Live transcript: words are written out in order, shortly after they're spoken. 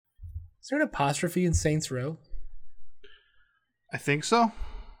Is there an apostrophe in Saints Row? I think so.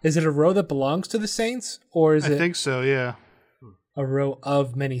 Is it a row that belongs to the Saints, or is I it think so, yeah. a row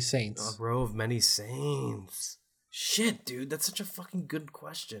of many Saints? A row of many Saints. Shit, dude, that's such a fucking good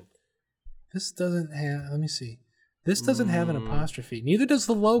question. This doesn't have. Let me see. This doesn't have an apostrophe. Neither does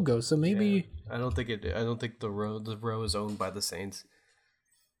the logo. So maybe I don't think the row is owned by the Saints.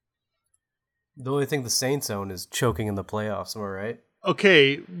 The only thing the Saints own is choking in the playoffs. Am I right?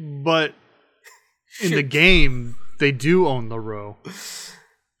 Okay, but in the game, they do own the row.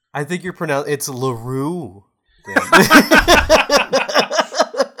 I think you're pronouncing it's LaRue.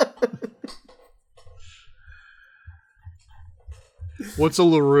 What's a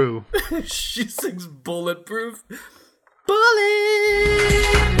LaRue? She sings Bulletproof.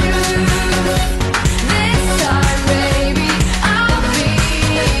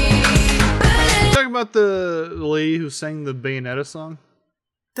 Talking about the lady who sang the Bayonetta song?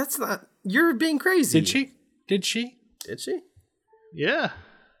 That's not. You're being crazy. Did she? Did she? Yeah.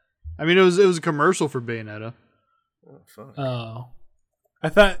 I mean, it was a commercial for Bayonetta. Oh fuck. Oh, I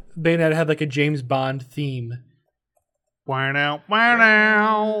thought Bayonetta had like a James Bond theme. Wow,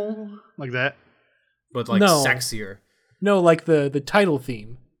 like that. But like No. sexier. No, like the title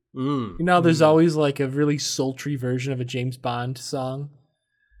theme. Mm. You know, there's always like a really sultry version of a James Bond song.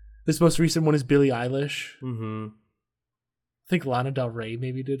 This most recent one is Billie Eilish. Mm-hmm. I think Lana Del Rey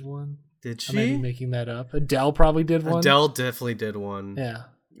maybe did one. Did I might be she? making that up. Adele probably did one. Adele definitely did one. Yeah.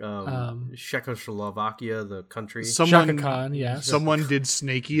 Czechoslovakia, the country. Shaka Khan, yes. Someone did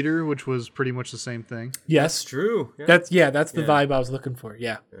Snake Eater, which was pretty much the same thing. Yes. That's true. Yeah. That's the vibe I was looking for.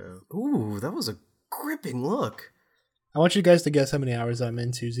 Yeah. Ooh, that was a gripping look. I want you guys to guess how many hours I'm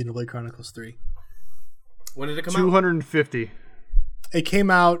into Xenoblade Chronicles 3. When did it come out? 250. It came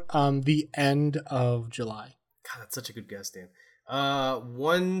out the end of July. God, that's such a good guess, Dan.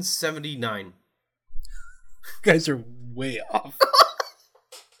 179. You guys are way off.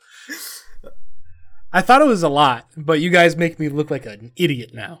 I thought it was a lot, but you guys make me look like an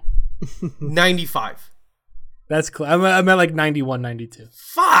idiot now. 95. That's I'm at like 91, 92.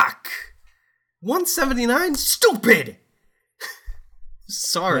 Fuck! 179? Stupid!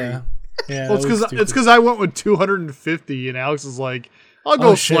 Sorry. Yeah, Well, it's because I went with 250, and Alex is like, I'll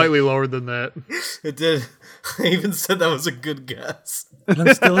go slightly lower than that. It did. I even said that was a good guess.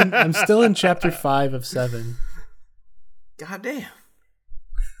 I'm still in chapter 5 of 7. God damn.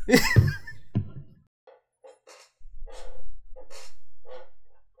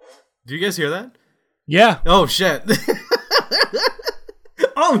 Do you guys hear that? Yeah. Oh shit.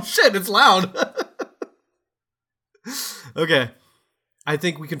 Oh shit, it's loud. Okay. I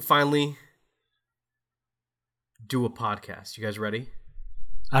think we can finally do a podcast. You guys ready?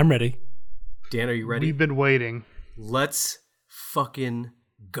 I'm ready. Dan, are you ready? We've been waiting. Let's fucking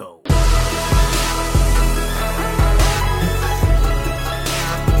go.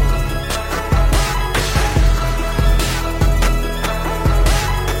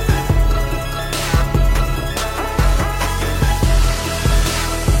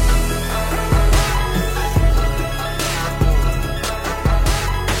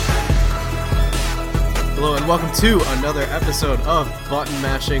 Hello and welcome to another episode of Button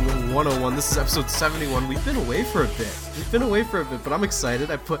Mashing 101. This is episode 71. We've been away for a bit, but I'm excited.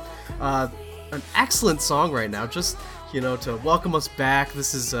 I put an excellent song right now, just, to welcome us back.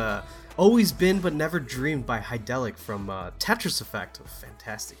 This is Always Been But Never Dreamed by Hydelic from Tetris Effect, a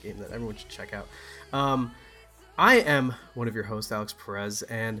fantastic game that everyone should check out. I am one of your hosts, Alex Perez,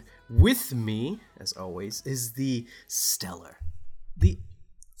 and with me, as always, is the stellar, the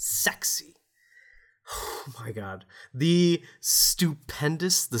sexy, oh my god, the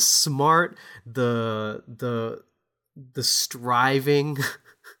stupendous, the smart, the striving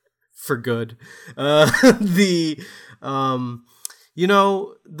for good, the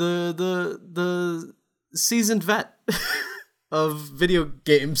seasoned vet of video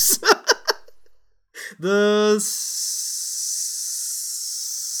games, the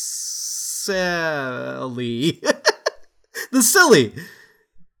silly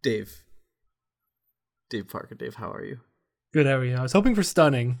Dave Parker. Dave, how are you? Good, how are you? I was hoping for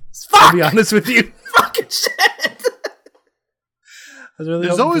stunning. Fuck! I'll be honest with you. Fucking shit!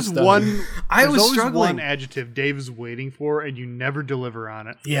 There's always one. I was always struggling. one adjective Dave is waiting for, and you never deliver on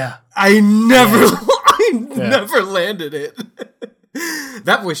it. Yeah. I never landed it.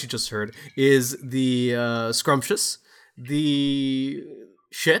 That voice you just heard is the scrumptious, the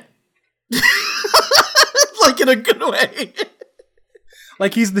shit, like in a good way.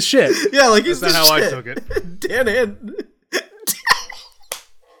 Like he's the shit. Yeah, like he's That's the not how shit. I took it.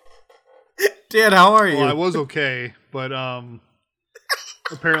 Dan, how are you? Well, I was okay, but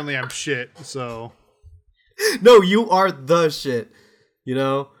apparently I'm shit, so... No, you are the shit. You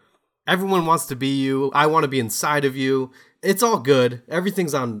know? Everyone wants to be you. I want to be inside of you. It's all good.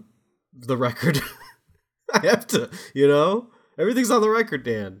 Everything's on the record. I have to, you know? Everything's on the record,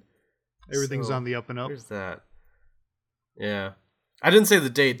 Dan. Everything's on the up and up. Here's that. Yeah. I didn't say the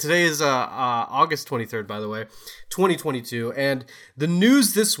date. Today is August 23rd, by the way, 2022. And the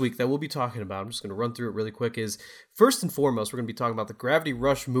news this week that we'll be talking about, I'm just going to run through it really quick, is first and foremost, we're going to be talking about the Gravity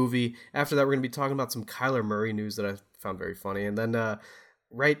Rush movie. After that, we're going to be talking about some Kyler Murray news that I found very funny. And then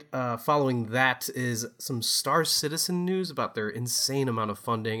following that is some Star Citizen news about their insane amount of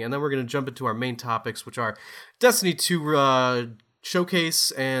funding. And then we're going to jump into our main topics, which are Destiny 2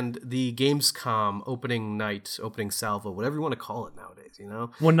 showcase and the Gamescom opening salvo, whatever you want to call it nowadays, you know?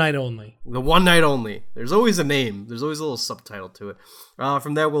 One night only. The one night only. There's always a name. There's always a little subtitle to it.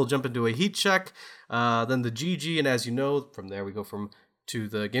 From there, we'll jump into a heat check, then the GG, and as you know, from there we go to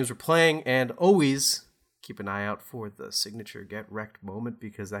the games we're playing, and always keep an eye out for the signature get wrecked moment,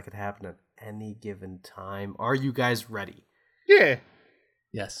 because that could happen at any given time. Are you guys ready? Yeah.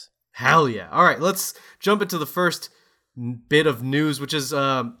 Yes. Hell yeah. All right, let's jump into the first bit of news, which is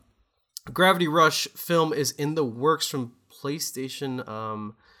Gravity Rush film is in the works from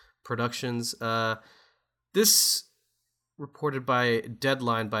PlayStation Productions. This reported by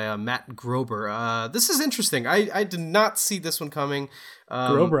Deadline by Matt Grober. This is interesting. I did not see this one coming.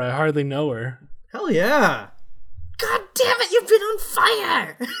 Grober, I hardly know her. Hell yeah. God damn it, you've been on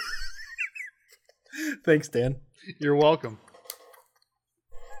fire. Thanks, Dan. You're welcome.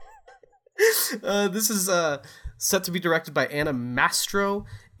 This is set to be directed by Anna Mastro,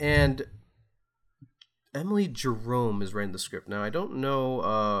 and Emily Jerome is writing the script. Now, I don't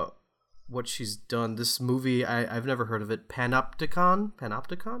know what she's done. This movie, I've never heard of it. Panopticon?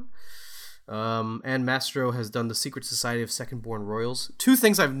 And Mastro has done The Secret Society of Second-Born Royals. Two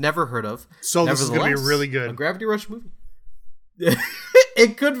things I've never heard of. So this is going to be really good. A Gravity Rush movie.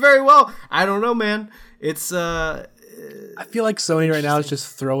 It could very well. I don't know, man. It's... I feel like Sony right now is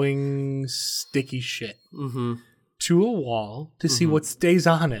just throwing sticky shit to a wall to see what stays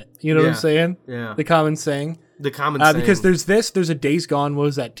on it. You know what I'm saying? Yeah. The common saying. The common saying. Because there's a Days Gone, what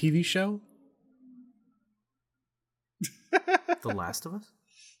was that TV show? The Last of Us?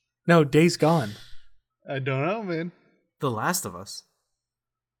 No, Days Gone. I don't know, man. The Last of Us.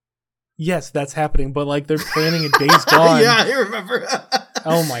 Yes, that's happening, but like they're planning a Days Gone. Yeah, I remember.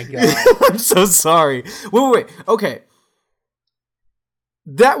 Oh my god. I'm so sorry. Wait. Okay.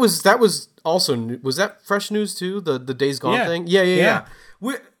 That was also was that fresh news too? The Days Gone thing? Yeah.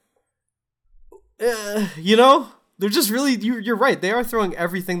 You know, they're just really you're right. They are throwing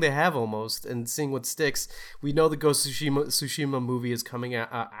everything they have almost and seeing what sticks. We know the Ghost of Tsushima movie is coming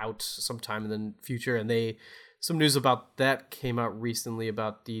out sometime in the future, and some news about that came out recently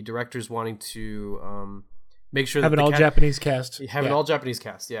about the directors wanting to make sure have that an all Japanese cast. Have an all Japanese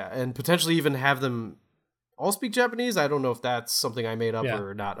cast, yeah, and potentially even have them all speak Japanese. I don't know if that's something I made up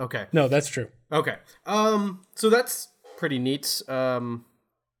or not. Okay. No, that's true. Okay. So that's pretty neat.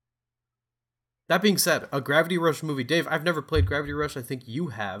 That being said, a Gravity Rush movie. Dave, I've never played Gravity Rush. I think you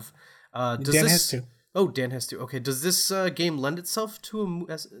have. Dan has to. Oh, Dan has to. Okay. Does this game lend itself to a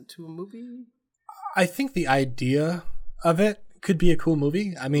movie? I think the idea of it could be a cool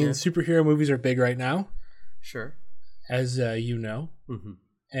movie. I mean, superhero movies are big right now. Sure. As you know. Mm-hmm.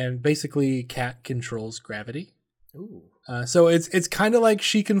 And basically, Kat controls gravity. Ooh. So it's kind of like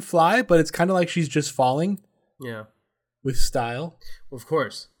she can fly, but it's kind of like she's just falling. Yeah. With style. Of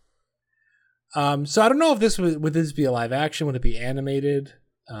course. So I don't know if would this be a live action? Would it be animated?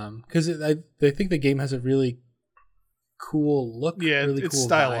 Because I think the game has a really cool look. Yeah, really it's cool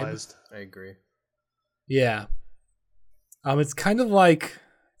stylized. Vibe. I agree. Yeah. It's kind of like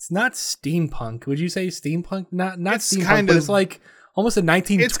it's not steampunk. Would you say steampunk? Not it's steampunk, but it's like almost a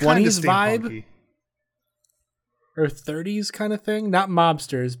 1920s vibe or 30s kind of thing. Not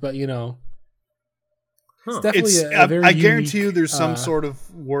mobsters, but you know. It's definitely a very I guarantee unique, you there's some sort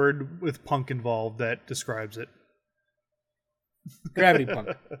of word with punk involved that describes it. Gravity punk.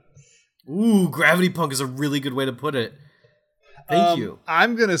 Ooh, gravity punk is a really good way to put it. Thank you.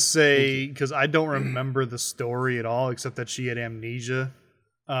 I'm going to say, because I don't remember the story at all, except that she had amnesia.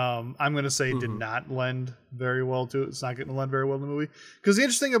 I'm going to say it did not lend very well to it. It's not going to lend very well to the movie. Because the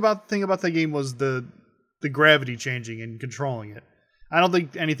interesting thing about the game was the gravity changing and controlling it. I don't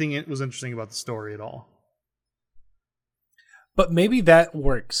think anything was interesting about the story at all. But maybe that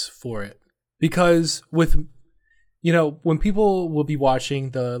works for it. Because with, you know, when people will be watching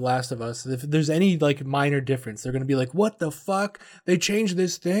The Last of Us, if there's any like minor difference, they're going to be like, what the fuck? They changed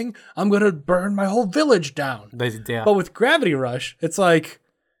this thing? I'm going to burn my whole village down. Yeah. But with Gravity Rush, it's like,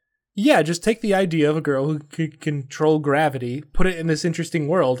 Yeah, just take the idea of a girl who could control gravity, put it in this interesting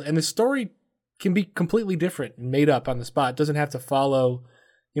world, and the story can be completely different and made up on the spot. It doesn't have to follow,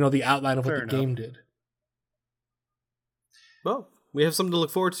 the outline of what the game did. Well, we have something to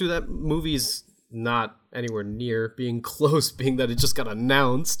look forward to. That movie's not anywhere near being close, being that it just got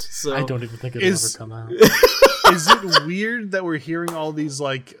announced. So I don't even think it'll ever come out. Is it weird that we're hearing all these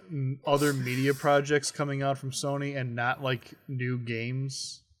like other media projects coming out from Sony and not like new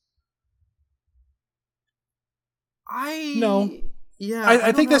games? No. Yeah,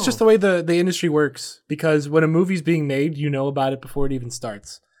 I think that's just the way the industry works, because when a movie's being made, you know about it before it even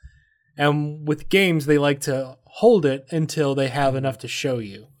starts. And with games, they like to hold it until they have enough to show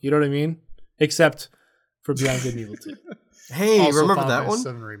you. You know what I mean? Except for Beyond Good and Evil 2. Hey, also remember Final that Fantasy one?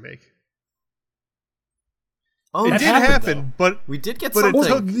 7 remake. Oh, it did happen, but we did get but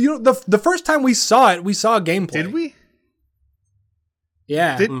something. The first time we saw it, we saw gameplay. Did we?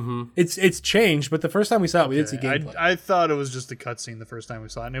 Yeah, it's changed, but the first time we saw it, we did see gameplay. I thought it was just a cutscene the first time we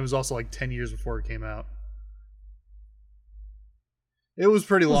saw it, and it was also like 10 years before it came out. It was a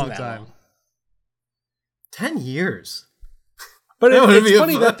pretty long time. 10 years. But it's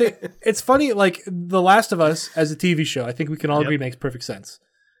funny that it's funny, like The Last of Us as a TV show, I think we can all agree makes perfect sense.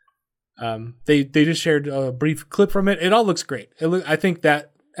 They just shared a brief clip from it. It all looks great. I think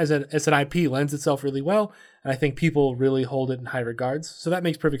that as an IP lends itself really well, and I think people really hold it in high regards. So that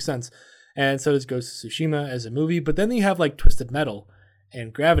makes perfect sense. And so does Ghost of Tsushima as a movie. But then you have like Twisted Metal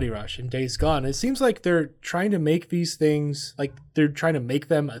and Gravity Rush and Days Gone. It seems like they're trying to make these things, like they're trying to make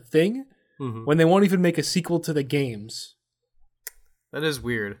them a thing when they won't even make a sequel to the games. That is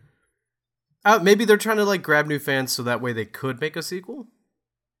weird. Maybe they're trying to like grab new fans so that way they could make a sequel.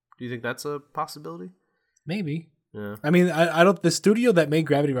 Do you think that's a possibility? Maybe. Yeah. I mean, I don't. The studio that made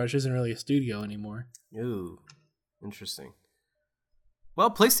Gravity Rush isn't really a studio anymore. Ooh, interesting. Well,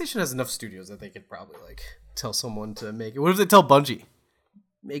 PlayStation has enough studios that they could probably like tell someone to make it. What if they tell Bungie,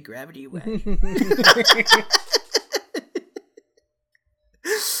 make Gravity Rush?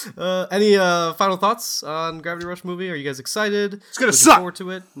 Any final thoughts on Gravity Rush movie? Are you guys excited? It's gonna suck. Forward to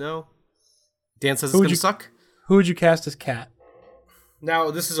it? No. Dan says it's gonna suck. Who would you cast as Kat?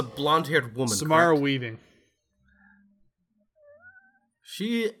 Now, this is a blonde-haired woman. Samara correct? Weaving.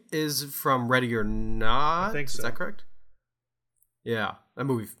 She is from Ready or Not. I think so. Is that correct? Yeah, that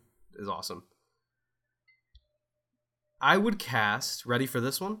movie is awesome. I would cast, ready for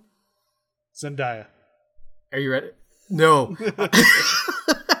this one? Zendaya. Are you ready? No.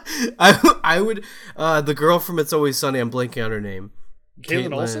 I would, the girl from It's Always Sunny, I'm blanking on her name.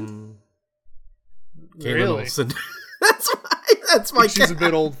 Caitlin Olsen? Caitlin Really? Olsen. That's my She's a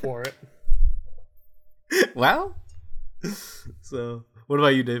bit old for it. Well, so what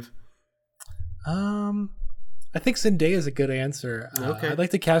about you, Dave? I think Zendaya is a good answer. Okay. I'd like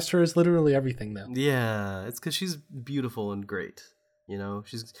to cast her as literally everything, though. Yeah, it's because she's beautiful and great. You know,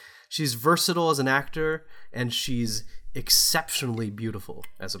 she's versatile as an actor, and she's exceptionally beautiful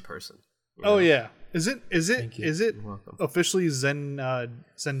as a person. Oh yeah, is it You're welcome. officially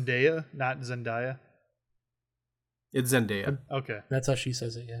Zendaya, not Zendaya? It's Zendaya. Okay, That's how she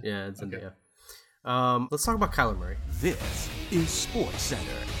says it, yeah. Yeah, it's Zendaya. Let's talk about Kyler Murray. This is Sports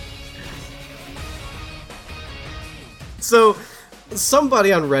Center. So,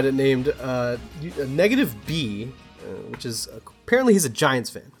 somebody on Reddit named Negative B, which is apparently he's a Giants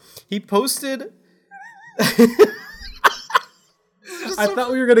fan. He posted. I thought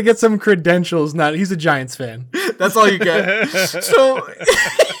we were gonna get some credentials. Not he's a Giants fan. That's all you get. So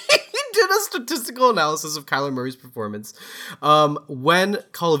he did a statistical analysis of Kyler Murray's performance. When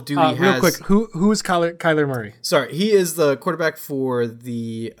Call of Duty has real quick, who is Kyler Murray? Sorry, he is the quarterback for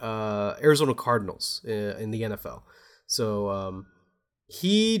the Arizona Cardinals in the NFL. So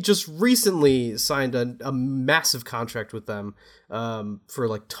he just recently signed a massive contract with them for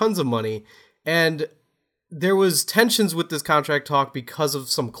like tons of money, and there was tensions with this contract talk because of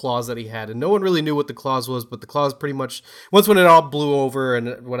some clause that he had, and no one really knew what the clause was, but the clause pretty much, once when it all blew over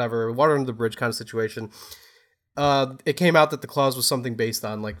and whatever, water under the bridge kind of situation, it came out that the clause was something based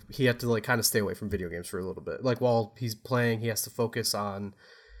on, like, he had to, like, kind of stay away from video games for a little bit. Like, while he's playing, he has to focus on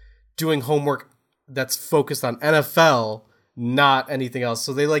doing homework that's focused on NFL, not anything else.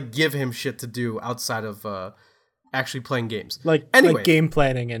 So they, like, give him shit to do outside of actually playing games. Like game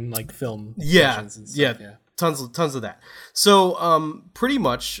planning and, like, film sessions and stuff. Yeah. Tons of that. So, pretty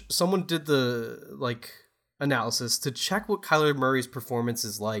much, someone did the like analysis to check what Kyler Murray's performance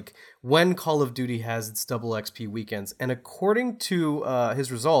is like when Call of Duty has its double XP weekends. And according to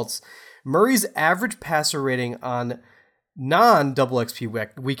his results, Murray's average passer rating on non-double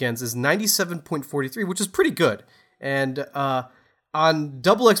XP weekends is 97.43, which is pretty good. And On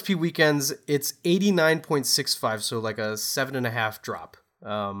double XP weekends, it's 89.65, so like a 7.5 drop.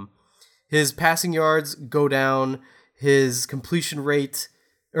 His passing yards go down, his completion rate,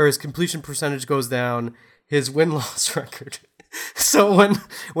 or his completion percentage goes down, his win-loss record. So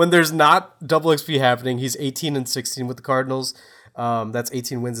when there's not double XP happening, he's 18-16 with the Cardinals. That's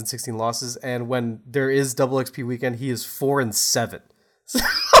 18 wins and 16 losses. And when there is double XP weekend, he is 4-7. So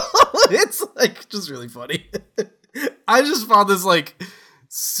it's like just really funny. I just found this like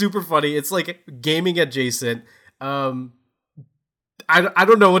super funny. It's like gaming adjacent. I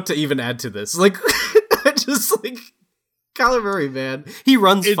don't know what to even add to this. Like, I just like Kyler Murray, man. He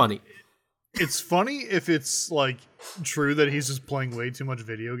runs funny. It's funny if it's like true that he's just playing way too much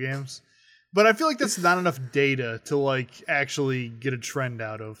video games. But I feel like that's not enough data to like actually get a trend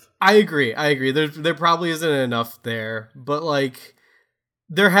out of. I agree. There probably isn't enough there, but like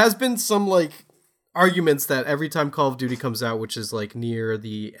there has been some like arguments that every time Call of Duty comes out, which is like near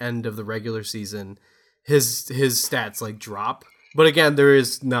the end of the regular season, his stats like drop. But again, there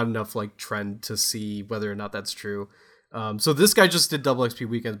is not enough like trend to see whether or not that's true. So this guy just did double XP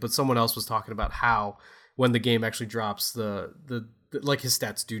weekends, but someone else was talking about how when the game actually drops, the like his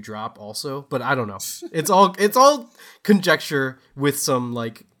stats do drop also. But I don't know. It's all conjecture with some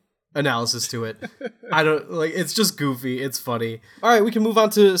like analysis to it. I don't like. It's just goofy. It's funny. All right, we can move on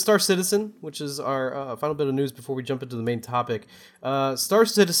to Star Citizen, which is our final bit of news before we jump into the main topic. Star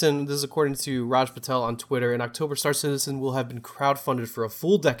Citizen. This is according to Raj Patel on Twitter. In October, Star Citizen will have been crowdfunded for a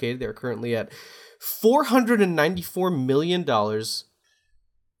full decade. They're currently at $494 million.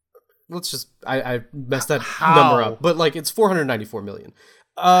 Let's just I messed that number up, but like it's $494 million.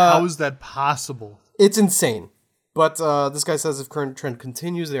 How is that possible? It's insane. But this guy says if current trend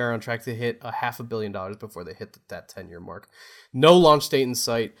continues, they are on track to hit $500 million before they hit that 10-year mark. No launch date in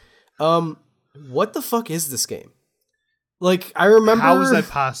sight. What the fuck is this game? Like, I remember... How is that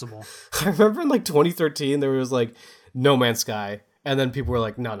possible? I remember in like 2013, there was like No Man's Sky. And then people were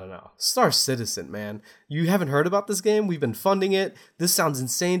like, no. Star Citizen, man. You haven't heard about this game? We've been funding it. This sounds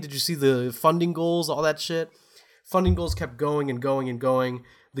insane. Did you see the funding goals, all that shit? Funding goals kept going and going and going.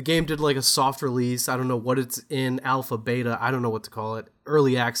 The game did like a soft release. I don't know what it's in, alpha, beta. I don't know what to call it.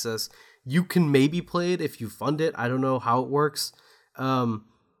 Early access. You can maybe play it if you fund it. I don't know how it works.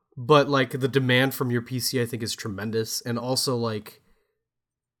 But like the demand from your PC, I think, is tremendous. And also like,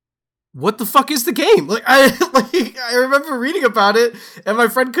 what the fuck is the game? Like I remember reading about it and my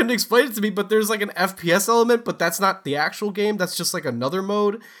friend couldn't explain it to me, but there's like an FPS element, but that's not the actual game. That's just like another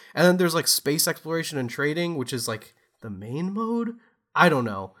mode. And then there's like space exploration and trading, which is like the main mode. I don't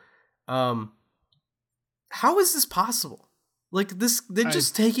know. How is this possible? Like this, they're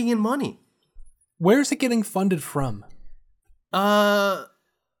just taking in money. Where's it getting funded from? Are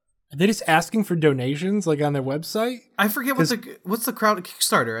they just asking for donations, like on their website? I forget what's the crowd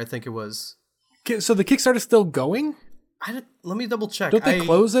Kickstarter. I think it was. So the Kickstarter's still going? Let me double check. Don't they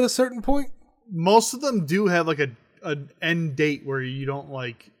close at a certain point? Most of them do have like an end date where you don't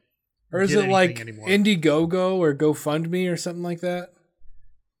like. Or is it like anymore. Indiegogo or GoFundMe or something like that?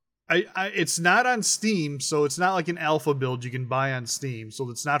 It's not on Steam, so it's not like an alpha build you can buy on Steam. So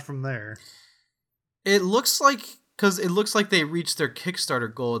it's not from there. It looks like. Because it looks like they reached their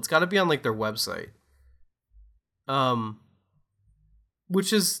Kickstarter goal. It's got to be on like their website,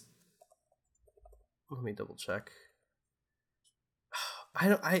 which is. Let me double check. I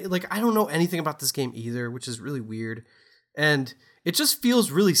don't know anything about this game either, which is really weird, and it just feels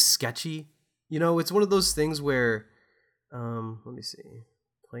really sketchy. You know, it's one of those things where, let me see,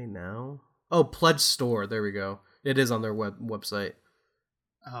 play now. Oh, Pledge Store. There we go. It is on their website.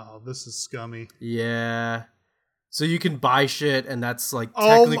 Oh, this is scummy. Yeah. So you can buy shit, and that's like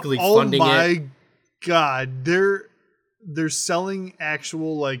technically funding it. Oh my god, they're selling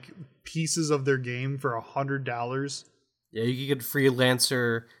actual like pieces of their game for $100. Yeah, you can get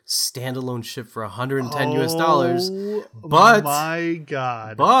freelancer standalone ship for $110. But my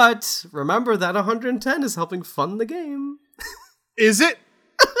god! But remember that 110 is helping fund the game. Is it?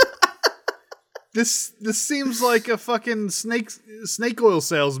 This seems like a fucking snake oil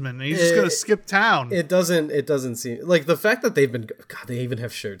salesman. He's just gonna skip town. It doesn't seem like the fact that they've been. God, they even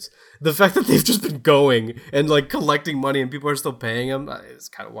have shirts. The fact that they've just been going and like collecting money and people are still paying them is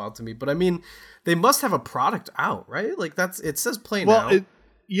kind of wild to me. But I mean, they must have a product out, right? Like it says play now.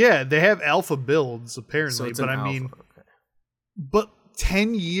 Yeah, they have alpha builds apparently, so but I alpha. mean, okay. But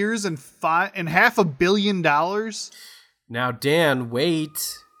 10 years and $5.5 billion. Now, Dan,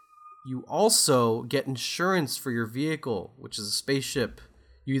 wait. You also get insurance for your vehicle, which is a spaceship.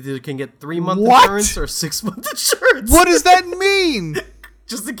 You either can get 3-month insurance or 6-month insurance. What does that mean?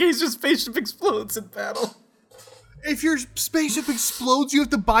 Just in case your spaceship explodes in battle. If your spaceship explodes, you have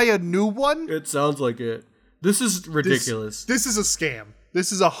to buy a new one? It sounds like it. This is ridiculous. This is a scam.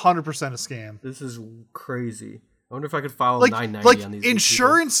 This is 100% a scam. This is crazy. I wonder if I could file $9.90 on these.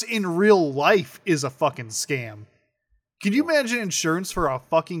 Insurance in real life is a fucking scam. Can you imagine insurance for a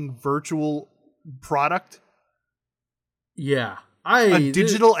fucking virtual product? Yeah. A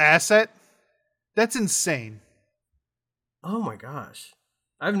digital asset? That's insane. Oh my gosh.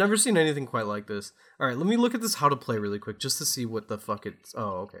 I've never seen anything quite like this. All right, let me look at this how to play really quick just to see what the fuck it's...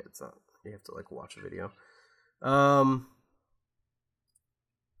 Oh, okay, it's not. You have to like watch a video.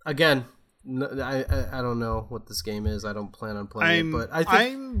 Again, I don't know what this game is. I don't plan on playing it, but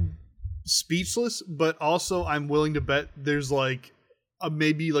I'm speechless, but also I'm willing to bet there's like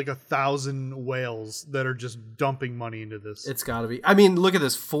maybe like 1,000 whales that are just dumping money into this. It's got to be. I mean, look at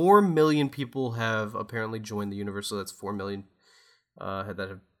this. 4 million people have apparently joined the universe, so that's 4 million that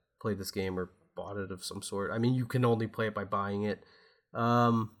have played this game or bought it of some sort. I mean, you can only play it by buying it.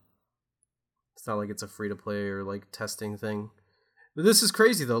 It's not like it's a free to play or like testing thing. But this is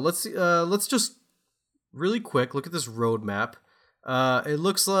crazy though. Let's just really quick look at this roadmap. It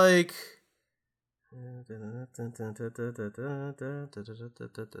looks like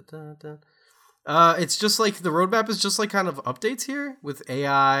it's just like the roadmap is just like kind of updates here with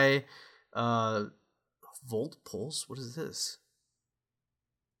AI, Volt Pulse. What is this?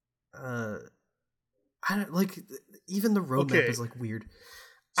 I don't like even the roadmap is like weird.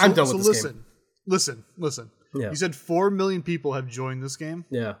 I'm done with this game. Listen. Yeah. You said 4 million people have joined this game.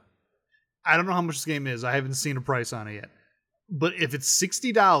 Yeah. I don't know how much this game is. I haven't seen a price on it yet. But if it's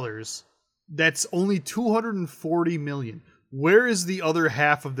 $60, that's only 240 million. Where is the other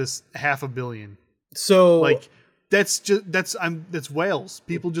half of this $500 million? So like that's whales.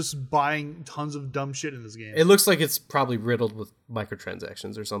 People just buying tons of dumb shit in this game. It looks like it's probably riddled with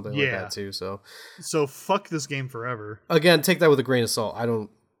microtransactions or something like that too. So fuck this game forever. Again, take that with a grain of salt. I don't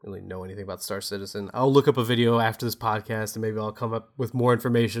really know anything about Star Citizen. I'll look up a video after this podcast and maybe I'll come up with more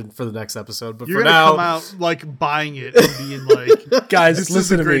information for the next episode. But you're for now, come out like buying it and being like, guys, this listen is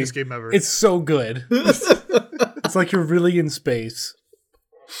the to greatest me. game ever. It's so good. It's like you're really in space.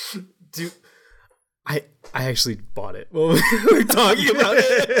 Dude, I actually bought it while we were talking about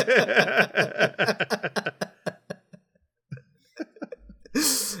it.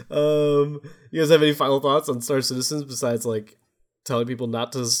 You guys have any final thoughts on Star Citizens besides like telling people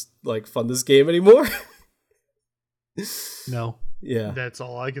not to like fund this game anymore? No. Yeah. That's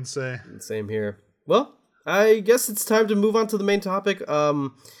all I can say. Same here. Well, I guess it's time to move on to the main topic.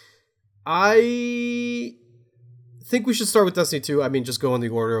 I think we should start with Destiny 2. I mean, just go in the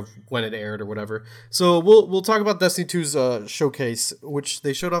order of when it aired or whatever. So we'll talk about Destiny 2's showcase, which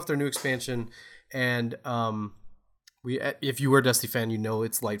they showed off their new expansion, and if you were a Destiny fan, you know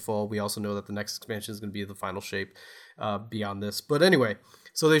it's Lightfall. We also know that the next expansion is going to be the final shape beyond this. But anyway,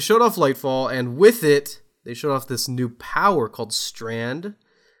 so they showed off Lightfall, and with it, they showed off this new power called Strand.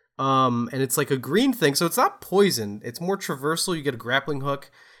 And it's like a green thing, so it's not poison. It's more traversal. You get a grappling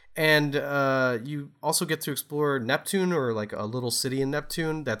hook, and you also get to explore Neptune, or like a little city in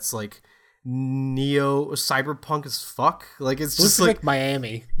Neptune that's like neo cyberpunk as fuck. Like it's just like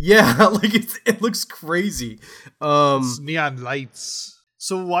Miami. Yeah, like it looks crazy. It's neon lights.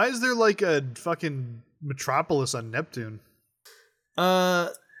 So why is there like a fucking metropolis on Neptune?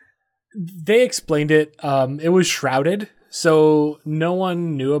 They explained it. It was shrouded, so no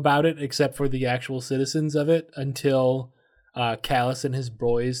one knew about it except for the actual citizens of it until Callus and his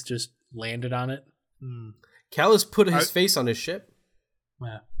boys just landed on it. Callus put his face on his ship.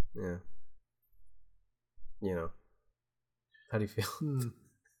 Yeah. You know, how do you feel?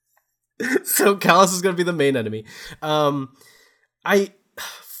 So Callus is going to be the main enemy. I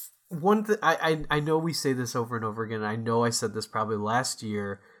know we say this over and over again. I know I said this probably last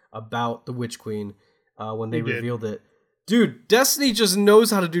year about the Witch Queen when they revealed it. Dude, Destiny just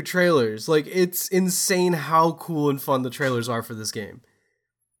knows how to do trailers. Like, it's insane how cool and fun the trailers are for this game.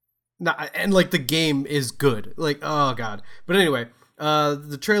 And like the game is good. Like, oh god. But anyway,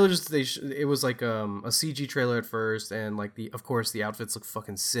 the trailers, it was like a CG trailer at first, and like of course the outfits look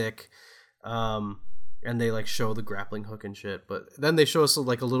fucking sick. And they like show the grappling hook and shit, but then they show us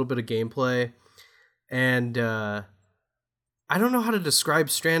like a little bit of gameplay, and I don't know how to describe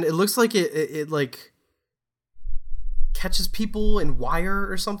Strand. It looks like it like catches people in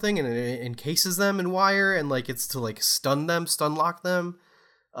wire or something, and it encases them in wire, and like it's to like stun lock them.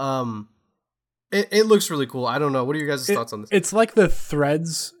 It looks really cool. I don't know. What are your guys' thoughts on this? It's like the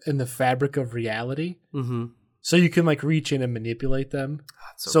threads in the fabric of reality. Mm-hmm. So you can like reach in and manipulate them.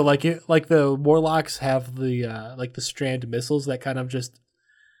 So cool. like the warlocks have the like the Strand missiles that kind of just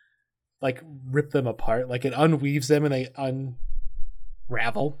like rip them apart. Like it unweaves them and they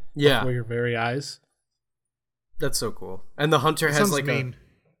unravel before your very eyes. That's so cool. And the hunter has like mean.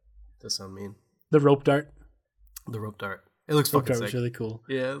 Does sound mean. The rope dart. The rope dart. It looks fucking sick. Was really cool.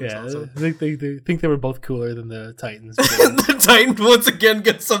 Yeah, it looks awesome. I think they think they were both cooler than the Titans. The Titan once again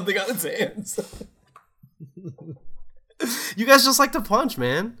gets something on its hands. You guys just like to punch,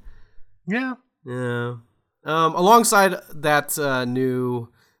 man. Yeah. Yeah. Alongside that new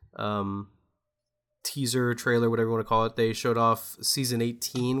teaser trailer, whatever you want to call it, they showed off Season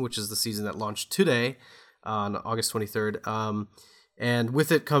 18, which is the season that launched today on August 23rd. And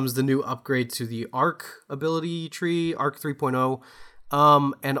with it comes the new upgrade to the Arc ability tree, Arc 3.0,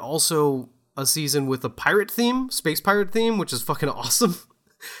 and also a season with a pirate theme, space pirate theme, which is fucking awesome.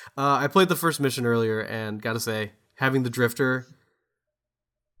 I played the first mission earlier, and gotta say, having the Drifter,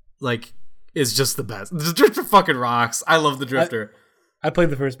 like, is just the best. The Drifter fucking rocks. I love the Drifter. I played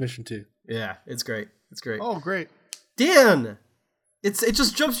the first mission too. Yeah, it's great. It's great. Oh, great. Dan! It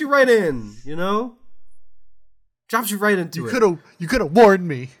just jumps you right in, you know? Drops you right into it. You could have warned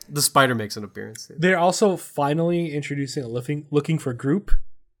me. The spider makes an appearance. They're also finally introducing a looking for group.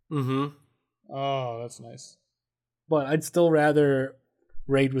 Mm-hmm. Oh, that's nice. But I'd still rather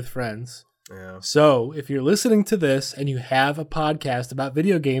raid with friends. Yeah. So if you're listening to this and you have a podcast about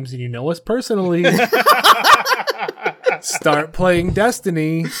video games and you know us personally, start playing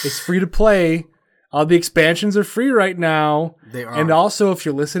Destiny. It's free to play. All the expansions are free right now. They are. And also, if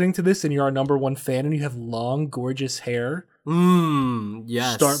you're listening to this and you're our number one fan and you have long, gorgeous hair,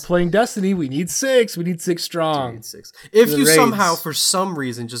 yes. Start playing Destiny. We need 6. We need 6 strong. If you somehow, for some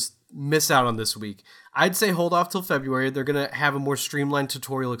reason, just miss out on this week, I'd say hold off till February. They're going to have a more streamlined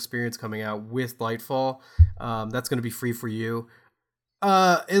tutorial experience coming out with Lightfall. That's going to be free for you.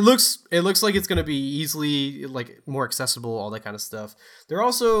 It looks like it's going to be easily, like, more accessible, all that kind of stuff. They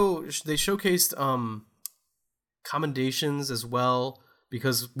showcased commendations as well,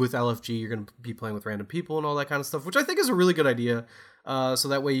 because with LFG you're going to be playing with random people and all that kind of stuff, which I think is a really good idea. So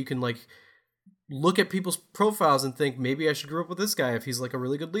that way you can, like, look at people's profiles and think, maybe I should group up with this guy if he's, like, a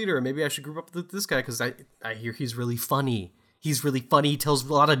really good leader, or maybe I should group up with this guy because I hear he's really funny. He's really funny. He tells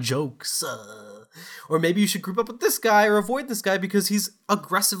a lot of jokes. Or maybe you should group up with this guy or avoid this guy because he's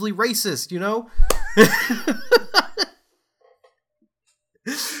aggressively racist, you know?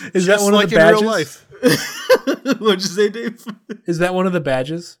 Is that one of the badges? In real life. What'd you say, Dave? Is that one of the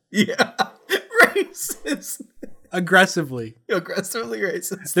badges? Yeah. Racist. Aggressively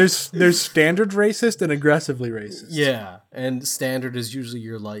racist. There's standard racist and aggressively racist. Yeah. And standard is usually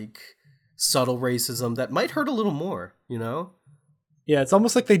your, like, subtle racism that might hurt a little more, you know? Yeah, it's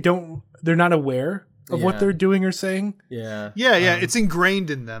almost like they're not aware of what they're doing or saying. Yeah. Yeah, it's ingrained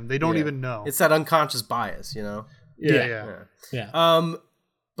in them. They don't even know. It's that unconscious bias, you know? Yeah.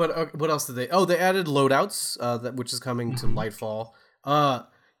 But what else did they... Oh, they added loadouts, which is coming to Lightfall.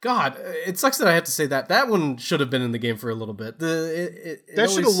 God, it sucks that I have to say that. That one should have been in the game for a little bit.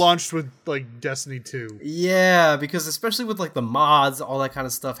 That should have launched with, like, Destiny 2. Yeah, because especially with, like, the mods, all that kind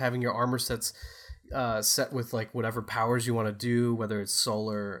of stuff, having your armor sets... set with, like, whatever powers you want to do, whether it's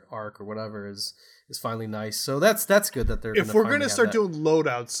solar, arc, or whatever, is finally nice. So that's good that they're. If we're gonna start doing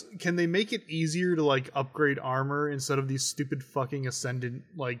loadouts, can they make it easier to, like, upgrade armor instead of these stupid fucking ascendant,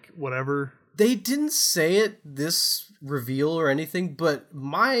 like, whatever? They didn't say it this reveal or anything, but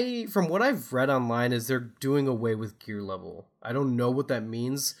from what I've read online is they're doing away with gear level. I don't know what that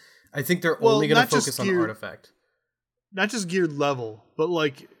means. I think they're only going to focus on artifact. Not just gear level, but,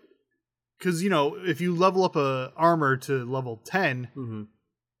 like. Because, you know, if you level up a armor to level 10,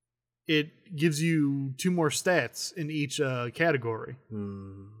 it gives you 2 more stats in each category.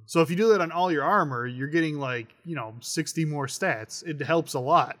 So if you do that on all your armor, you're getting, like, you know, 60 more stats. It helps a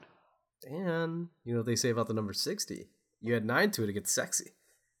lot. And, you know what they say about the number 60? You add 9 to it, it gets sexy.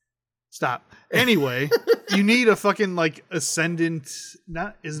 Stop. Anyway, you need a fucking, like, ascendant...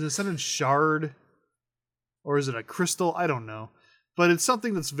 Is it an ascendant shard? Or is it a crystal? I don't know. But it's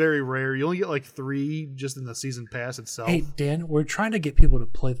something that's very rare. You only get, like, 3 just in the season pass itself. Hey, Dan, we're trying to get people to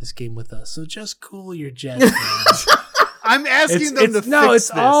play this game with us, so just cool your jets. I'm asking them to fix No, it's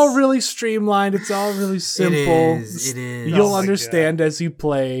this. all really streamlined. It's all really simple. It is. You'll understand as you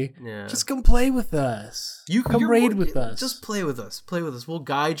play. Yeah. Just come play with us. Come raid with us. Just play with us. Play with us. We'll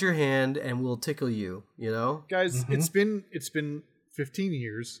guide your hand and we'll tickle you, you know? Guys, it's been 15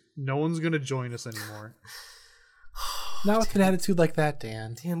 years. No one's going to join us anymore. Not with an attitude like that,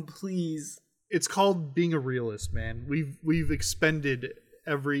 Dan. Dan, please. It's called being a realist, man. We've expended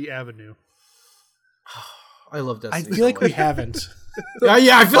every avenue. I love Destiny. I feel like we haven't.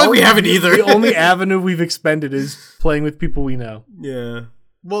 Yeah, I feel like we haven't either. The only avenue we've expended is playing with people we know. Yeah.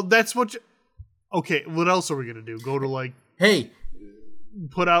 Well, that's what. Okay, what else are we gonna do? Go to like? Hey,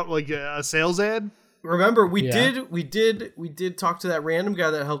 put out like a sales ad. Remember, we did talk to that random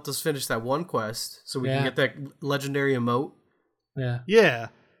guy that helped us finish that one quest, so we can get that legendary emote. Yeah. Yeah.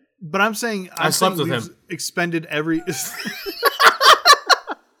 But I'm saying I slept with him. Expended every.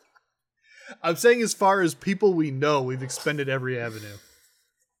 I'm saying as far as people we know, we've expended every avenue.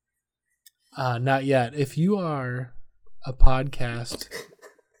 Not yet. If you are a podcast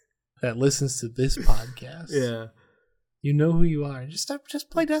that listens to this podcast, you know who you are. Just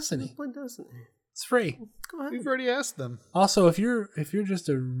play Destiny. Just play Destiny. It's free. Go ahead. We've already asked them. Also, if you're just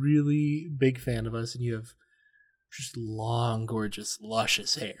a really big fan of us and you have just long, gorgeous,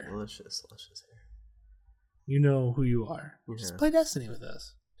 luscious hair. Luscious hair. You know who you are. Yeah. Just play Destiny with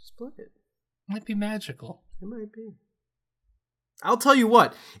us. Just play it. It might be magical. It might be. I'll tell you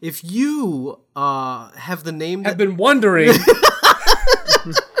what. If you have the name I've been wondering.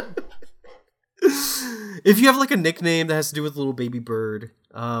 If you have like a nickname that has to do with little baby bird,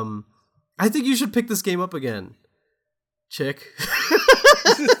 I think you should pick this game up again. Chick.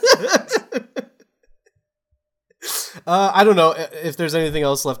 I don't know if there's anything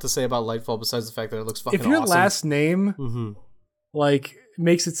else left to say about Lightfall besides the fact that it looks fucking awesome. If your last name like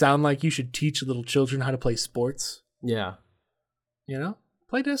makes it sound like you should teach little children how to play sports. Yeah. You know?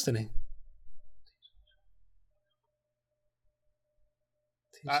 Play Destiny.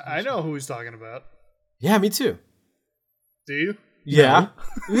 I know who he's talking about. Yeah, me too. Do you? Yeah.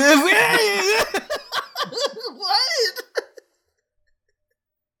 What?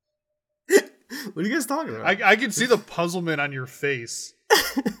 What are you guys talking about? I can see the puzzlement on your face.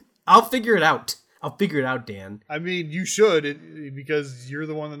 I'll figure it out. I'll figure it out, Dan. I mean, you should, because you're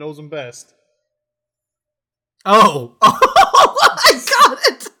the one that knows them best. Oh, I got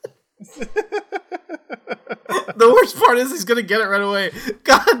it. The worst part is he's gonna get it right away.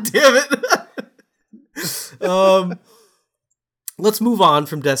 God damn it. Let's move on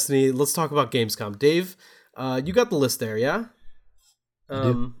from Destiny. Let's talk about Gamescom. Dave, you got the list there, yeah?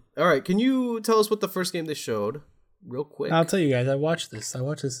 All right. Can you tell us what the first game they showed, real quick? I'll tell you guys. I watched this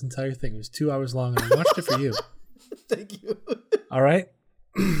entire thing. It was 2 hours long, and I watched it for you. Thank you. All right.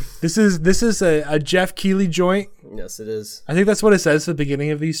 This is a Jeff Keighley joint. Yes, it is. I think that's what it says at the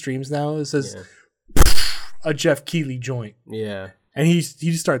beginning of these streams now. It says a Jeff Keighley joint. Yeah. And he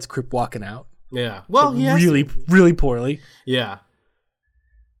just starts crip walking out. Yeah. Well, he really poorly. Yeah.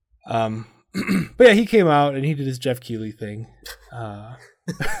 But yeah, he came out and he did his Jeff Keighley thing. And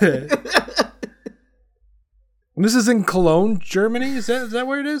this is in Cologne, Germany. Is that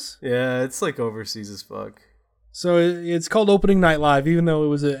where it is? Yeah, it's like overseas as fuck. So it's called Opening Night Live, even though it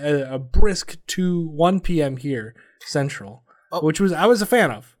was a brisk 1 p.m. here, Central, which I was a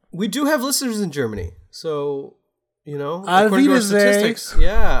fan of. We do have listeners in Germany, so, you know, according to our statistics, you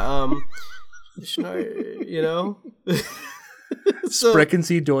know. So, Sprechen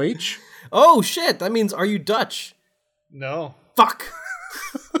Sie Deutsch? Oh, shit, that means, are you Dutch? No. Fuck.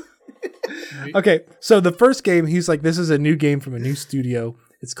 Okay, so the first game, he's like, this is a new game from a new studio.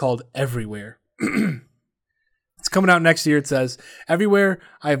 It's called Everywhere. It's coming out next year, it says. Everywhere,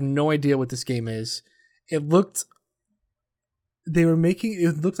 I have no idea what this game is. It looked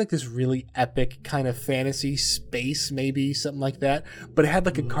like this really epic kind of fantasy space, maybe, something like that. But it had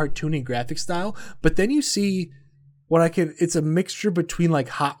like a cartoony graphic style. But then you see it's a mixture between like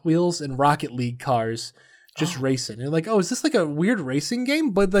Hot Wheels and Rocket League cars just racing. And you're like, oh, is this like a weird racing game?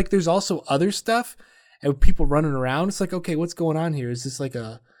 But like there's also other stuff and people running around. It's like, okay, what's going on here? Is it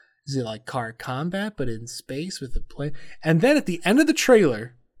like car combat, but in space with the plane? And then at the end of the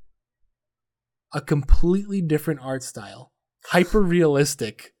trailer, a completely different art style, hyper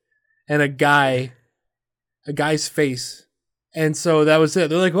realistic, and a guy's face. And so that was it.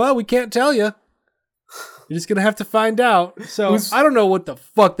 They're like, well, we can't tell you. You're just gonna have to find out. So I don't know what the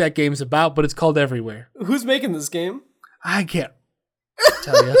fuck that game's about, but it's called Everywhere. Who's making this game? I can't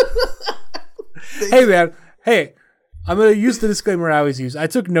tell you. Hey man, I'm going to use the disclaimer I always use. I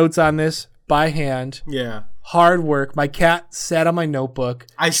took notes on this by hand. Yeah. Hard work. My cat sat on my notebook.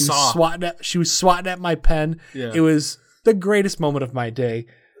 She was swatting at my pen. Yeah. It was the greatest moment of my day.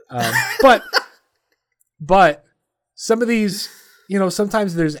 But some of these, you know,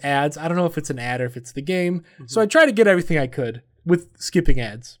 sometimes there's ads. I don't know if it's an ad or if it's the game. Mm-hmm. So I try to get everything I could with skipping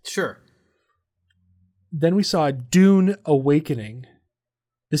ads. Sure. Then we saw Dune Awakening.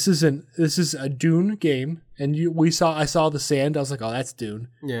 This is a Dune game, and I saw the sand. I was like, oh, that's Dune.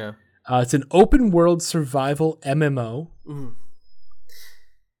 Yeah. It's an open world survival MMO. Mm.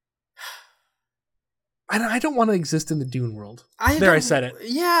 I don't want to exist in the Dune world. I said it.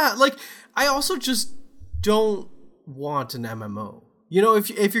 Yeah, like I also just don't want an MMO. You know, if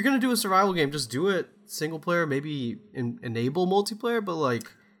you're gonna do a survival game, just do it single player. Maybe enable multiplayer, but like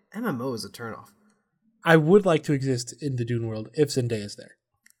MMO is a turnoff. I would like to exist in the Dune world if Zendaya's there.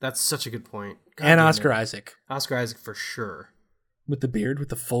 That's such a good point. God and Oscar Isaac. Oscar Isaac for sure. With the beard, with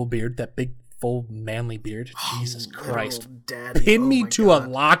the full beard, that big, full, manly beard. Jesus Christ. Daddy. Pin me to a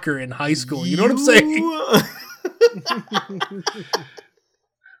locker in high school. You know what I'm saying?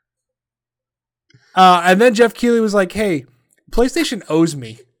 And then Jeff Keighley was like, hey, PlayStation owes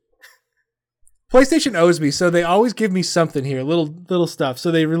me. So they always give me something here, little stuff.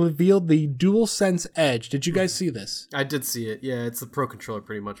 So they revealed the DualSense Edge. Did you guys see this? I did see it. Yeah, it's the Pro Controller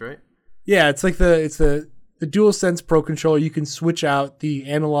pretty much, right? Yeah, it's like the DualSense Pro Controller. You can switch out the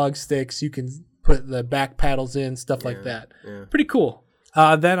analog sticks. You can put the back paddles in, stuff like that. Yeah. Pretty cool.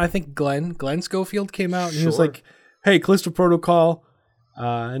 Then I think Glenn Schofield came out and he was like, hey, Callisto Protocol.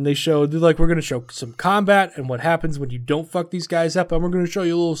 And they showed, like, we're going to show some combat and what happens when you don't fuck these guys up. And we're going to show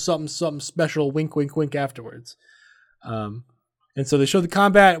you a little something special, wink, wink, wink afterwards. And so they show the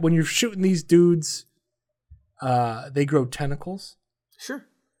combat. When you're shooting these dudes, they grow tentacles. Sure.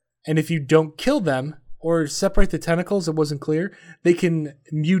 And if you don't kill them or separate the tentacles, it wasn't clear, they can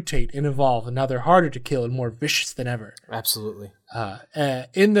mutate and evolve. And now they're harder to kill and more vicious than ever. Absolutely.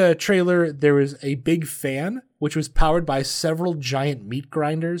 In the trailer, there was a big fan, which was powered by several giant meat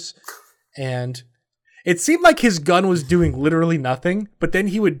grinders. And it seemed like his gun was doing literally nothing, but then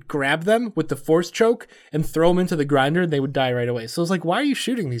he would grab them with the force choke and throw them into the grinder and they would die right away. So I was like, why are you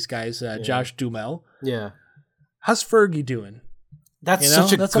shooting these guys, Josh Duhamel? Yeah. How's Fergie doing? That's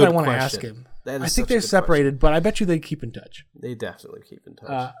such a That's good what I want to question. ask him. I think they're separated, but I bet you they keep in touch. They definitely keep in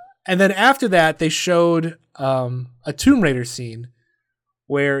touch. And then after that, they showed a Tomb Raider scene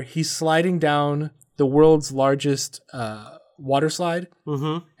where he's sliding down the world's largest water slide,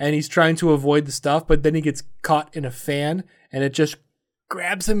 and he's trying to avoid the stuff, but then he gets caught in a fan, and it just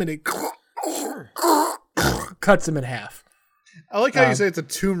grabs him and it cuts him in half. I like how you say it's a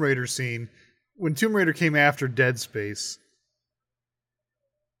Tomb Raider scene when Tomb Raider came after Dead Space.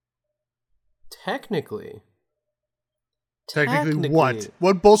 Technically what?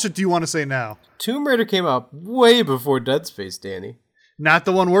 What bullshit do you want to say now? Tomb Raider came out way before Dead Space, Danny. Not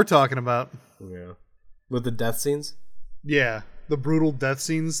the one we're talking about. Yeah. With the death scenes? Yeah. The brutal death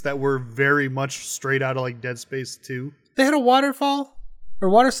scenes that were very much straight out of like Dead Space 2. They had a waterfall or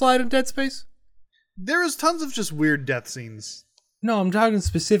water slide in Dead Space? There is tons of just weird death scenes. No, I'm talking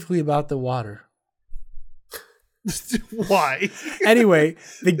specifically about the water. Why? Anyway,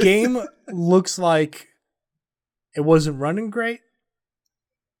 the game looks like it wasn't running great.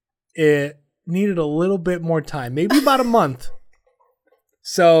 It needed a little bit more time, maybe about a month.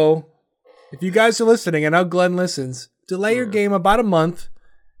 So, if you guys are listening, and now Glenn listens, delay your game about a month,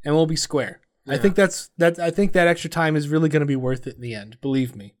 and we'll be square. Yeah. I think I think that extra time is really going to be worth it in the end.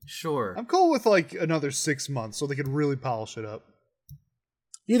 Believe me. Sure. I'm cool with like another 6 months, so they could really polish it up.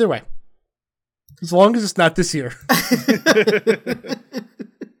 Either way, as long as it's not this year.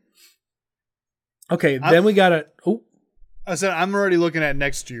 Okay, then we got it. Oh, I said I'm already looking at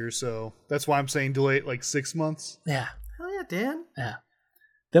next year, so that's why I'm saying delay it like 6 months. Yeah. Hell yeah, Dan. Yeah.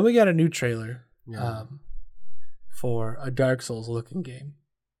 Then we got a new trailer for a Dark Souls looking game.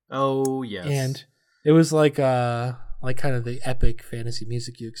 Oh yes. And it was like kind of the epic fantasy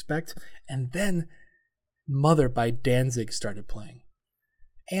music you expect. And then Mother by Danzig started playing.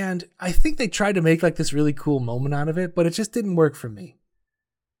 And I think they tried to make like this really cool moment out of it, but it just didn't work for me.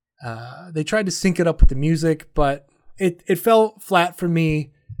 They tried to sync it up with the music, but it fell flat for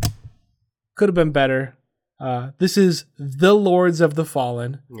me. Could have been better. This is The Lords of the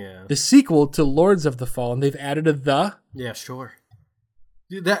Fallen. Yeah. The sequel to Lords of the Fallen. They've added a the. Yeah, sure.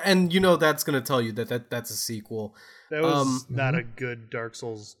 That, and you know that's going to tell you that's a sequel. That was not a good Dark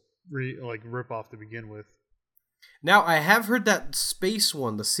Souls rip-off to begin with. Now, I have heard that Space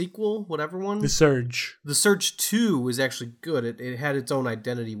one, the sequel, whatever one. The Surge. The Surge 2 is actually good. It had its own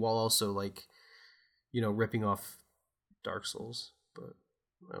identity while also, ripping off Dark Souls. But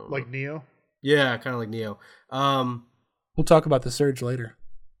I don't know. Like Neo? Yeah, kind of like Neo. We'll talk about the Surge later.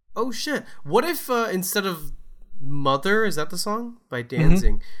 Oh, shit. What if instead of Mother, is that the song? By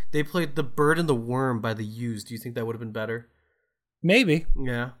Danzig, they played The Bird and the Worm by The Used. Do you think that would have been better? Maybe.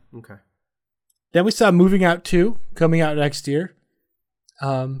 Yeah, okay. Then we saw Moving Out 2 coming out next year.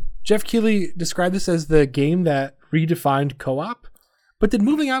 Jeff Keighley described this as the game that redefined co-op. But did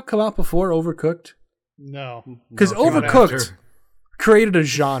Moving Out come out before Overcooked? No. Because Overcooked created a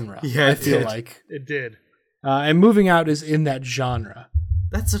genre, yeah, I feel like. It did. And Moving Out is in that genre.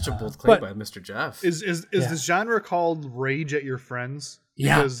 That's such a bold claim by Mr. Jeff. Is this genre called Rage at Your Friends?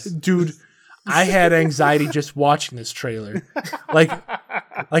 Yeah, dude. I had anxiety just watching this trailer. Like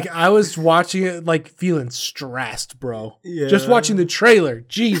I was watching it like feeling stressed, bro. Yeah. Just watching the trailer.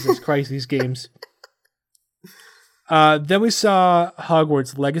 Jesus Christ, these games. Then we saw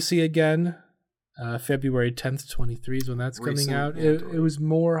Hogwarts Legacy again. February 10th, 23 is when that's coming out. It was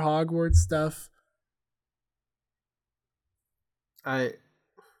more Hogwarts stuff. I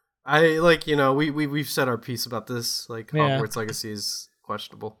like, you know, we've said our piece about this. Like, Hogwarts Legacy is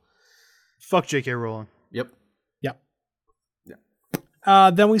questionable. Fuck J.K. Rowling. Yep.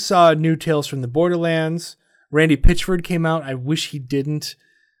 Then we saw new Tales from the Borderlands. Randy Pitchford came out. I wish he didn't.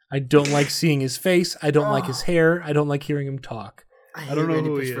 I don't like seeing his face. I don't like his hair. I don't like hearing him talk. I don't know Randy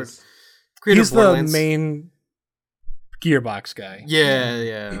who he is. He's the main Gearbox guy.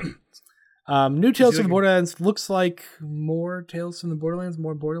 Yeah. New Tales from the Borderlands looks like more Tales from the Borderlands,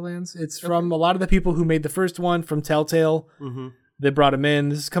 more Borderlands. It's from a lot of the people who made the first one from Telltale. Mm-hmm. They brought him in.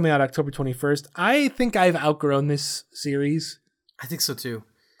 This is coming out October 21st. I think I've outgrown this series. I think so too.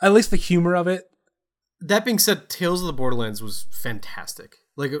 At least the humor of it. That being said, Tales of the Borderlands was fantastic.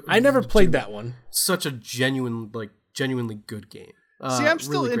 Like, I never played that one. Such a genuinely good game. See, I'm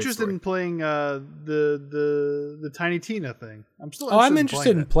still really interested in playing the Tiny Tina thing. I'm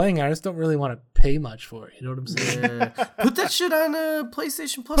interested in playing it. I just don't really want to pay much for it. You know what I'm saying? Yeah. Put that shit on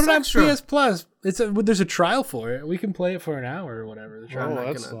PlayStation Plus. Put it Extra. On PS Plus. There's a trial for it. We can play it for an hour or whatever.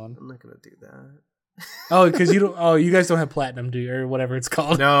 That's fun. I'm not gonna do that. Because you don't. Oh, you guys don't have Platinum, do you, or whatever it's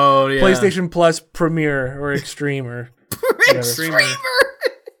called? No, yeah. PlayStation Plus Premier or Extreme or Extremer.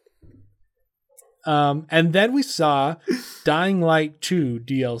 And then we saw Dying Light 2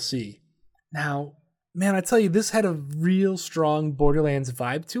 DLC. Now, man, I tell you, this had a real strong Borderlands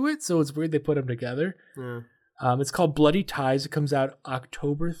vibe to it, so it's weird they put them together. Yeah. It's called Bloody Ties. It comes out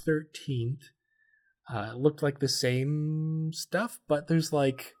October 13th. It looked like the same stuff, but there's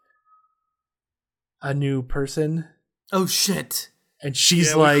like a new person. Oh, shit. And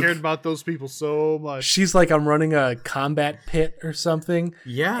she's like, we cared about those people so much. She's like, I'm running a combat pit or something.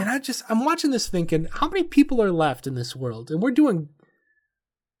 Yeah. And I'm watching this thinking, how many people are left in this world? And we're doing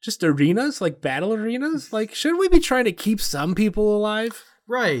just arenas, like battle arenas. Like, shouldn't we be trying to keep some people alive?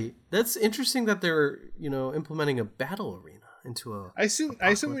 Right. That's interesting that they're, implementing a battle arena into a. I assume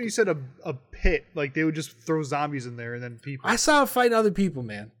when you said a pit, like they would just throw zombies in there and then people. I saw it fighting other people,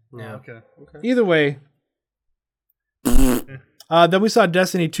 man. Yeah. Okay. Either way. Then we saw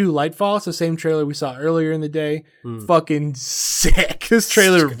Destiny 2 Lightfall. It's the same trailer we saw earlier in the day. Fucking sick. This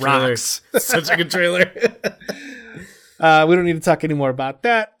trailer rocks. Such a good trailer. We don't need to talk anymore about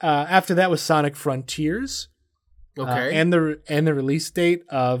that. After that was Sonic Frontiers. Okay. And the release date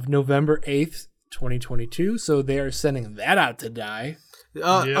of November 8th, 2022. So they are sending that out to die.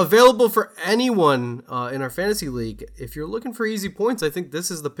 Available for anyone in our fantasy league. If you're looking for easy points, I think this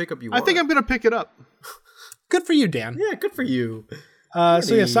is the pickup you want. I think I'm going to pick it up. Good for you, Dan. Yeah, good for you.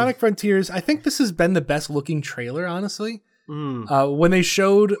 Sonic Frontiers. I think this has been the best looking trailer, honestly. When they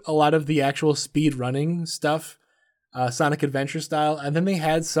showed a lot of the actual speed running stuff, Sonic Adventure style, and then they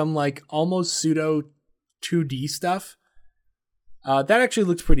had some like almost pseudo 2D stuff. That actually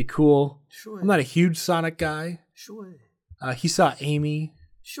looks pretty cool. Sure. I'm not a huge Sonic guy. Sure. He saw Amy.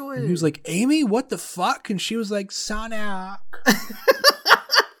 Sure. And he was like, Amy, what the fuck? And she was like, Sonic.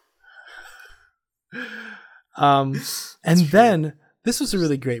 And then this was a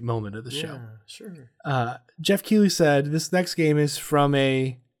really great moment of the show. Sure. Jeff Keighley said this next game is from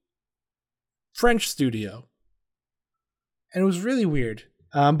a French studio, and it was really weird.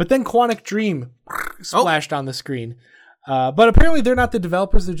 But then Quantic Dream splashed on the screen. But apparently they're not the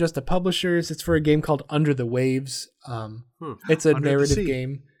developers; they're just the publishers. It's for a game called Under the Waves. It's a narrative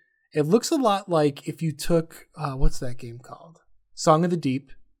game. It looks a lot like if you took what's that game called? Song of the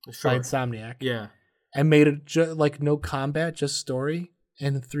Deep by Insomniac. Yeah. And made it like no combat, just story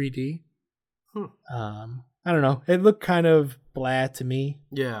in 3D. I don't know. It looked kind of blah to me.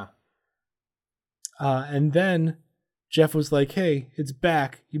 Yeah. And then Jeff was like, hey, it's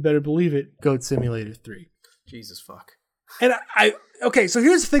back. You better believe it. Goat Simulator 3. Jesus fuck. And okay, so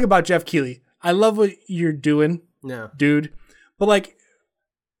here's the thing about Jeff Keighley. I love what you're doing, dude. But like,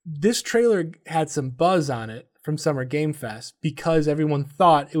 this trailer had some buzz on it from Summer Game Fest because everyone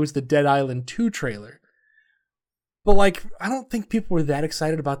thought it was the Dead Island 2 trailer. But like, I don't think people were that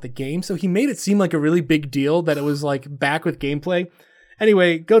excited about the game, so he made it seem like a really big deal that it was like back with gameplay.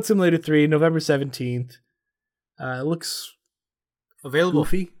 Anyway, Goat Simulator 3, November 17th. It looks available.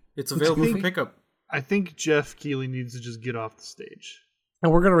 Goofy. It's available for pickup. I think Jeff Keighley needs to just get off the stage.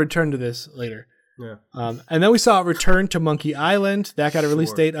 And we're going to return to this later. Yeah. And then we saw Return to Monkey Island. That got a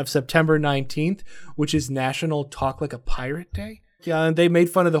release date of September 19th, which is National Talk Like a Pirate Day. they made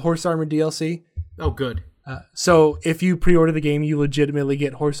fun of the Horse Armor DLC. Oh, good. So if you pre-order the game, you legitimately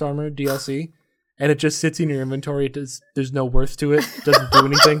get Horse Armor DLC, and it just sits in your inventory. There's no worth to it. It doesn't do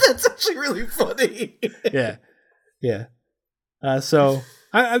anything. That's actually really funny. Yeah. So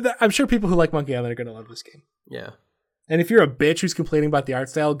I'm sure people who like Monkey Island are going to love this game. Yeah. And if you're a bitch who's complaining about the art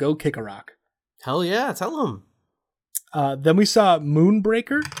style, go kick a rock. Hell yeah, tell them. Then we saw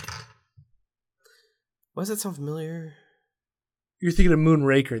Moonbreaker. Why does that sound familiar? You're thinking of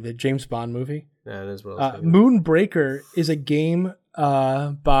Moonraker, the James Bond movie? Yeah, it is what I was Moonbreaker is a game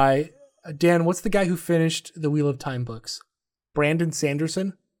by... Dan, what's the guy who finished the Wheel of Time books? Brandon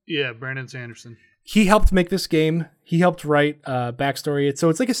Sanderson? Yeah, Brandon Sanderson. He helped make this game. He helped write backstory. So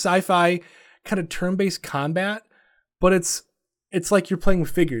it's like a sci-fi kind of turn-based combat, but it's like you're playing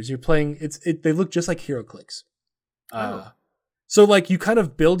with figures. You're playing... They look just like HeroClix. So like you kind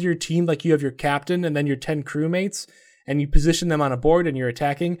of build your team, like you have your captain and then your 10 crewmates, and you position them on a board and you're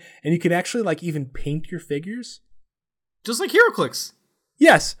attacking, and you can actually like even paint your figures. Just like HeroClix.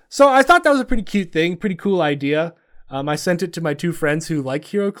 Yes. So I thought that was a pretty cute thing, pretty cool idea. I sent it to my 2 friends who like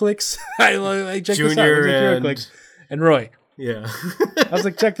HeroClix. I like check this out. It looks like HeroClix. And Roy. Yeah. I was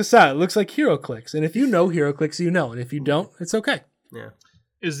like, check this out. It looks like HeroClix. And if you know HeroClix, you know. And if you don't, it's okay. Yeah.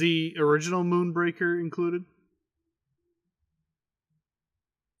 Is the original Moonbreaker included?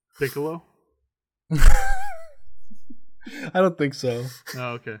 Piccolo? I don't think so.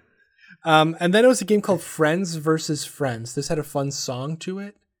 Oh, okay. And then it was a game called Friends versus Friends. This had a fun song to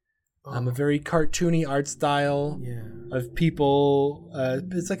it. A very cartoony art style of people.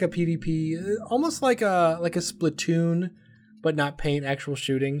 It's like a PvP, almost like a Splatoon, but not paint, actual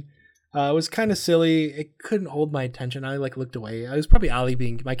shooting. It was kind of silly. It couldn't hold my attention. I looked away. I was probably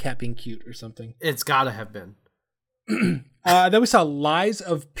Ollie my cat being cute or something. It's gotta have been. Then we saw Lies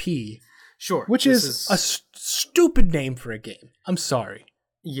of P. Sure. Which is a stupid name for a game. I'm sorry.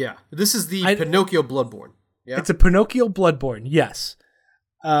 Yeah. This is the Pinocchio Bloodborne. Yeah. It's a Pinocchio Bloodborne, yes.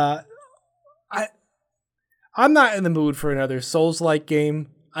 I'm not in the mood for another Souls-like game.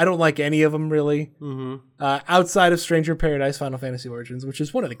 I don't like any of them, really. Mm-hmm. Outside of Stranger in Paradise Final Fantasy Origins, which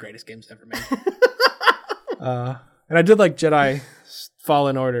is one of the greatest games ever made. And I did like Jedi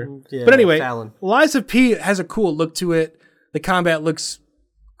Fallen Order. Yeah, but anyway, Lies of P has a cool look to it. The combat looks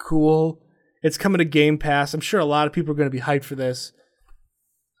cool. It's coming to Game Pass. I'm sure a lot of people are going to be hyped for this.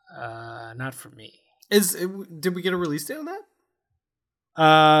 Not for me. Did we get a release date on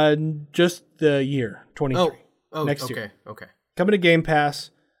that? Just the year 23. Oh, next year. Okay. Coming to Game Pass.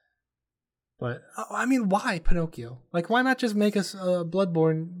 But I mean, why Pinocchio? Like, why not just make us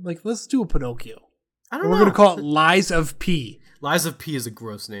Bloodborne? Like, let's do a Pinocchio. I don't know. We're going to call it Lies of P. Lies of P is a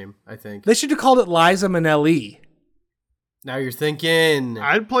gross name, I think. They should have called it Liza Minnelli. Now you're thinking.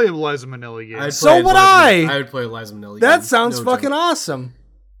 I'd play a Liza Minnelli game. So would I. I would play a Liza Minnelli game. That sounds fucking awesome.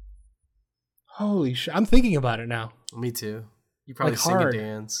 Holy shit. I'm thinking about it now. Me too. You probably sing and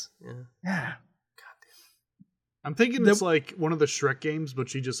dance. Yeah. Goddamn. I'm thinking it's like one of the Shrek games, but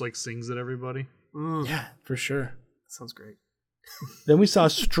she just like sings at everybody. Yeah, for sure. That sounds great. Then we saw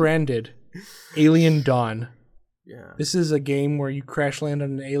Stranded, Alien Dawn. Yeah. This is a game where you crash land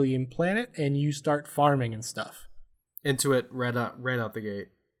on an alien planet and you start farming and stuff. Into it right out the gate.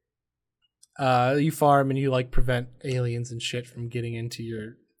 You farm and you like prevent aliens and shit from getting into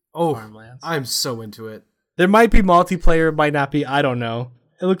your farmlands. I'm so into it. There might be multiplayer, might not be. I don't know.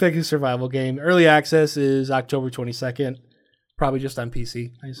 It looked like a survival game. Early access is October 22nd. Probably just on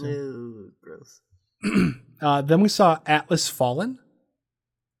PC, I assume. Ew, gross. Then we saw Atlas Fallen.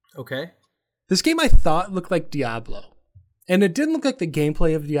 Okay. This game I thought looked like Diablo. And it didn't look like the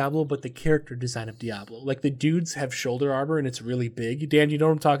gameplay of Diablo, but the character design of Diablo. Like, the dudes have shoulder armor and it's really big. Dan, you know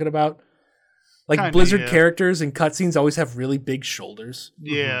what I'm talking about? Like, kinda, Blizzard characters and cutscenes always have really big shoulders.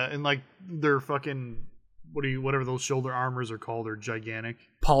 Yeah, and like they're fucking whatever those shoulder armors are called are gigantic.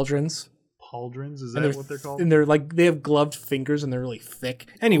 Pauldrons. Pauldrons? Is that what they're called? And they're like, they have gloved fingers and they're really thick.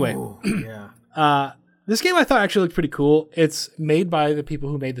 Anyway. Ooh, yeah. This game I thought actually looked pretty cool. It's made by the people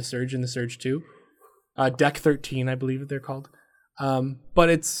who made The Surge and The Surge 2. Deck 13, I believe they're called. But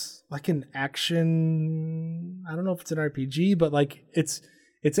it's like an action... I don't know if it's an RPG, but like it's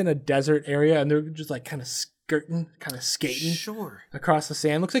in a desert area and they're just like kind of skirting, kind of skating across the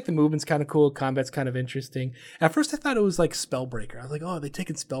sand. Looks like the movement's kind of cool. Combat's kind of interesting. At first I thought it was like Spellbreaker. I was like, oh, they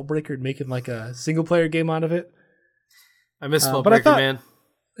taking Spellbreaker and making like a single player game out of it. I miss Spellbreaker, man.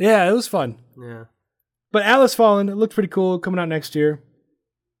 Yeah, it was fun. Yeah. But Atlas Fallen, it looked pretty cool. Coming out next year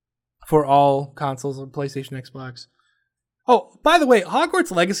for all consoles on PlayStation, Xbox. Oh, by the way,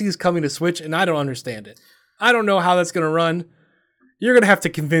 Hogwarts Legacy is coming to Switch, and I don't understand it. I don't know how that's going to run. You're going to have to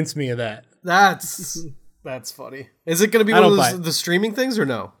convince me of that. That's funny. Is it going to be one of the streaming things or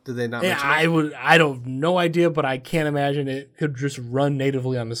no? Did they not? Yeah, I don't no idea, but I can't imagine it could just run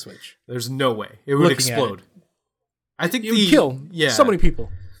natively on the Switch. There's no way it would explode. I think it would kill so many people,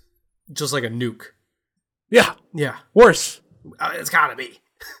 just like a nuke. Yeah, yeah, worse. It's gotta be.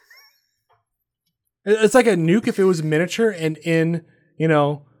 It's like a nuke if it was miniature and in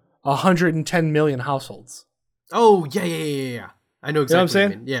 110 million households. Oh yeah. I know exactly what I'm saying.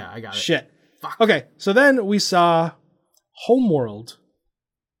 What you mean. Yeah, I got it. Shit. Fuck. Okay, so then we saw Homeworld.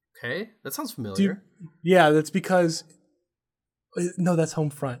 Okay, that sounds familiar. Yeah, that's because... No, that's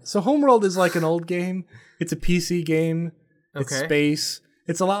Homefront. So Homeworld is like an old game. It's a PC game. It's space.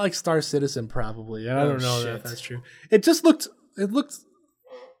 It's a lot like Star Citizen, probably. And I don't know if that's true. It just looked...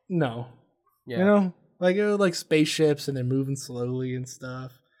 No. Yeah. Like spaceships and they're moving slowly and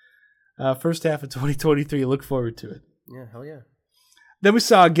stuff. First half of 2023, look forward to it. Yeah, hell yeah. Then we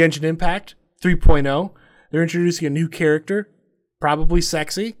saw Genshin Impact 3.0. They're introducing a new character, probably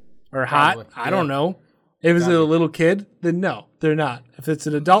sexy or hot. I don't know. If it's a little kid, then no, they're not. If it's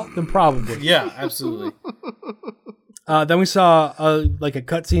an adult, then probably. Yeah, absolutely. Then we saw a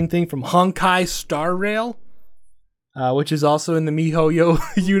cutscene thing from Honkai Star Rail, which is also in the MiHoYo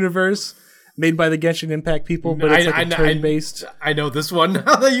universe, made by the Genshin Impact people, but it's like a turn-based. I know this one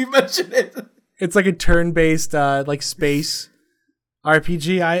now that you mention it. It's like a turn-based space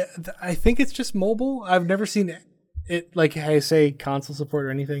RPG. I think it's just mobile. I've never seen it console support or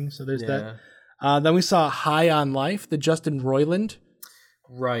anything. So there's that. Then we saw High on Life, the Justin Roiland.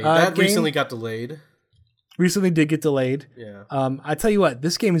 Right. That recently got delayed. Recently did get delayed. Yeah. I tell you what,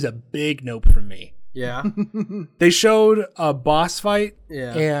 this game is a big nope for me. Yeah. They showed a boss fight.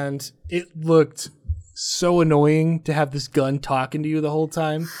 Yeah. And it looked so annoying to have this gun talking to you the whole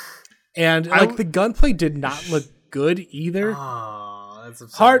time. And the gunplay did not look good either. Oh, that's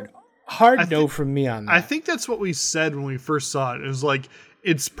upsetting. Hard no from me on that. I think that's what we said when we first saw it. It was like,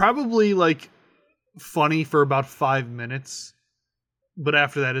 it's probably funny for about 5 minutes, but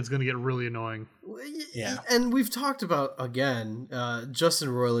after that it's going to get really annoying. Yeah. And we've talked about, again, Justin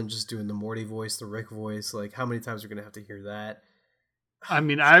Roiland just doing the Morty voice, the Rick voice. How many times are we going to have to hear that? I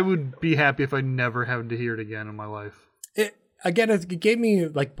mean, I would be happy if I never had to hear it again in my life. It gave me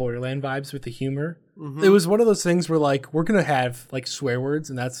Borderland vibes with the humor. Mm-hmm. It was one of those things where we're going to have swear words,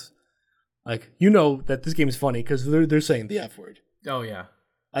 and that's that this game is funny because they're saying the F word. Oh, yeah.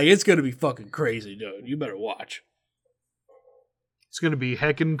 It's going to be fucking crazy, dude. You better watch. It's going to be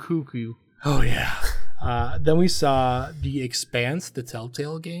heckin' cuckoo. Oh, yeah. Then we saw The Expanse, the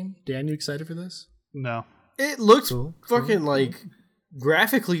Telltale game. Dan, you excited for this? No. It looks fucking,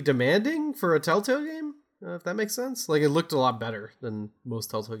 graphically demanding for a Telltale game, if that makes sense. It looked a lot better than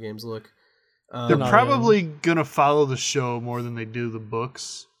most Telltale games look. They're probably going to follow the show more than they do the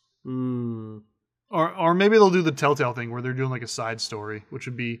books. Mm. Or maybe they'll do the Telltale thing where they're doing a side story, which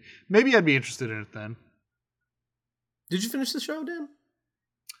would be... Maybe I'd be interested in it then. Did you finish the show, Dan?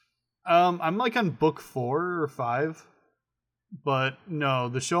 I'm on book 4 or 5. But no,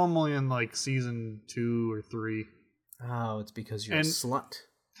 the show I'm only in season 2 or 3. Oh, it's because you're a slut.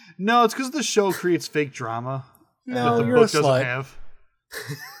 No, it's because the show creates fake drama that the book doesn't have.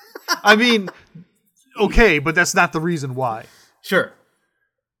 I mean, okay, but that's not the reason why. Sure.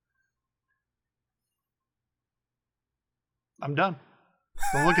 I'm done.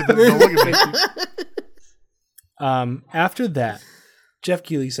 Don't look at that. Don't look at me. After that, Jeff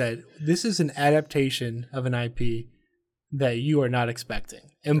Keighley said, "This is an adaptation of an IP that you are not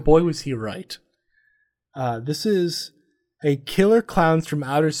expecting." And boy, was he right. This is a Killer Clowns from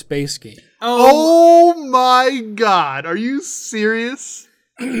Outer Space game. Oh my god. Are you serious?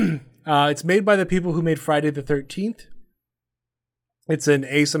 It's made by the people who made Friday the 13th. It's an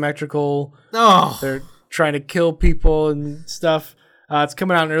asymmetrical... They're trying to kill people and stuff. It's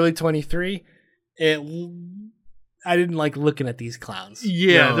coming out in early 23. I didn't like looking at these clowns.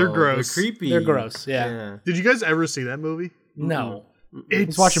 Yeah, they're gross. They're creepy. They're gross, yeah. Did you guys ever see that movie? No. I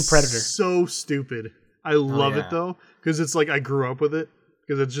was watching Predator. So stupid. I love it though, because it's I grew up with it,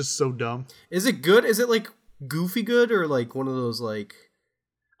 because it's just so dumb. Is it good? Is it goofy good, or one of those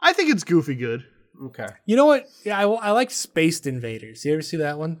I think it's goofy good. Okay. You know what? Yeah, I like Spaced Invaders. You ever see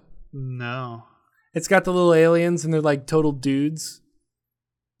that one? No. It's got the little aliens and they're total dudes.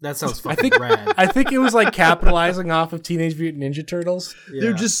 That sounds fucking rad. I think it was capitalizing off of Teenage Mutant Ninja Turtles. Yeah.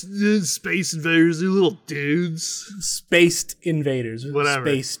 They're just Space Invaders. They're little dudes. Spaced Invaders. Whatever.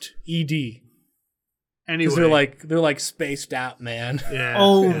 Spaced ED. Anyway. They're spaced out, man. Yeah.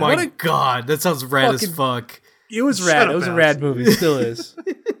 Oh my god. That sounds rad as fuck. It was rad. It was a rad movie. It still is.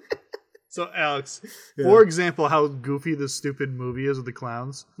 So, Alex, for example, how goofy this stupid movie is with the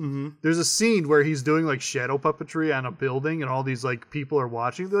clowns. Mm-hmm. There's a scene where he's doing like shadow puppetry on a building, and all these like people are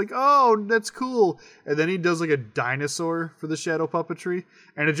watching. They're like, "Oh, that's cool!" And then he does like a dinosaur for the shadow puppetry,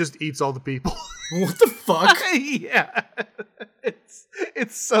 and it just eats all the people. What the fuck? Yeah,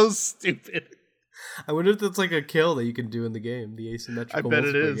 it's so stupid. I wonder if that's like a kill that you can do in the game, the asymmetrical. I bet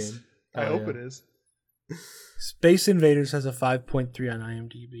it multiplayer is. game. I hope it is. Space Invaders has a 5.3 on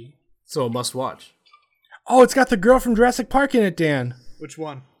IMDb. So a must watch. Oh, it's got the girl from Jurassic Park in it, Dan. Which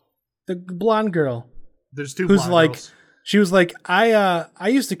one? The blonde girl. There's two. Who's blonde like, girls. she was like, I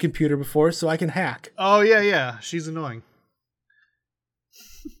used a computer before, so I can hack. Oh yeah. She's annoying.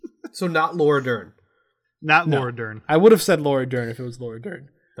 So not Laura Dern. Not Laura Dern. I would have said Laura Dern if it was Laura Dern.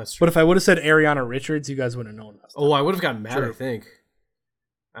 That's true. But if I would have said Ariana Richards, you guys wouldn't have known that. Oh, I would have gotten mad. Sure. I think.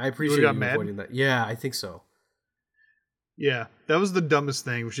 I appreciate you avoiding that. Yeah, I think so. Yeah, that was the dumbest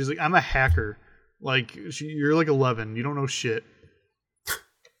thing. She's like, "I'm a hacker." Like, you're like 11. You don't know shit.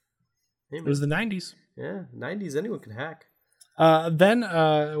 Hey, It was the 90s. Yeah, 90s. Anyone can hack. Then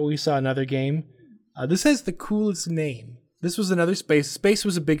we saw another game. This has the coolest name. This was another space. Space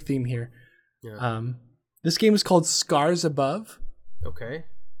was a big theme here. Yeah. This game is called Scars Above. Okay.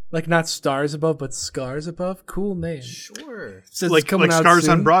 Like not Stars Above, but Scars Above. Cool name. Sure. Says Like it's coming out Scars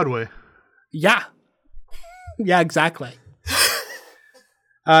soon. on Broadway. Yeah. Yeah, exactly.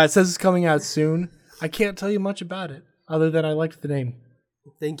 It says it's coming out soon. I can't tell you much about it other than I liked the name.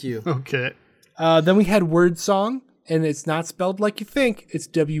 Thank you. Okay. Then we had Word Song, and it's not spelled like you think. It's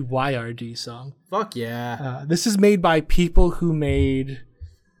WYRD Song. Fuck yeah. This is made by people who made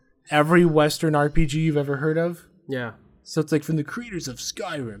every Western RPG you've ever heard of. Yeah. So it's like from the creators of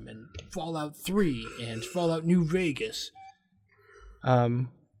Skyrim and Fallout 3 and Fallout New Vegas.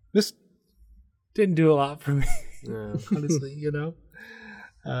 This didn't do a lot for me, Yeah. honestly, you know?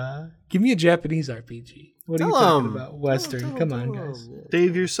 Give me a Japanese RPG. What are you talking about? Western. Come on, guys.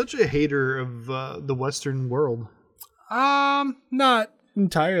 Dave, you're such a hater of the Western world. Not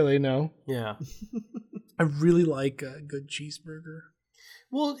entirely, no. Yeah. I really like a good cheeseburger.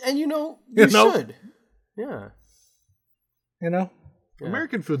 Well, and you know, You you know? should. Yeah. You know? Yeah.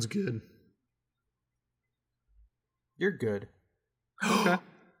 American food's good. You're good. Okay.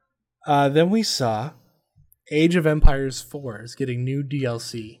 Then we saw Age of Empires 4 is getting new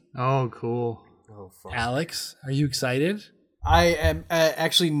DLC. Oh, cool. Oh, fuck. Alex, are you excited? I am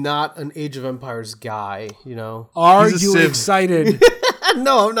actually not an Age of Empires guy, you know. Are He's a you Civ. excited?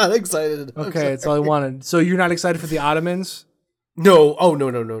 No, I'm not excited. I'm Okay, sorry. that's all I wanted. So you're not excited for the Ottomans? No. Oh, no.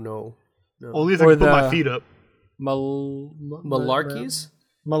 Only if I Or can put my the- feet up. Malarkeys?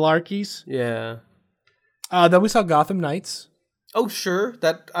 Malarkeys? Yeah. Then we saw Gotham Knights. Oh, sure.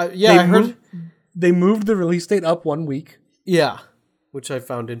 That. Yeah, I heard. They moved the release date up 1 week. Yeah, which I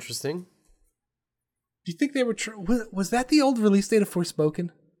found interesting. Do you think they were... was that the old release date of Forspoken?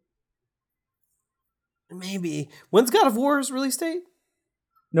 Maybe. When's God of War's release date?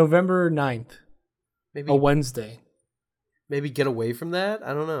 November 9th. Maybe. A Wednesday. Maybe get away from that.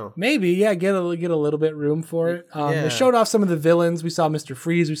 I don't know. Maybe, yeah, get a little bit room for it. Yeah. They showed off some of the villains. We saw Mr.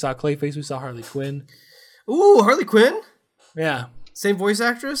 Freeze, we saw Clayface, we saw Harley Quinn. Ooh, Harley Quinn. Yeah. Same voice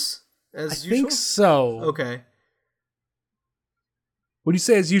actress I as usual. think so. Okay. What do you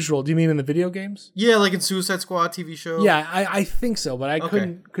say as usual? Do you mean in the video games? Yeah, like in Suicide Squad TV show. Yeah, I think so, but I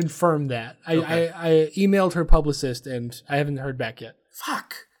couldn't confirm that. Okay. I emailed her publicist, and I haven't heard back yet.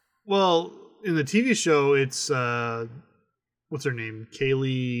 Fuck. Well, in the TV show, it's what's her name?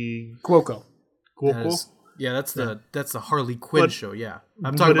 Kaylee Cuoco. Cuoco. That's the Harley Quinn But- show. Yeah,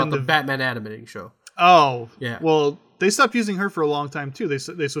 I'm talking but about in the the- Batman animating show. Oh, Yeah. Well, they stopped using her for a long time too. They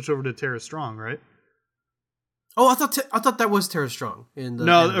switched over to Tara Strong, right? Oh, I thought that was Tara Strong in the.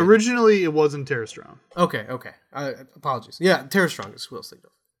 No, animated. originally it wasn't Tara Strong. Okay. Apologies. Yeah, Tara Strong is who I was thinking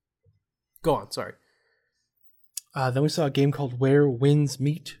of. Go on. Sorry. Then we saw a game called Where Winds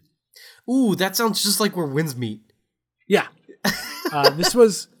Meet. Ooh, that sounds just like where winds meet. Yeah. This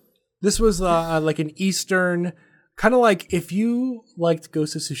was like an Eastern, kind of like if you liked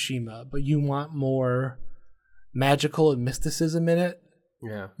Ghost of Tsushima, but you want more magical and mysticism in it.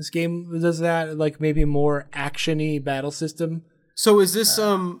 Yeah. This game does that, like maybe a more action-y battle system. So is this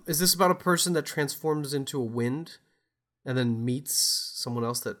about a person that transforms into a wind, and then meets someone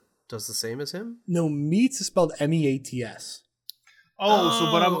else that does the same as him? No, meets is spelled MEATS.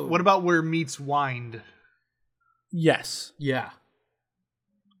 So what about where meets wind? Yes. Yeah.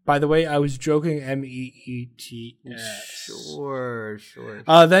 By the way, I was joking. MEETS. Sure.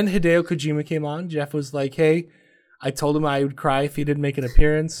 Then Hideo Kojima came on. Jeff was like, "Hey, I told him I would cry if he didn't make an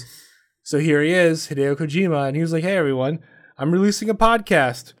appearance." So here he is, Hideo Kojima, and he was like, "Hey, everyone, I'm releasing a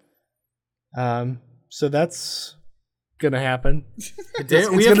podcast. So that's gonna happen.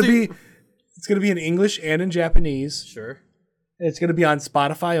 It's gonna be in English and in Japanese. Sure. It's gonna be on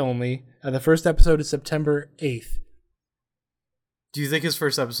Spotify only. The first episode is September 8th. Do you think his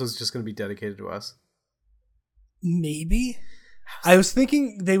first episode is just gonna be dedicated to us? Maybe. I was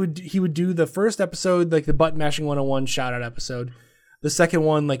thinking he would do the first episode like the Button Mashing 101 shout out episode. The second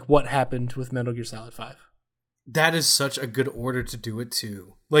one, like what happened with Metal Gear Solid 5. That is such a good order to do it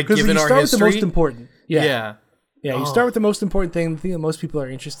too. Like given our history, start with the most important. Yeah. You start with the most important thing, the thing that most people are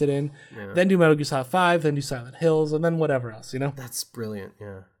interested in. Yeah. Then do Metal Gear Solid 5, then do Silent Hills, and then whatever else. That's brilliant.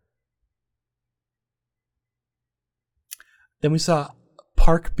 Yeah. Then we saw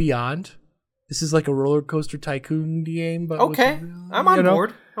Park Beyond. This is like a roller coaster tycoon game, but okay, I'm on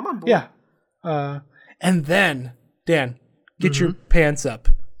board. Yeah. And then Dan, get your pants up.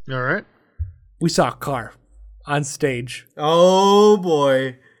 All right. We saw a car on stage. Oh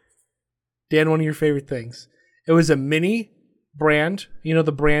boy, Dan, one of your favorite things. It was a Mini brand. You know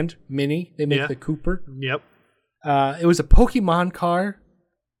the brand Mini? They make the Cooper. Yep. It was a Pokemon car.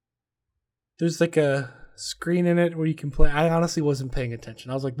 There's like a screen in it where you can play. I honestly wasn't paying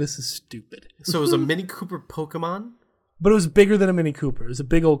attention. I was like, this is stupid. So it was a Mini Cooper Pokemon? But it was bigger than a Mini Cooper. It was a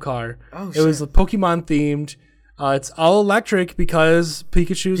big old car. Oh, It was Pokemon themed. It's all electric because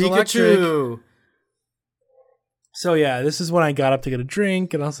Pikachu's electric. So yeah, this is when I got up to get a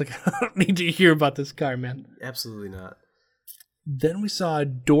drink, and I was like, I don't need to hear about this car, man. Absolutely not. Then we saw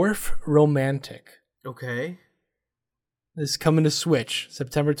Dorf Romantic. Okay. This is coming to Switch,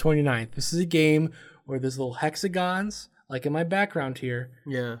 September 29th. This is a game where there's little hexagons, like in my background here.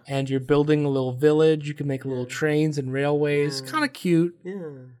 Yeah. And you're building a little village. You can make little trains and railways. Kind of cute.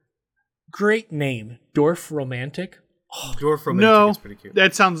 Yeah. Great name. Dorf Romantic. Oh, Dorf Romantic is pretty cute.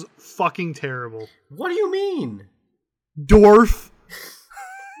 That sounds fucking terrible. What do you mean? Dorf.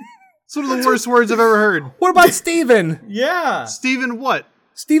 It's one of the worst words I've ever heard. What about Steven? Yeah. Steven what?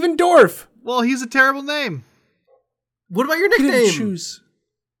 Steven Dorf. Well, he's a terrible name. What about your nickname? You didn't choose.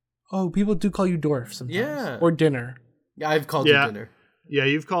 Oh, people do call you Dorf sometimes. Yeah. Or Dinner. Yeah, I've called you Dinner. Yeah,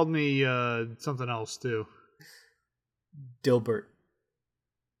 you've called me something else too. Dilbert.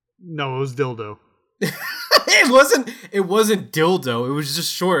 No, it was Dildo. It wasn't Dildo. It was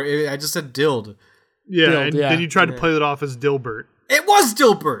just short. I just said Dild. Yeah, then you tried to play it off as Dilbert. It was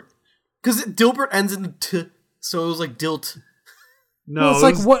Dilbert. Because Dilbert ends in T, so it was like Dilt. No, well,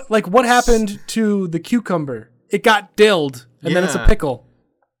 it's what happened to the cucumber? It got dilled, and then it's a pickle.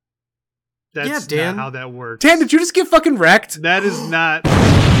 That's not how that works. Dan, did you just get fucking wrecked? That is not.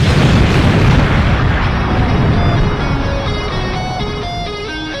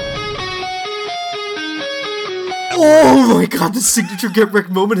 Oh my god, the signature get wrecked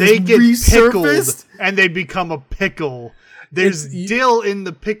moment has resurfaced. And they become a pickle. There's dill in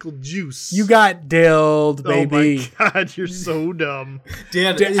the pickle juice. You got dilled, baby. Oh my god, you're so dumb.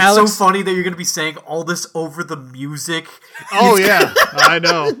 Dan, it's Alex, so funny that you're going to be saying all this over the music. Oh yeah, I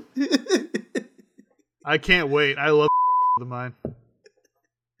know. I can't wait. I love the mine.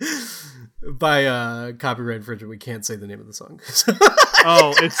 By copyright infringement, we can't say the name of the song.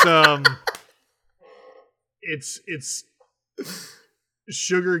 Oh, it's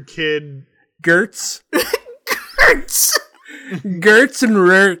Sugar Kid Gertz. Gertz and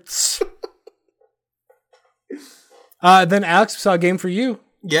Rurts. Then Alex, we saw a game for you.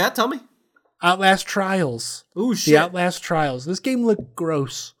 Yeah, tell me. Outlast Trials. Ooh, shit. The Outlast Trials. This game looked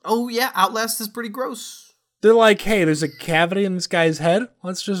gross. Oh, yeah, Outlast is pretty gross. They're like, hey, there's a cavity in this guy's head.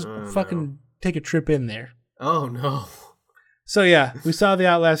 Let's just take a trip in there. Oh, no. So, yeah, we saw the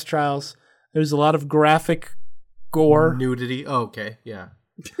Outlast Trials. There's a lot of graphic gore. Nudity. Oh, okay, yeah.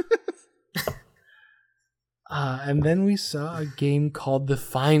 And then we saw a game called The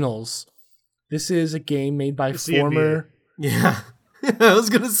Finals. This is a game made by former... Yeah. I was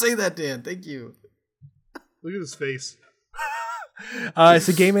going to say that, Dan. Thank you. Look at his face. It's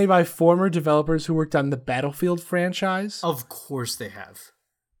a game made by former developers who worked on the Battlefield franchise. Of course they have.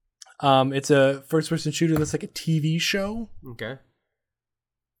 It's a first-person shooter that's like a TV show. Okay.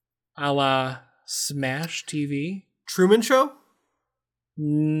 A la Smash TV. Truman Show?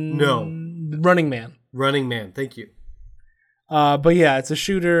 No. Running Man. Running Man, thank you. But yeah, it's a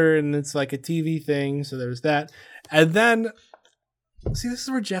shooter and it's like a TV thing, so there's that. And then, see, this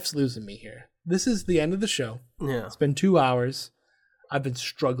is where Jeff's losing me here. This is the end of the show. Yeah. It's been 2 hours. I've been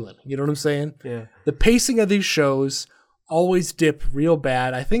struggling. You know what I'm saying? Yeah. The pacing of these shows always dip real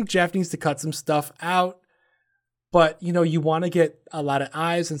bad. I think Jeff needs to cut some stuff out. But, you know, you want to get a lot of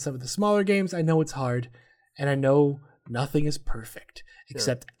eyes in some of the smaller games. I know it's hard. And I know nothing is perfect.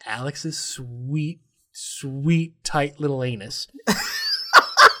 Except Alex's sweet, tight little anus.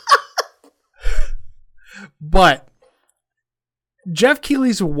 But Jeff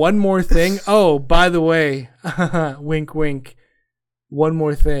Keighley's One More Thing. Oh, by the way, wink, wink. One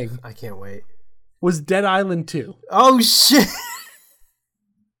More Thing. I can't wait. Was Dead Island 2. Oh, shit.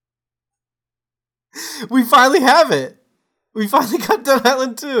 We finally have it. We finally got Dead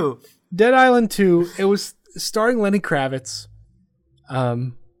Island 2. Dead Island 2. It was starring Lenny Kravitz.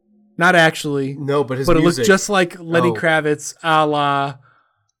 Not actually. No, but it looked just like Lenny Kravitz, a la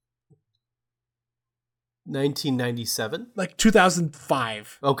 1997, like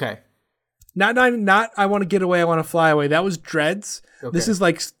 2005. Okay. Not I Want to Get Away, I Want to Fly Away. That was Dreads. Okay. This is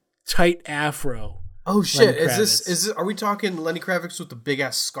like tight afro. Oh shit! Is this? Are we talking Lenny Kravitz with the big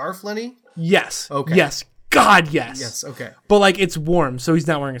ass scarf, Lenny? Yes. Okay. Yes. God, yes. Yes. Okay. But like it's warm, so he's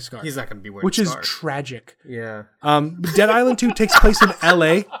not wearing a scarf. He's not going to be wearing, which a scarf. Is tragic. Yeah. Dead Island 2 takes place in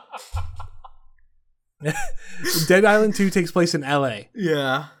L.A. Dead Island 2 takes place in L.A.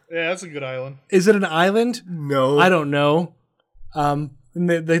 Yeah. Yeah, that's a good island. Is it an island? No. I don't know.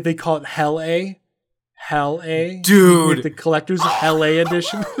 They call it Hell A. Hell A. Dude. The collector's Hell A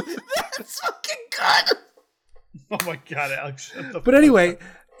edition. That's fucking good. Oh my god, Alex. But anyway,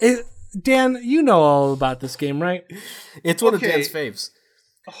 Dan, you know all about this game, right? It's one of Dan's faves.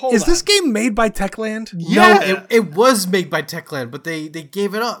 Is this game made by Techland? Yeah. No, it was made by Techland, but they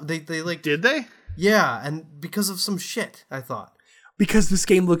gave it up. They Did they? Yeah, and because of some shit, I thought. Because this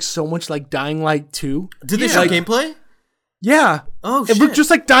game looks so much like Dying Light 2. Did they show gameplay? Yeah. Oh, shit. It looked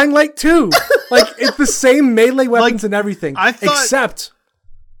just like Dying Light 2. Like, it's the same melee weapons and everything. I thought... Except...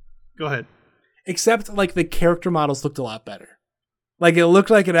 Go ahead. Except, like, the character models looked a lot better. Like, it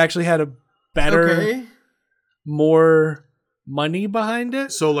looked like it actually had a better, more money behind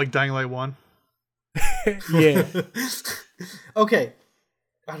it. So, like Dying Light 1? Yeah. Okay.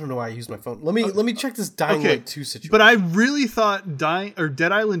 I don't know why I used my phone. Let me check this Dying Light 2 situation. But I really thought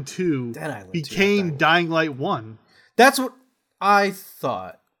Dead Island 2 became Dying Light 1. That's what I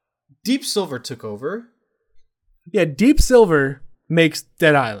thought. Deep Silver took over. Yeah, Deep Silver makes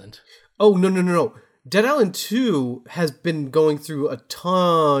Dead Island. Oh, no. Dead Island 2 has been going through a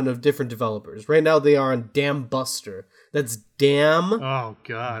ton of different developers. Right now they are on Dam Buster. That's Dam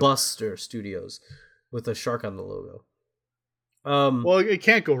Buster Studios with a shark on the logo. Well, it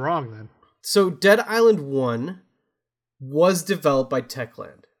can't go wrong then. So Dead Island 1 was developed by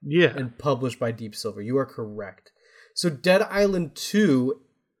Techland. Yeah. And published by Deep Silver. You are correct. So Dead Island 2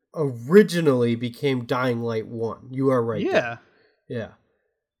 originally became Dying Light 1. You are right. Yeah. There. Yeah.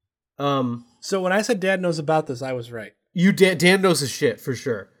 So when I said Dad knows about this, I was right. Dan knows his shit for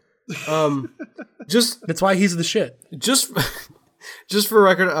sure. That's why he's the shit. Just for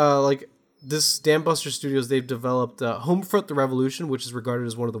record, like this Dam Buster Studios, they've developed Homefront: The Revolution, which is regarded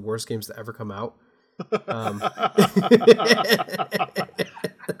as one of the worst games to ever come out.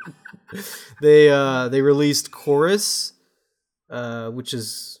 They released Chorus, which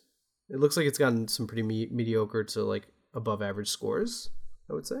is, it looks like it's gotten some pretty mediocre to like above average scores,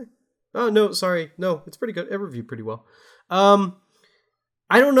 I would say. Oh no, sorry, no, it's pretty good. It reviewed pretty well. I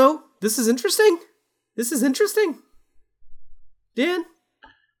don't know. This is interesting. Dan?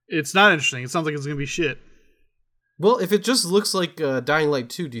 It's not interesting. It sounds like it's gonna be shit. Well, if it just looks like Dying Light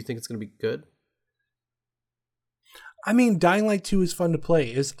 2, do you think it's gonna be good? I mean, Dying Light 2 is fun to play.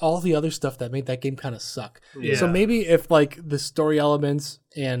 It's all the other stuff that made that game kind of suck. Yeah. So maybe if like the story elements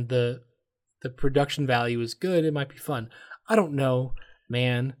and the production value is good, it might be fun. I don't know,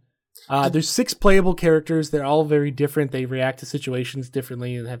 man. There's 6 playable characters. They're all very different. They react to situations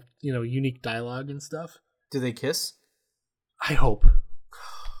differently and have, unique dialogue and stuff. Do they kiss? I hope.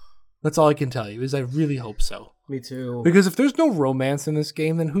 That's all I can tell you, is I really hope so. Me too. Because if there's no romance in this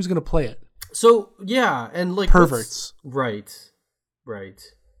game, then who's going to play it? So, yeah, and like... Perverts. Right.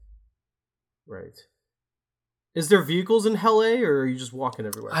 Is there vehicles in Hell A, or are you just walking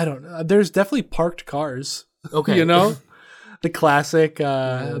everywhere? I don't know. There's definitely parked cars. Okay. The classic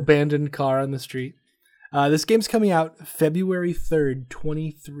abandoned car on the street. This game's coming out February 3rd,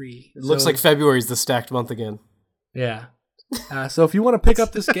 2023. It looks like February's the stacked month again. Yeah. So if you want to pick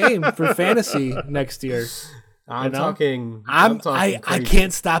up this game for fantasy next year... I'm talking I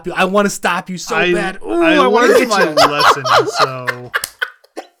can't stop you. I want to stop you so bad. Ooh, I learned my lesson, so...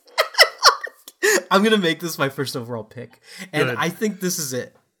 I'm going to make this my first overall pick. And Good. I think this is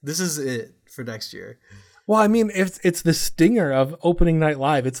it. This is it for next year. Well, I mean, it's the stinger of opening night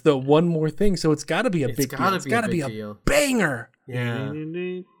live. It's the one more thing, so it's got to be a big deal. It's got to be a banger. Yeah.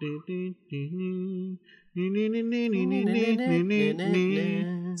 It's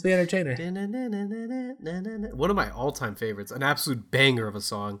the Entertainer. One of my all-time favorites. An absolute banger of a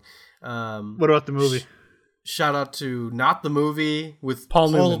song. What about the movie? Shout out to Not the Movie with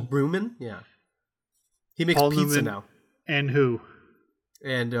Paul Newman. Newman. Yeah. He makes Paul pizza Newman now. And who?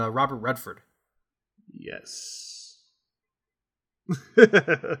 And Robert Redford. Yes.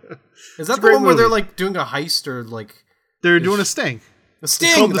 Is that the one where they're like doing a heist or like they're doing a sting? A sting.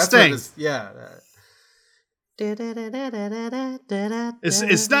 It's called The That's Sting. Yeah.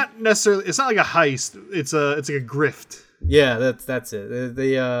 It's not necessarily. It's not like a heist. It's like a grift. Yeah, that's it.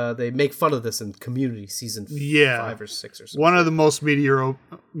 They make fun of this in Community season 5 or 6 or something. One of the most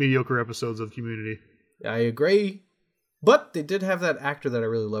mediocre episodes of Community. I agree. But they did have that actor that I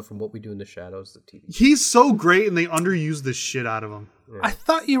really love from What We Do in the Shadows, the TV. He's so great, and they underused the shit out of him. Yeah. I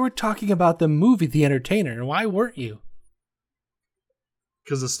thought you were talking about the movie The Entertainer. Why weren't you?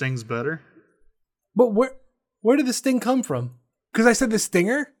 Because the Sting's better. But where did the Sting come from? Because I said the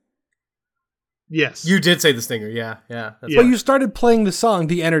Stinger? Yes. You did say the Stinger, yeah. But you started playing the song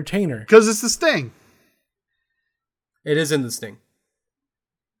The Entertainer. Because it's the Sting. It is in the Sting.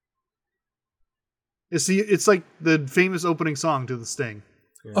 It's like the famous opening song to the Sting.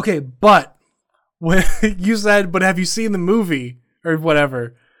 Yeah. Okay, but when you said, but have you seen the movie or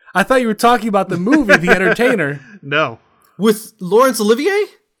whatever? I thought you were talking about the movie The Entertainer. No. With Laurence Olivier?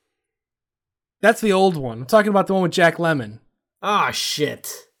 That's the old one. I'm talking about the one with Jack Lemmon. Ah,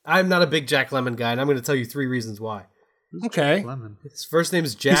 shit. I'm not a big Jack Lemmon guy, and I'm going to tell you 3 reasons why. Okay. His first name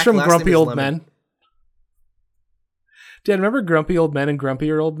is Jack. He's from last Grumpy name is Old Lemon. Men. Dan, remember Grumpy Old Men and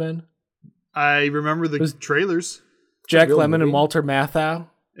Grumpier Old Men? I remember the trailers. Jack Lemmon and Walter Matthau.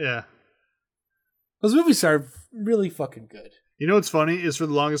 Yeah. Those movies are really fucking good. You know what's funny is for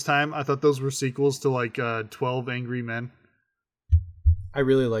the longest time, I thought those were sequels to like 12 Angry Men. I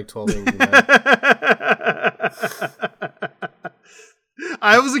really like 12 Angry Men.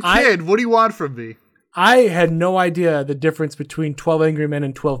 I was a kid. What do you want from me? I had no idea the difference between 12 Angry Men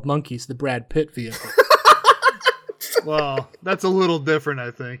and 12 Monkeys, the Brad Pitt vehicle. Well, that's a little different,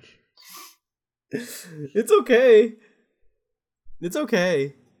 I think. It's okay. It's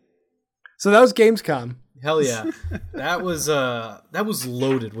okay. So that was Gamescom. Hell yeah. That was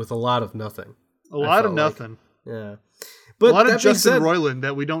loaded with a lot of nothing. A lot of nothing. Like. Yeah. But a lot of Justin Roiland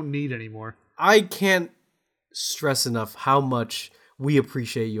that we don't need anymore. I can't stress enough how much we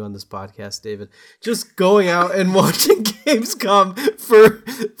appreciate you on this podcast, David. Just going out and watching Gamescom for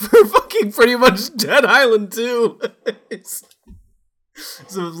fucking pretty much Dead Island 2. It's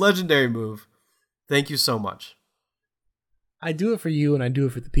a legendary move. Thank you so much. I do it for you, and I do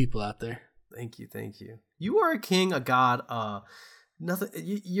it for the people out there. Thank you. You are a king, a god. Nothing.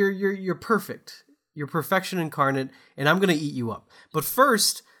 You're perfect. You're perfection incarnate, and I'm gonna eat you up. But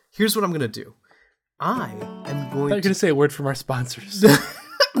first, here's what I'm gonna do. I am going. You're gonna say a word from our sponsors.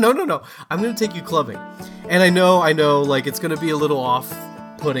 No. I'm gonna take you clubbing, and I know. Like it's gonna be a little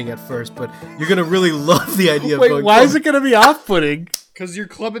off-putting at first, but you're gonna really love the idea of going. Why clubbing. Is it gonna be off-putting? Because you're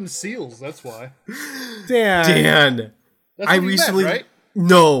clubbing seals. That's why. Dan. That's I recently meant, right?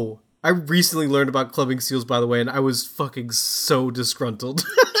 No. I recently learned about clubbing seals, by the way, and I was fucking so disgruntled.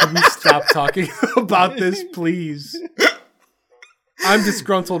 Can you stop talking about this, please? I'm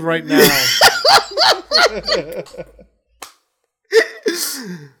disgruntled right now.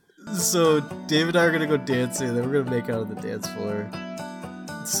 So, Dave and I are going to go dancing, and then we're going to make out on the dance floor.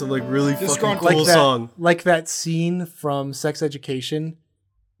 Some, like, really fucking cool song. Like that scene from Sex Education.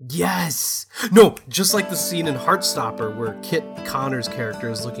 Yes! No, just like the scene in Heartstopper where Kit Connor's character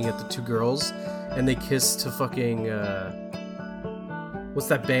is looking at the 2 girls and they kiss to fucking, what's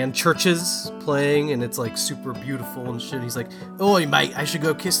that band? Churches playing, and it's like super beautiful and shit. He's like, "Oi, mate, I should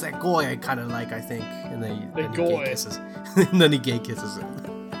go kiss that guy I kind of like, I think." And then he gay kisses. And then he gay kisses him.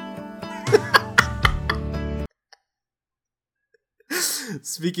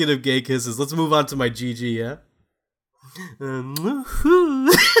 Speaking of gay kisses, let's move on to my GG, yeah?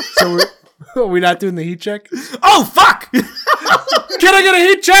 So are we not doing the heat check? Oh, fuck! Can I get a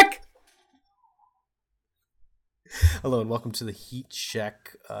heat check? Hello and welcome to the Heat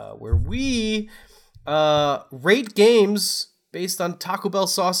Check, where we rate games based on Taco Bell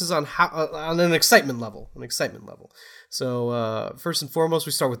sauces on an excitement level. So first and foremost,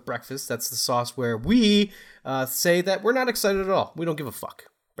 we start with breakfast. That's the sauce where we say that we're not excited at all. We don't give a fuck.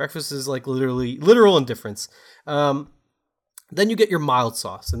 Breakfast is like literal indifference. Then you get your mild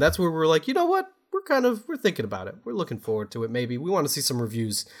sauce, and that's where we're like, you know what? We're thinking about it. We're looking forward to it. Maybe we want to see some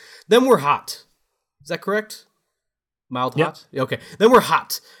reviews. Then we're hot. Is that correct? Mild hot? Yep. Okay. Then we're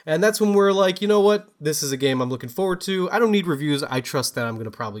hot. And that's when we're like, you know what? This is a game I'm looking forward to. I don't need reviews. I trust that I'm going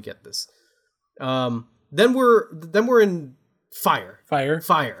to probably get this. Then we're in fire.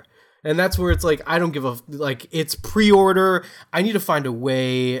 And that's where it's like, I don't give a, like, it's pre-order. I need to find a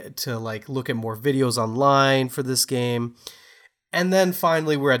way to, like, look at more videos online for this game. And then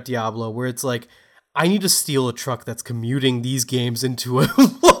finally we're at Diablo, where it's like, I need to steal a truck that's commuting these games into a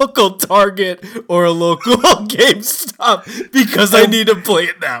local Target or a local GameStop because I need to play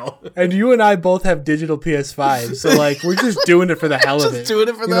it now. And you and I both have digital PS5, so like we're just doing it for the hell of it. Just doing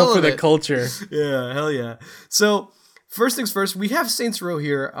it for the hell of it. For the culture. Yeah, hell yeah. So, first things first, we have Saints Row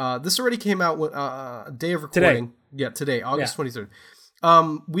here. This already came out day of recording. Today. Yeah, today, August 23rd.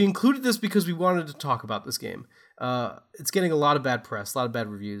 We included this because we wanted to talk about this game. It's getting a lot of bad press, a lot of bad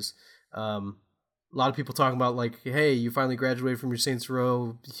reviews. A lot of people talking about like, hey, you finally graduated from your Saints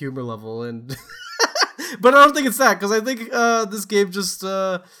Row humor level, and but I don't think it's that, because I think this game just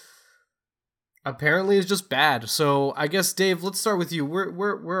apparently is just bad. So I guess, Dave, let's start with you.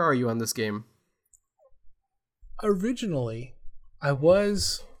 Where are you on this game? Originally, I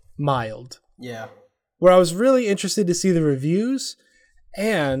was mild. Yeah. Where I was really interested to see the reviews,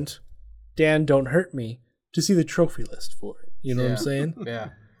 and Dan, don't hurt me, to see the trophy list for it. You know what I'm saying?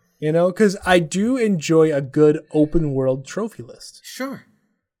 Yeah. You know, because I do enjoy a good open world trophy list. Sure.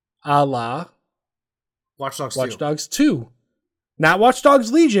 A la Watch Dogs 2. Not Watch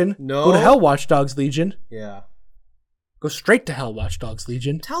Dogs Legion. No. Go to hell, Watch Dogs Legion. Yeah. Go straight to hell, Watch Dogs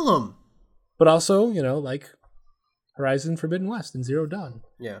Legion. Tell them. But also, you know, like Horizon Forbidden West and Zero Dawn.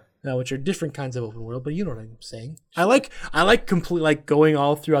 Yeah. Now, which are different kinds of open world, but you know what I'm saying. I like complete, like going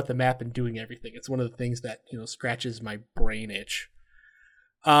all throughout the map and doing everything. It's one of the things that, you know, scratches my brain itch.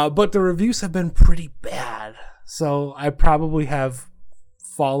 But the reviews have been pretty bad, so I probably have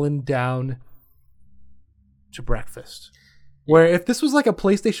fallen down to breakfast. Where if this was like a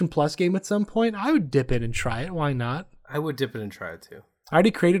PlayStation Plus game at some point, I would dip in and try it. Why not? I would dip in and try it too. I already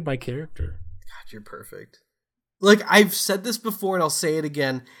created my character. God, you're perfect. Like, I've said this before and I'll say it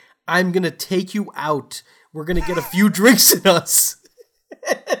again. I'm going to take you out. We're going to get a few drinks in us.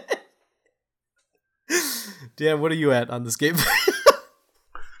 Dan, what are you at on this game?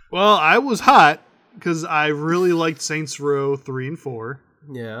 Well, I was hot because I really liked Saints Row 3 and 4.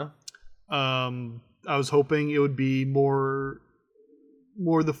 Yeah. I was hoping it would be more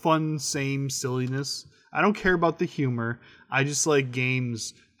the fun, same silliness. I don't care about the humor. I just like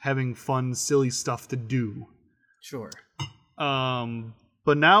games having fun, silly stuff to do. Sure.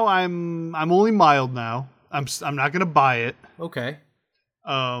 But now I'm only mild now. I'm not gonna buy it. Okay.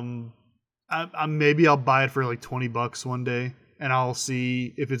 Maybe I'll buy it for like $20 one day, and I'll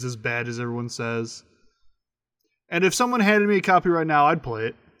see if it's as bad as everyone says. And if someone handed me a copy right now, I'd play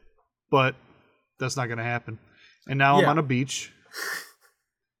it. But that's not gonna happen. And now I'm on a beach.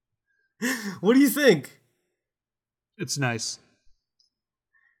 What do you think? It's nice.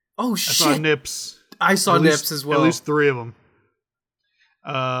 Oh shit! I saw Nips. I saw Nips as well. At least 3 of them.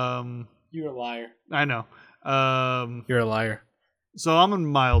 You're a liar. I know. You're a liar. So I'm in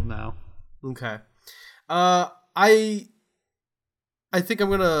mild now. Okay. I think I'm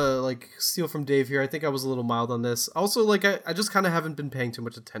gonna like steal from Dave here. I think I was a little mild on this. Also, like I just kind of haven't been paying too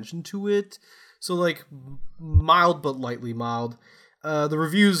much attention to it. So like mild but lightly mild. The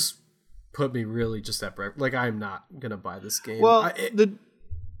reviews put me really just at break. Like I'm not gonna buy this game. Well,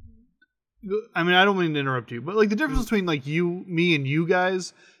 I mean, I don't mean to interrupt you, but like the difference between like me and you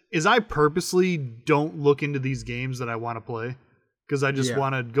guys is I purposely don't look into these games that I want to play because I just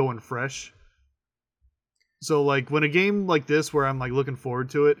want to go in fresh. So like when a game like this where I'm like looking forward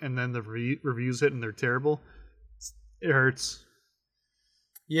to it and then the reviews hit and they're terrible, it hurts.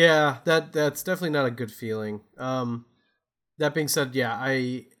 Yeah, that's definitely not a good feeling. That being said, yeah,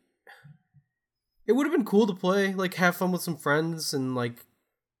 it would have been cool to play, like have fun with some friends and like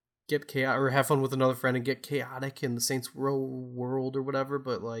get chaotic, or have fun with another friend and get chaotic in the Saints Row world or whatever,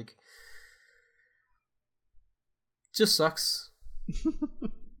 but like just sucks.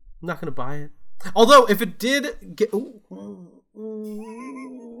 I'm not gonna buy it. Although if it did get if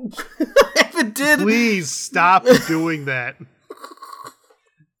it did, please stop doing that.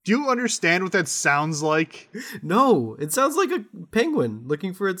 Do you understand what that sounds like? No, it sounds like a penguin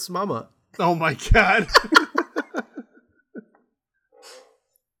looking for its mama. Oh my god.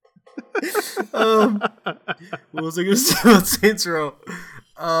 What was I going to say about Saints Row?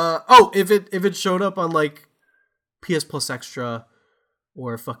 If it showed up on like PS Plus Extra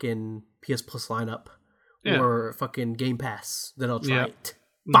or fucking PS Plus lineup or fucking Game Pass, then I'll try it.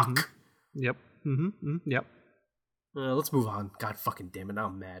 Mm-hmm. Fuck. Yep. Mm-hmm. Yep. Let's move on. God fucking damn it, now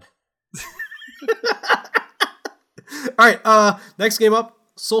I'm mad. Alright, next game up,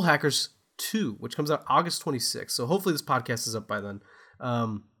 Soul Hackers 2, which comes out August 26th. So hopefully this podcast is up by then.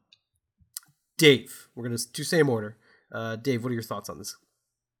 Dave, we're going to do same order. Dave, what are your thoughts on this?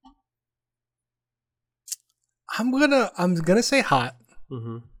 I'm gonna say hot.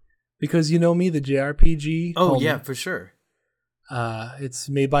 Mm-hmm. Because you know me, the JRPG. Oh, yeah, for sure. It's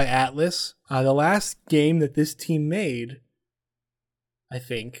made by Atlas. The last game that this team made, I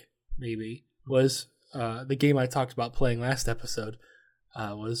think, maybe, was the game I talked about playing last episode,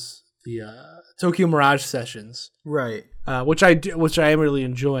 was the Tokyo Mirage Sessions. Right. Which I am really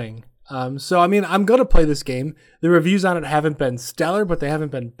enjoying. So, I mean, I'm going to play this game. The reviews on it haven't been stellar, but they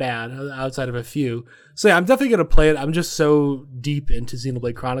haven't been bad outside of a few. So, yeah, I'm definitely going to play it. I'm just so deep into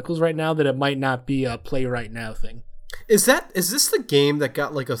Xenoblade Chronicles right now that it might not be a play right now thing. Is this the game that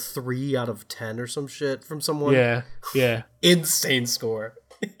got like a 3 out of 10 or some shit from someone? Yeah. Insane score.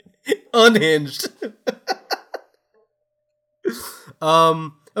 Unhinged.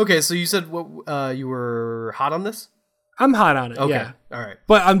 Okay, so you said you were hot on this? I'm hot on it, okay. Yeah. All right.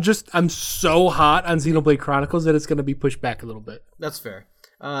 But I'm so hot on Xenoblade Chronicles that it's going to be pushed back a little bit. That's fair.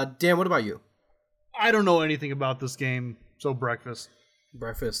 Dan, what about you? I don't know anything about this game, so Breakfast.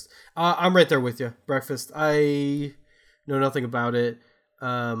 I'm right there with you. Breakfast. I know nothing about it.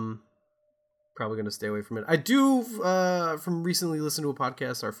 Probably going to stay away from it. I do, from recently listening to a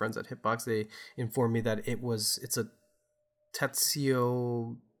podcast, our friends at Hitbox, they informed me that it's a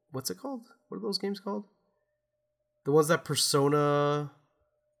Tetsuo... What's it called? What are those games called? The ones that Persona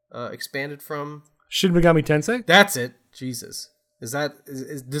expanded from? Shin Megami Tensei? That's it. Jesus. Is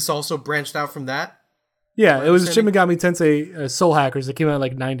this also branched out from that? Yeah, it was Shin Megami Tensei Soul Hackers that came out in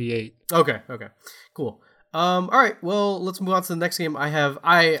like 98. Okay. Cool. All right, well, let's move on to the next game.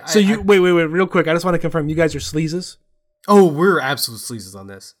 Wait, real quick. I just want to confirm you guys are sleazes? Oh, we're absolute sleazes on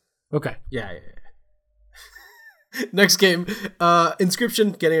this. Okay. Yeah. Next game,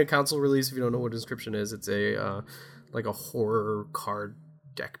 Inscription, getting a console release. If you don't know what Inscription is, it's a like a horror card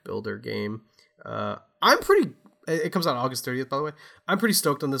deck builder game. It comes out August 30th, by the way. I'm pretty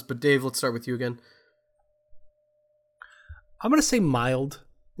stoked on this, but Dave, let's start with you again. I'm going to say mild.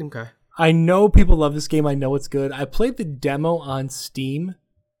 Okay. I know people love this game. I know it's good. I played the demo on Steam,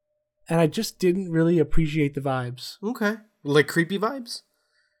 and I just didn't really appreciate the vibes. Okay. Like creepy vibes?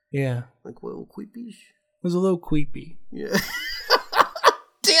 Yeah. Like a little creepy? It was a little creepy. Yeah.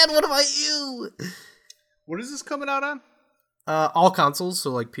 Dan, what about you? What is this coming out on? All consoles,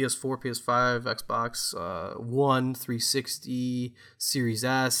 so like PS4, PS5, Xbox One, 360, Series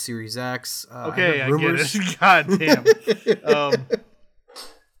S, Series X. Okay, I get it. God damn.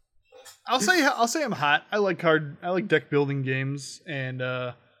 I'll say I'm hot. I like deck building games, and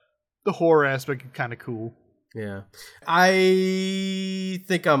the horror aspect is kind of cool. Yeah, I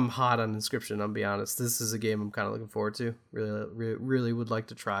think I'm hot on Inscription. I'll be honest. This is a game I'm kind of looking forward to. Really would like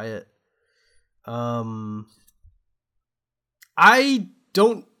to try it. I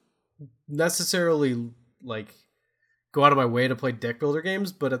don't necessarily like go out of my way to play deck builder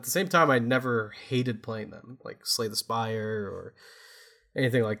games, but at the same time, I never hated playing them, like Slay the Spire or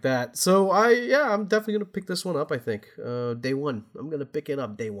anything like that. So I'm definitely gonna pick this one up. I think day one. I'm gonna pick it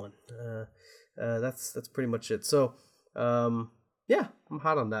up day one. That's pretty much it. So I'm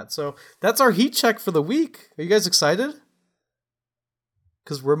hot on that. So that's our heat check for the week. Are you guys excited?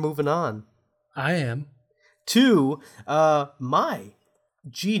 Because we're moving on. I am. To my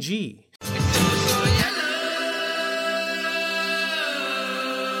GG.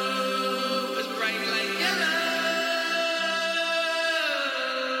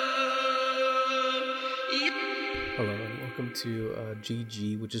 Hello and welcome to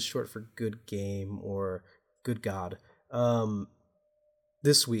GG, which is short for Good Game or Good God.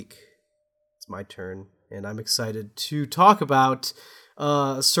 This week, it's my turn, and I'm excited to talk about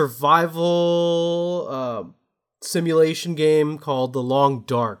survival simulation game called The Long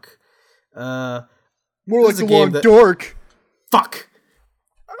Dark. More like The Long Dork. Fuck!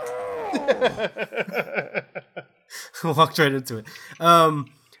 Walked right into it. Long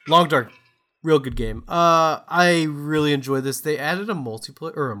Dark, real good game. I really enjoyed this. They added a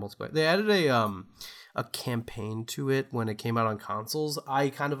multiplayer. They added a campaign to it when it came out on consoles. I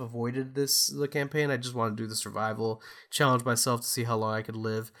kind of avoided the campaign. I just wanted to do the survival, challenge myself to see how long I could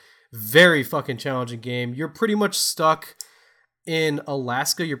live. Very fucking challenging game. You're pretty much stuck in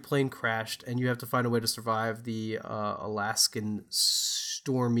Alaska. Your plane crashed, and you have to find a way to survive the Alaskan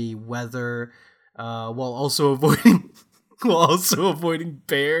stormy weather, while also avoiding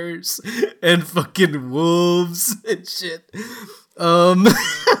bears and fucking wolves and shit.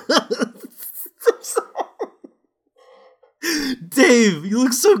 Dave, you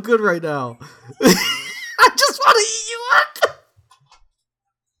look so good right now. I just want to eat you up.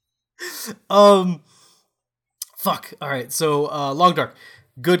 Fuck. All right. So, Long Dark,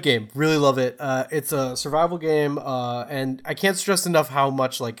 good game. Really love it. It's a survival game, and I can't stress enough how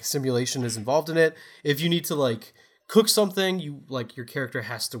much like simulation is involved in it. If you need to like cook something, your character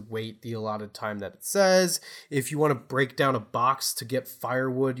has to wait the allotted time that it says. If you want to break down a box to get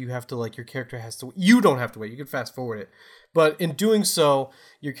firewood, you have to your character has to. You don't have to wait. You can fast forward it, but in doing so,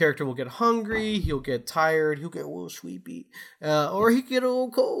 your character will get hungry. He'll get tired. He'll get a little sleepy, or he get a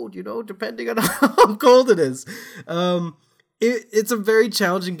little cold. Depending on how cold it is. It's a very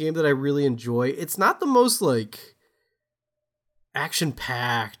challenging game that I really enjoy. It's not the most action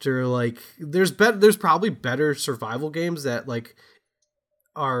packed or there's probably better survival games that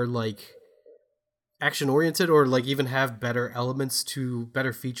are action oriented or even have better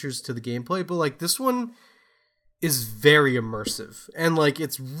features to the gameplay, but this one is very immersive and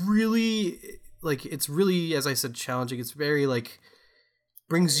it's really as I said challenging. It's very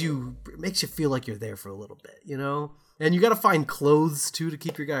makes you feel like you're there for a little bit, and you got to find clothes too to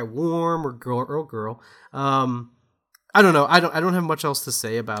keep your guy warm or girl. I don't know. I don't have much else to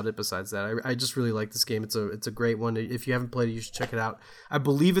say about it besides that. I just really like this game. It's a great one. If you haven't played it, you should check it out. I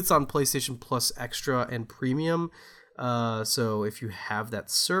believe it's on PlayStation Plus Extra and Premium. So if you have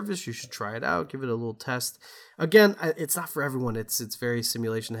that service, you should try it out. Give it a little test. Again, it's not for everyone. It's very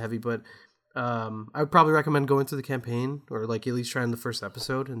simulation heavy, but I would probably recommend going through the campaign or at least trying the first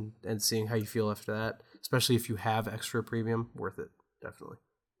episode and seeing how you feel after that. Especially if you have Extra Premium, worth it, definitely.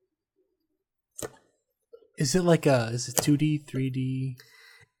 Is it is it 2D, 3D?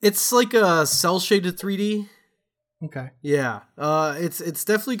 It's a cell shaded 3D. Okay. Yeah. It's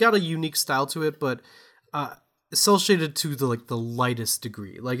definitely got a unique style to it, but cell shaded to the lightest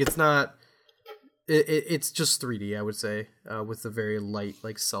degree. It's not. It's just 3D, I would say, with a very light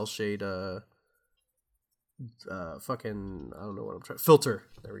cell shade. Fucking I don't know what I'm trying. Filter.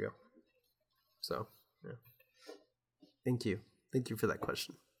 There we go. So yeah. Thank you for that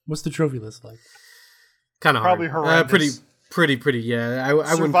question. What's the trophy list like? Kind of probably hard. Horrendous. Pretty. Yeah, I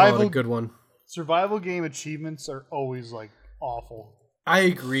wouldn't call it a good one. Survival game achievements are always awful. I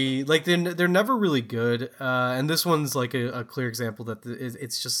agree. They're never really good. And this one's a clear example that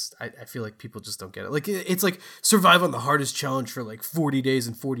it's just I feel like people just don't get it. It's survive on the hardest challenge for 40 days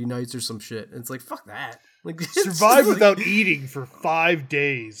and 40 nights or some shit. And it's fuck that. Survive without eating for 5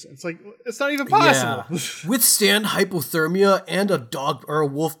 days. It's not even possible. Yeah. Withstand hypothermia and a dog or a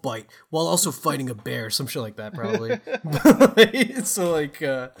wolf bite while also fighting a bear. Some shit like that, probably. So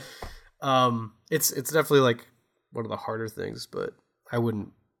it's definitely one of the harder things, but I wouldn't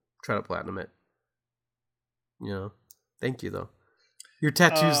try to platinum it. Thank you though. Your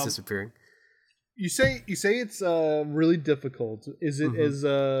tattoo's disappearing. You say it's really difficult. Is it as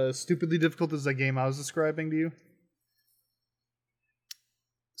stupidly difficult as that game I was describing to you?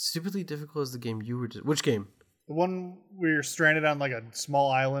 Stupidly difficult as the game you were. Which game? The one where you're stranded on a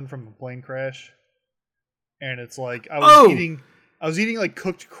small island from a plane crash, and it's I was eating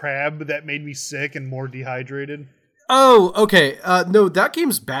cooked crab that made me sick and more dehydrated. Oh, okay. No, that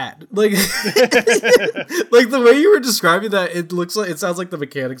game's bad. The way you were describing that, it sounds like the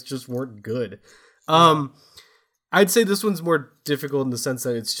mechanics just weren't good. I'd say this one's more difficult in the sense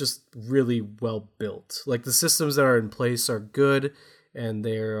that it's just really well built. The systems that are in place are good, and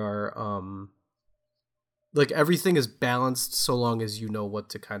there are everything is balanced so long as you know what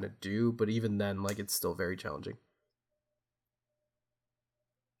to kind of do. But even then, it's still very challenging.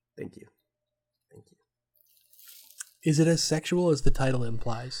 Thank you. Is it as sexual as the title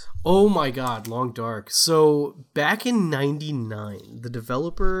implies? Oh my god, Long Dark. So back in 99, the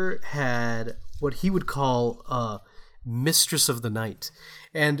developer had what he would call Mistress of the Night.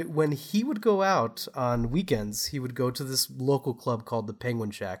 And when he would go out on weekends, he would go to this local club called the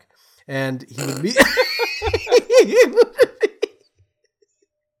Penguin Shack. And he would meet...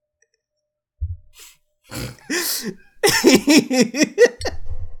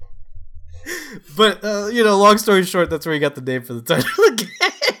 But, long story short, that's where he got the name for the title of the game.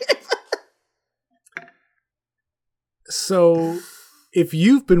 So, if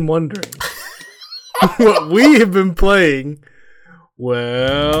you've been wondering what we have been playing,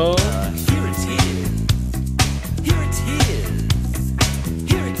 well... Here it is. Here it is.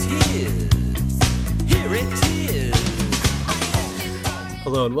 Here it is. Here it is.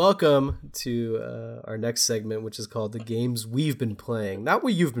 Hello and welcome to our next segment, which is called The Games We've Been Playing. Not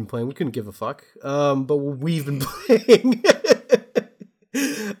what you've been playing, we couldn't give a fuck, but what we've been playing.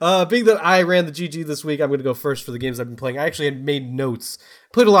 Being that I ran the GG this week, I'm going to go first for the games I've been playing. I actually had made notes.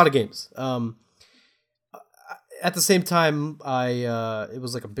 Played a lot of games. At the same time, it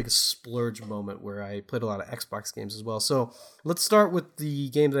was a big splurge moment where I played a lot of Xbox games as well. So let's start with the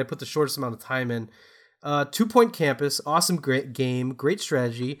game that I put the shortest amount of time in. 2 Point Campus, awesome, great game, great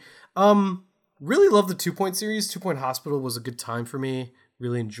strategy. Really love the 2 Point series. 2 Point Hospital was a good time for me.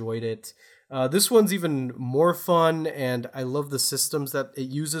 Really enjoyed it. This one's even more fun, and I love the systems that it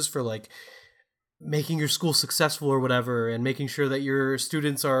uses for like making your school successful or whatever, and making sure that your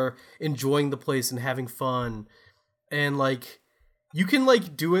students are enjoying the place and having fun. And like you can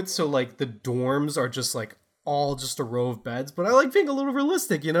like do it so like the dorms are just like all just a row of beds, but I like being a little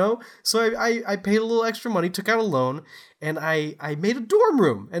realistic, you know? So I paid a little extra money, took out a loan, and I made a dorm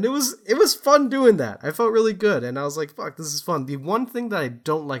room, and it was fun doing that. I felt really good, and I was like, fuck, this is fun. The one thing that I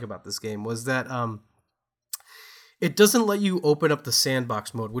don't like about this game was that it doesn't let you open up the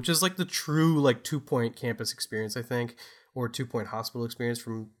sandbox mode, which is like the true like 2-point campus experience, I think, or 2-point hospital experience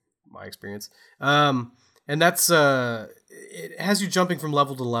from my experience. And that's it has you jumping from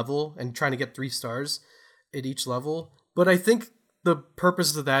level to level and trying to get 3 stars at each level. But I think the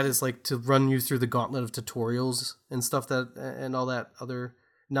purpose of that is like to run you through the gauntlet of tutorials and stuff that and all that other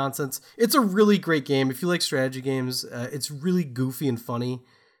nonsense. It's a really great game. If you like strategy games, it's really goofy and funny.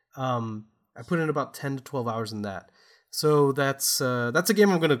 I put in about 10 to 12 hours in that. So that's a game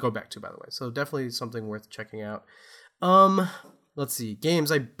I'm going to go back to, by the way. So definitely something worth checking out. Let's see. Games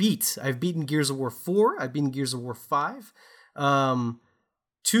I've beaten Gears of War 4. I've beaten Gears of War 5.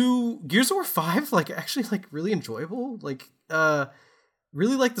 2 Gears of War 5, like actually like really enjoyable. Like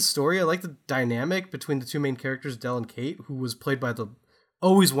really like the story. I like the dynamic between the 2 main characters, Del and Kate, who was played by the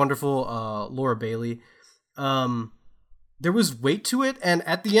always wonderful Laura Bailey. There was weight to it, and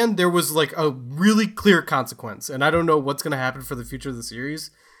at the end there was like a really clear consequence, and I don't know what's going to happen for the future of the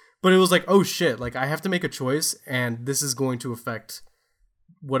series, but it was like, oh shit, like I have to make a choice, and this is going to affect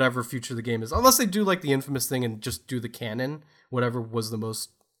whatever future the game is, unless they do like the infamous thing and just do the canon, whatever was the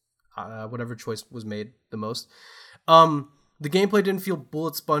most whatever choice was made the most. The gameplay didn't feel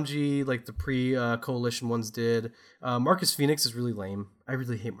bullet spongy like the pre-Coalition ones did. Marcus Phoenix is really lame. I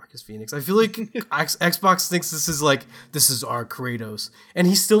really hate Marcus Phoenix. I feel like Xbox thinks this is our Kratos. And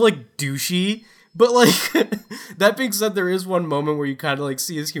he's still like douchey. But like, that being said, there is one moment where you kind of like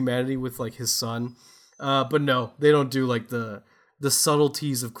see his humanity with like his son. But no, they don't do like the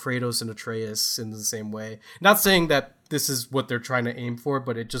subtleties of Kratos and Atreus in the same way. Not saying that this is what they're trying to aim for,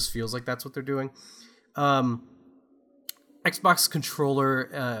 but it just feels like that's what they're doing. Xbox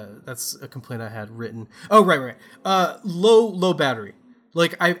controller, that's a complaint I had written. Oh, right. Low battery.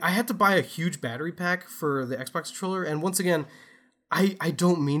 Like, I had to buy a huge battery pack for the Xbox controller, and once again, I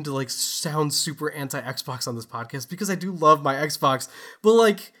don't mean to, like, sound super anti-Xbox on this podcast, because I do love my Xbox, but,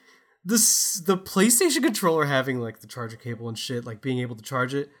 like, the PlayStation controller having, like, the charger cable and shit, like, being able to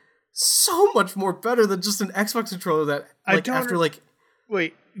charge it, so much more better than just an Xbox controller that, like,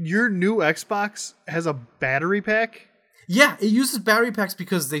 Wait, your new Xbox has a battery pack? Yeah, it uses battery packs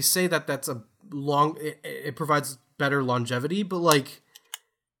because they say that that's a it provides better longevity, but like,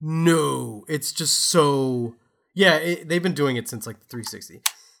 no, it's just so, yeah, they've been doing it since like the 360.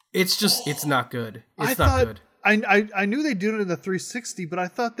 It's just, it's not good. It's not good. I knew they did it in the 360, but I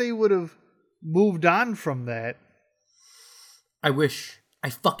thought they would have moved on from that. I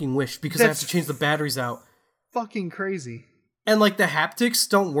fucking wish, because I have to change the batteries out. Fucking crazy. And like the haptics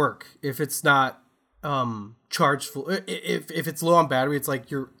don't work if it's not charged full. If it's low on battery, it's like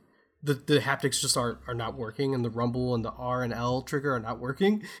the haptics just are not working, and the rumble and the R and L trigger are not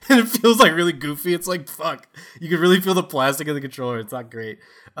working, and it feels like really goofy. It's like, fuck, you can really feel the plastic in the controller. It's not great.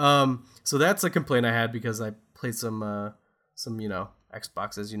 So that's a complaint I had, because I played some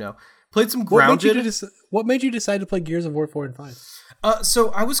Xboxes, played some Grounded. What made you decide to play Gears of War 4 and 5? So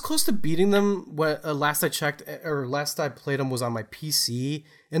I was close to beating them when last I checked, or last I played them was on my PC,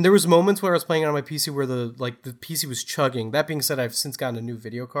 and there was moments where I was playing it on my PC where the PC was chugging. That being said, I've since gotten a new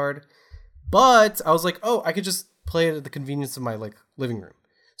video card, but I was like, oh, I could just play it at the convenience of my like living room.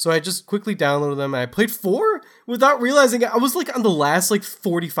 So I just quickly downloaded them, and I played 4 without realizing it. I was like on the last like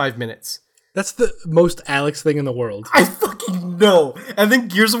 45 minutes. That's the most Alex thing in the world. I fucking know. And then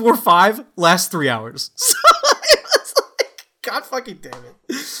Gears of War 5 lasts 3 hours. So it's like, God fucking damn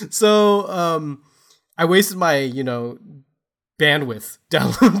it. So I wasted my, bandwidth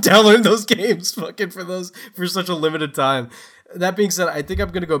downloading those games for such a limited time. That being said, I think I'm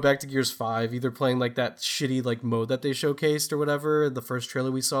going to go back to Gears 5, either playing like that shitty like mode that they showcased or whatever, the first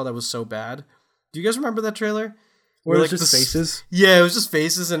trailer we saw that was so bad. Do you guys remember that trailer? Where it was just faces? Yeah, it was just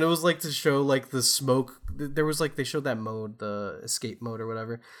faces, and it was like to show like the smoke. There was like, they showed that mode, the escape mode or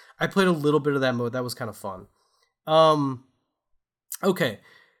whatever. I played a little bit of that mode. That was kind of fun. Okay.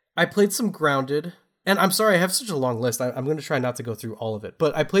 I played some Grounded, and I'm sorry, I have such a long list. I'm going to try not to go through all of it,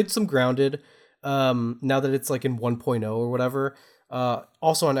 but I played some Grounded, now that it's like in 1.0 or whatever,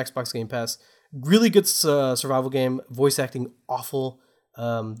 also on Xbox Game Pass. Really good survival game, voice acting awful.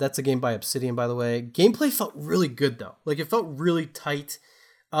 That's a game by Obsidian, by the way. Gameplay felt really good though. Like, it felt really tight.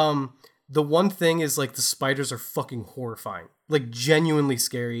 The one thing is like the spiders are fucking horrifying, like genuinely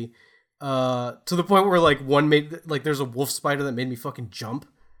scary. To the point where like one made like there's a wolf spider that made me fucking jump,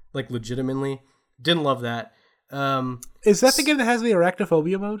 like legitimately. Didn't love that. Is that the game that has the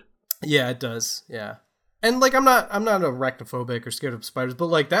arachnophobia mode? Yeah, it does. Yeah. And like I'm not arachnophobic or scared of spiders, but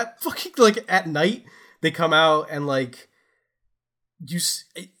like that fucking like at night they come out and like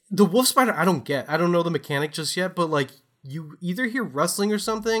the wolf spider I don't know the mechanic just yet, but like you either hear rustling or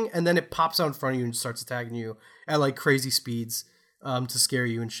something and then it pops out in front of you and starts attacking you at like crazy speeds to scare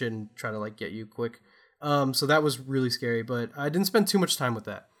you and shit and try to like get you quick. So that was really scary, but I didn't spend too much time with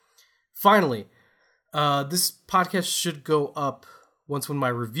that. Finally, this podcast should go up once when my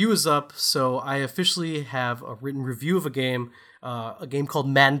review is up, so I officially have a written review of a game called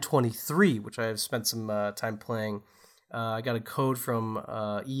Madden 23, which I have spent some time playing. I got a code from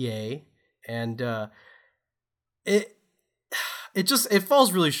EA, and it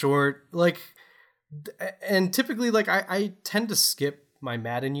falls really short. Like, and typically, like I tend to skip my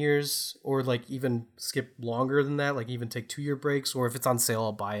Madden years, or like even skip longer than that. Like even take 2-year breaks, or if it's on sale,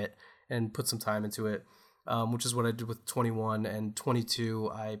 I'll buy it and put some time into it. Which is what I did with 21 and 22.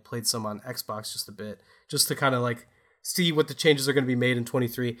 I played some on Xbox just a bit, just to kind of like see what the changes are going to be made in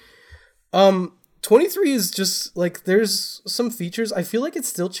 23. 23 is just like there's some features. I feel like it's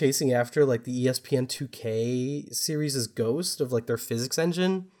still chasing after like the ESPN 2K series' Ghost of like their physics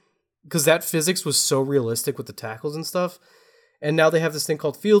engine, because that physics was so realistic with the tackles and stuff. And now they have this thing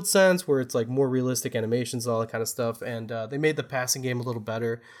called Field Sense where it's like more realistic animations and all that kind of stuff. And they made the passing game a little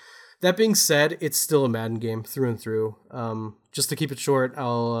better. That being said, it's still a Madden game through and through. Just to keep it short,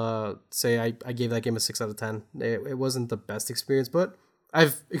 I'll say I gave that game a 6 out of 10. It wasn't the best experience, but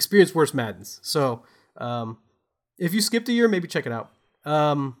I've experienced worse Maddens. So if you skipped a year, maybe check it out.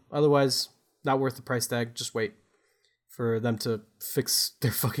 Otherwise, not worth the price tag. Just wait for them to fix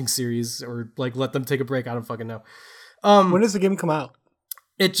their fucking series or like let them take a break. I don't fucking know. When does the game come out?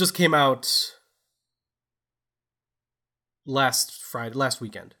 It just came out last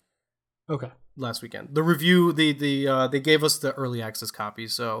weekend. Okay. Last weekend. The review, they gave us the early access copy,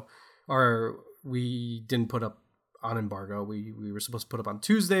 so we didn't put up on embargo. We were supposed to put up on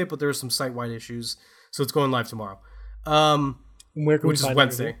Tuesday, but there were some site-wide issues, so it's going live tomorrow. Where can which is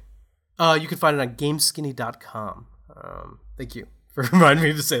Wednesday. You can find it on gameskinny.com. Thank you for reminding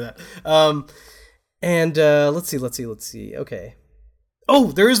me to say that. And let's see. Okay.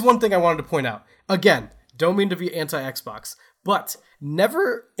 Oh, there is one thing I wanted to point out. Again, don't mean to be anti-Xbox, but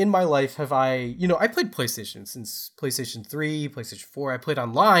never in my life have I played PlayStation since PlayStation 3, PlayStation 4. I played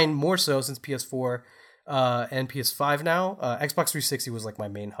online more so since PS4 and PS5 now. Xbox 360 was like my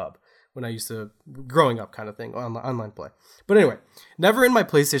main hub when I used to, growing up kind of thing, online play. But anyway, never in my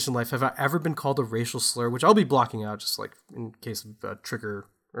PlayStation life have I ever been called a racial slur, which I'll be blocking out just like in case of trigger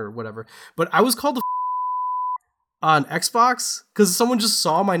or whatever. But I was called on Xbox because someone just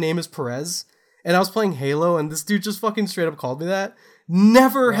saw my name as Perez. And I was playing Halo, and this dude just fucking straight up called me that.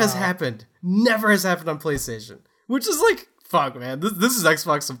 Never has happened. Never has happened on PlayStation. Which is like, fuck, man. This is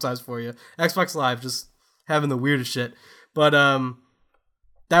Xbox sometimes for you. Xbox Live, just having the weirdest shit. But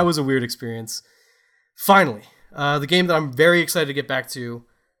that was a weird experience. Finally, the game that I'm very excited to get back to,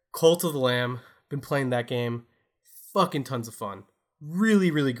 Cult of the Lamb. Been playing that game. Fucking tons of fun. Really,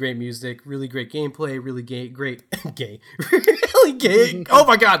 really great music, really great gameplay, really great really gay. Oh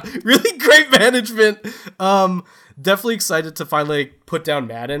my god, really great management. Definitely excited to finally put down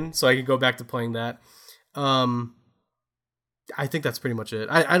Madden so I can go back to playing that. I think that's pretty much it.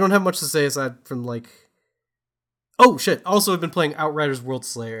 I don't have much to say aside from like, oh shit. Also, I've been playing Outriders World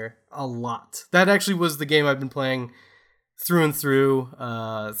Slayer a lot. That actually was the game I've been playing through and through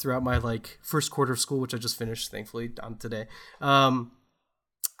throughout my like first quarter of school, which I just finished thankfully on today.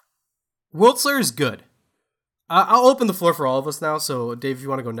 World Slayer is good. I'll open the floor for all of us now, so Dave, if you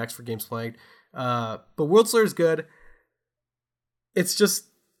want to go next for games played, but World Slayer is good. It's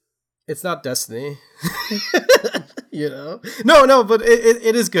not Destiny. No, but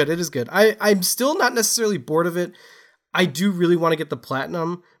it is good. It is good. I'm still not necessarily bored of it. I do really want to get the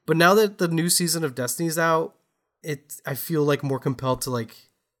platinum, but now that the new season of Destiny's out, I feel like more compelled to like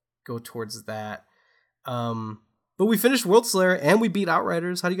go towards that. But we finished World Slayer and we beat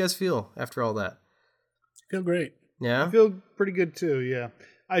Outriders. How do you guys feel after all that? I feel great. Yeah, I feel pretty good too. Yeah,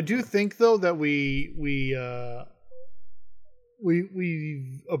 I do think though that we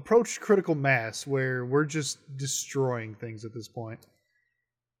approached critical mass where we're just destroying things at this point.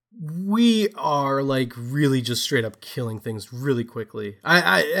 We are like really just straight up killing things really quickly.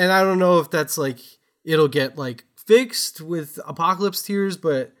 I don't know if that's like it'll get like fixed with Apocalypse tiers,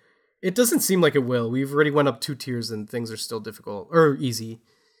 but it doesn't seem like it will. We've already went up 2 tiers and things are still difficult or easy.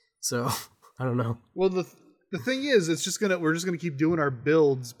 So I don't know. Well, the thing is, we're just gonna keep doing our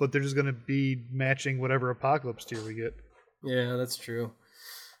builds, but they're just gonna be matching whatever apocalypse tier we get. Yeah, that's true.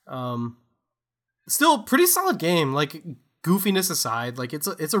 Still, pretty solid game. Like, goofiness aside, like it's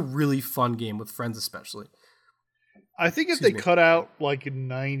a really fun game with friends, especially. I think if they cut out like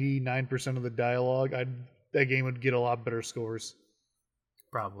 99% of the dialogue, that game would get a lot better scores.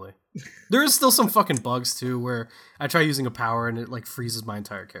 Probably. There is still some fucking bugs too, where I try using a power and it like freezes my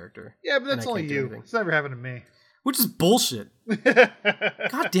entire character. Yeah, but that's only you. It's never happened to me. Which is bullshit.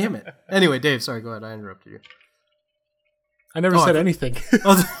 God damn it. Anyway, Dave, sorry, go ahead. I interrupted you. I never said anything.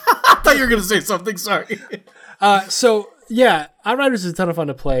 I thought you were going to say something. Sorry. So, yeah, Outriders is a ton of fun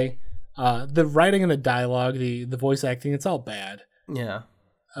to play. The writing and the dialogue, the voice acting, it's all bad. Yeah.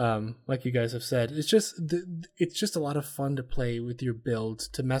 Like you guys have said, it's just a lot of fun to play with your builds,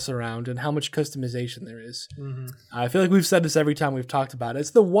 to mess around, and how much customization there is. Mm-hmm. I feel like we've said this every time we've talked about it.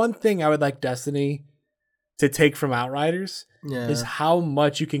 It's the one thing I would like Destiny to take from Outriders is how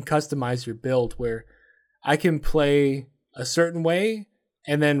much you can customize your build, where I can play a certain way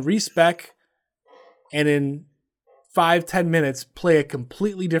and then respec, and in 5-10 minutes play a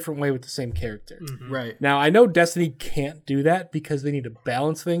completely different way with the same character. Mm-hmm. Right. Now, I know Destiny can't do that because they need to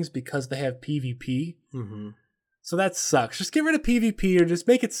balance things because they have PvP. Mm-hmm. So that sucks. Just get rid of PvP or just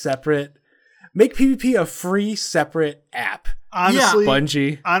make it separate. Make PvP a free, separate app. Honestly,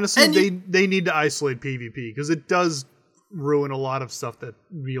 Bungie. Honestly, they need to isolate PvP because it does ruin a lot of stuff that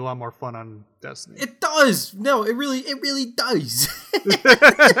would be a lot more fun on Destiny. It does. No, it really does.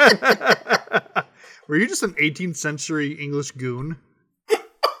 Were you just an 18th century English goon? It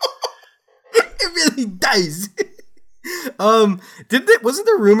really does. Wasn't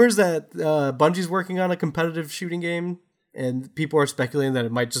there rumors that Bungie's working on a competitive shooting game, and people are speculating that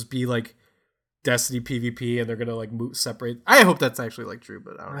it might just be like Destiny PvP, and they're gonna like separate? I hope that's actually like true,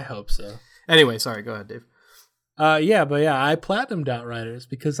 but I don't know. I hope so. Anyway, sorry. Go ahead, Dave. I platinumed Outriders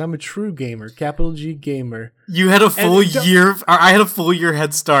because I'm a true gamer, capital G gamer. You had a full year. I had a full year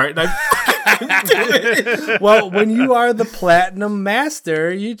head start, and I couldn't do it. Well, when you are the platinum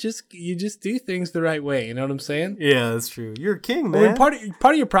master, you just do things the right way. You know what I'm saying? Yeah, that's true. You're a king, man. I mean,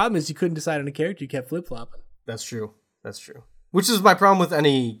 part of your problem is you couldn't decide on a character. You kept flip flopping. That's true. That's true. Which is my problem with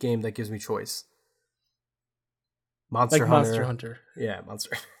any game that gives me choice. Monster Hunter. Yeah,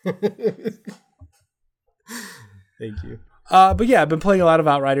 Monster. Thank you. But yeah, I've been playing a lot of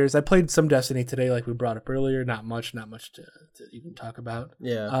Outriders. I played some Destiny today, like we brought up earlier. Not much to even talk about.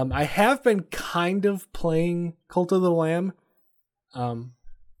 Yeah. I have been kind of playing Cult of the Lamb.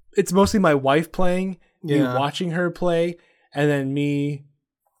 It's mostly my wife playing, me watching her play, and then me,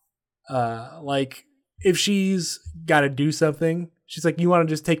 like, if she's got to do something, she's like, you want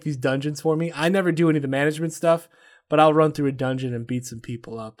to just take these dungeons for me? I never do any of the management stuff, but I'll run through a dungeon and beat some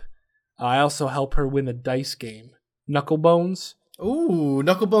people up. I also help her win the dice game. Knucklebones. Ooh,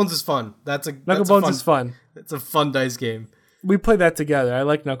 Knucklebones is fun. Knucklebones is fun. It's a fun dice game. We play that together. I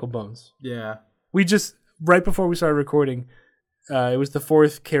like Knucklebones. Yeah. We just, right before we started recording, it was the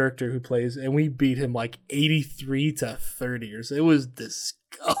fourth character who plays, and we beat him like 83-30 or so. It was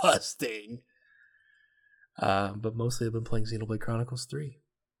disgusting. But mostly I've been playing Xenoblade Chronicles 3.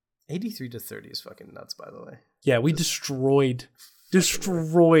 83-30 is fucking nuts, by the way. Yeah, we destroyed this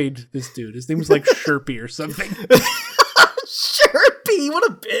dude. His name was like Sherpy or something. Sherpy, what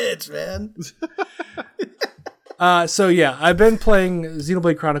a bitch, man. So yeah, I've been playing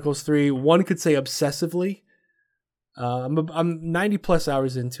Xenoblade Chronicles 3. One could say obsessively. I'm 90 plus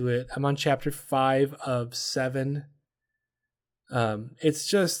hours into it. I'm on chapter 5 of 7.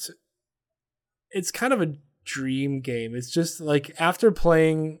 It's kind of a dream game. It's just like after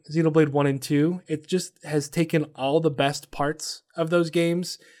playing Xenoblade 1 and 2, it just has taken all the best parts of those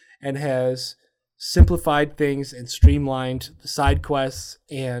games and has simplified things and streamlined the side quests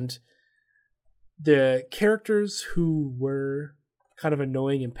and the characters who were kind of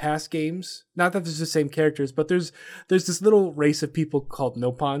annoying in past games. Not that there's the same characters, but there's this little race of people called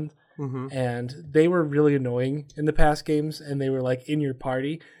Nopon, and they were really annoying in the past games, and they were like in your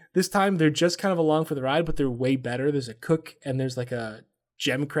party. This time, they're just kind of along for the ride, but they're way better. There's a cook, and there's like a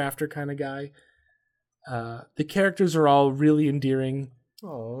gem crafter kind of guy. The characters are all really endearing.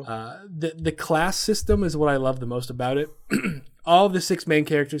 The class system is what I love the most about it. All of the 6 main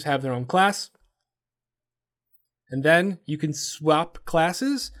characters have their own class. And then you can swap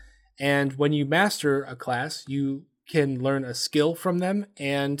classes, and when you master a class, you can learn a skill from them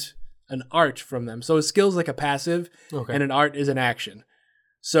and an art from them. So a skill is like a passive, and an art is an action.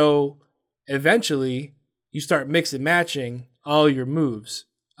 So eventually you start mix and matching all your moves.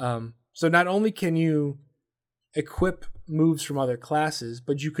 So not only can you equip moves from other classes,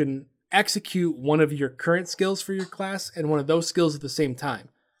 but you can execute one of your current skills for your class and one of those skills at the same time.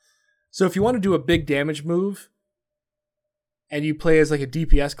 So if you want to do a big damage move and you play as like a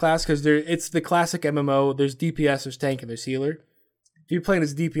DPS class, because it's the classic MMO, there's DPS, there's tank, and there's healer. If you're playing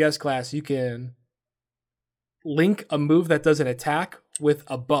as DPS class, you can link a move that does an attack with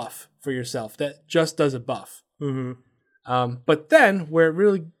a buff for yourself that just does a buff. But then where it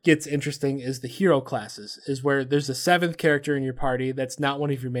really gets interesting is the hero classes, is where there's a 7th character in your party that's not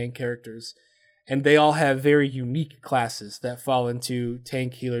one of your main characters, and they all have very unique classes that fall into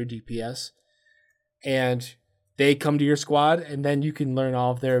tank, healer, DPS, and they come to your squad, and then you can learn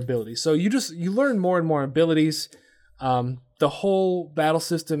all of their abilities. So you learn more and more abilities. The whole battle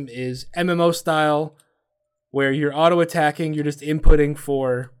system is MMO style, where you're auto attacking, you're just inputting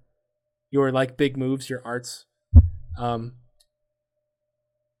for your like big moves, your arts.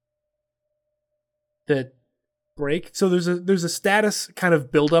 The break. So there's a status kind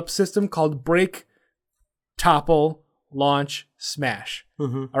of build up system called break, topple, launch, smash.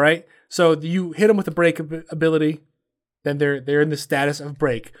 All right. So you hit them with a break ability, then they're in the status of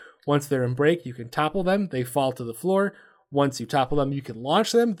break. Once they're in break, you can topple them. They fall to the floor. Once you topple them, you can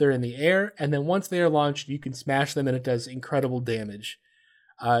launch them. They're in the air. And then once they are launched, you can smash them and it does incredible damage.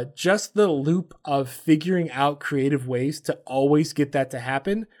 Just the loop of figuring out creative ways to always get that to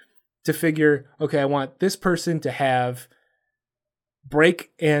happen, to figure, okay, I want this person to have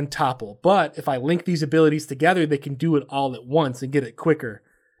break and topple, but if I link these abilities together, they can do it all at once and get it quicker.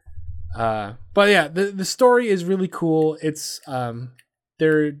 But yeah, the story is really cool. It's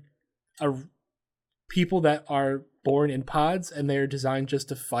there are people that are born in pods and they're designed just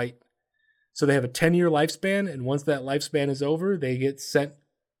to fight. So they have a 10-year lifespan, and once that lifespan is over, they get sent.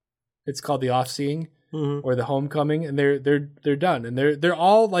 It's called the off-seeing or the homecoming, and they're done, and they're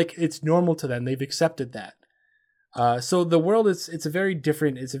all like, it's normal to them. They've accepted that. So the world it's a very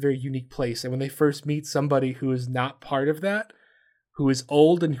different, it's a very unique place. And when they first meet somebody who is not part of that, who is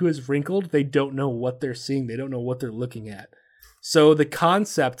old and who is wrinkled, they don't know what they're seeing. They don't know what they're looking at. So the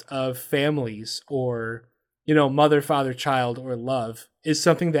concept of families or, mother, father, child, or love is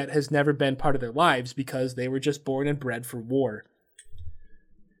something that has never been part of their lives because they were just born and bred for war.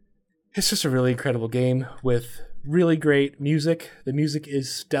 It's just a really incredible game with really great music. The music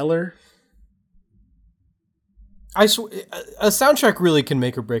is stellar. A soundtrack really can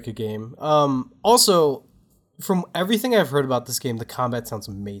make or break a game. Also, from everything I've heard about this game, the combat sounds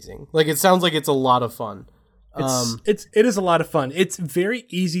amazing. Like, it sounds like it's a lot of fun. It is a lot of fun. It's very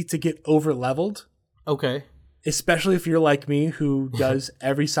easy to get over leveled. Okay. Especially if you're like me, who does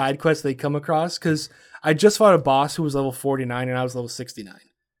every side quest they come across. Because I just fought a boss who was level 49 and I was level 69.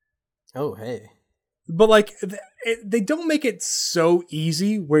 Oh, hey. But like, they don't make it so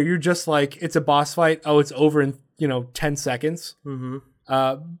easy where you're just like, it's a boss fight. Oh, it's over in 10 seconds.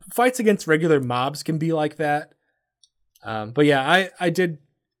 Fights against regular mobs can be like that. But yeah, I did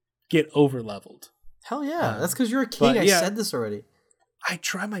get over leveled. Hell yeah, that's because you're a king. I said this already. I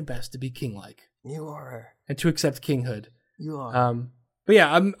try my best to be king-like. You are, and to accept kinghood. You are. But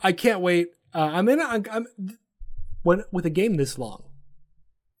yeah, I can't wait. With a game this long,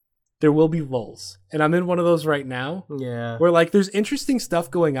 there will be lulls, and I'm in one of those right now. Yeah, where like there's interesting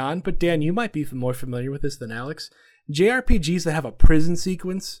stuff going on, but Dan, you might be more familiar with this than Alex. JRPGs that have a prison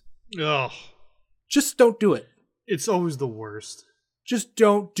sequence, just don't do it. It's always the worst. Just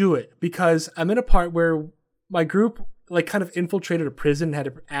don't do it, because I'm in a part where my group like kind of infiltrated a prison and had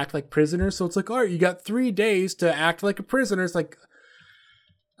to act like prisoners. So it's like, all right, you got 3 days to act like a prisoner. It's like,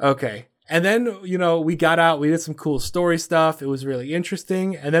 okay. And then, we got out, we did some cool story stuff. It was really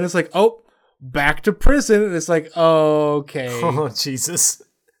interesting. And then it's like, oh, back to prison. And it's like, okay. Oh, Jesus.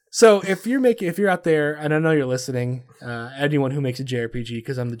 So if you're out there, and I know you're listening, anyone who makes a JRPG,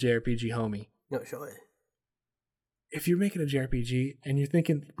 because I'm the JRPG homie. No, sure. If you're making a JRPG and you're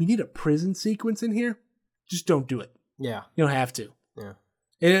thinking, we need a prison sequence in here, just don't do it. Yeah. You don't have to. Yeah.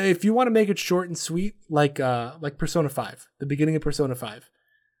 If you want to make it short and sweet, like Persona 5, the beginning of Persona 5,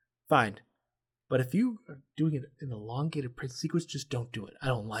 fine. But if you are doing it in an elongated prison sequence, just don't do it. I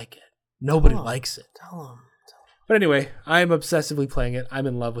don't like it. Nobody likes it. Tell them. But anyway, I am obsessively playing it. I'm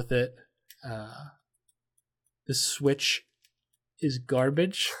in love with it. The Switch is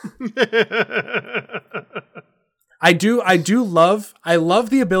garbage. I love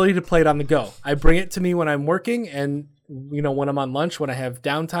the ability to play it on the go. I bring it to me when I'm working, and when I'm on lunch, when I have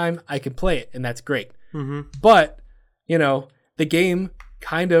downtime, I can play it, and that's great. But the game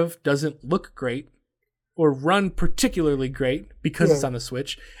kind of doesn't look great or run particularly great because it's on the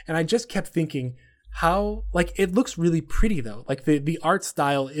Switch. And I just kept thinking how, like, it looks really pretty though. Like the art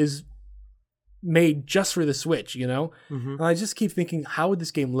style is made just for the Switch, you know? Mm-hmm. And I just keep thinking, how would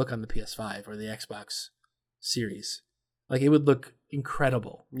this game look on the PS5 or the Xbox Series? Like, it would look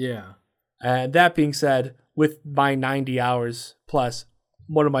incredible. Yeah. And that being said, with my 90 hours plus,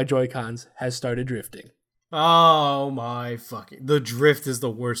 one of my Joy-Cons has started drifting. Oh my fucking... The drift is the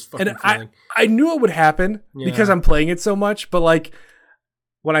worst fucking feeling. I knew it would happen because I'm playing it so much, but like,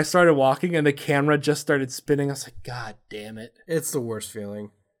 when I started walking and the camera just started spinning, I was like, God damn it. It's the worst feeling.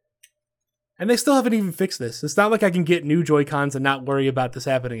 And they still haven't even fixed this. It's not like I can get new Joy-Cons and not worry about this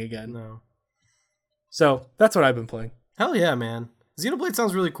happening again. No. So, that's what I've been playing. Hell yeah, man. Xenoblade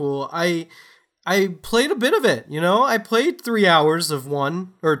sounds really cool. I played a bit of it, you know? I played 3 hours of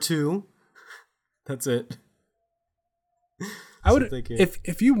 1 or 2. That's it. I would,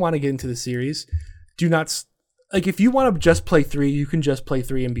 if you want to get into the series, do not... Like, if you want to just play 3, you can just play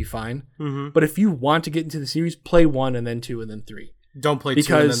 3 and be fine. Mm-hmm. But if you want to get into the series, play 1 and then 2 and then 3. Don't play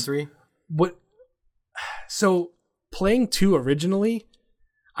 2 and then 3? So, playing 2 originally,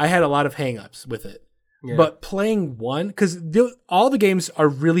 I had a lot of hang-ups with it. Yeah. But playing 1, because all the games are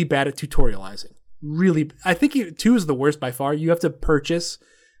really bad at tutorializing. Really, I think 2 is the worst by far. You have to purchase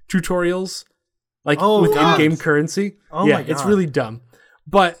tutorials, like with in-game currency. Oh yeah, my God. It's really dumb.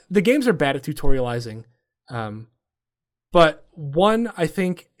 But the games are bad at tutorializing. But 1, I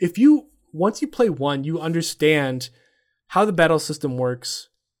think once you play 1, you understand how the battle system works,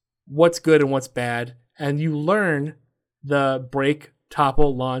 what's good and what's bad, and you learn the break,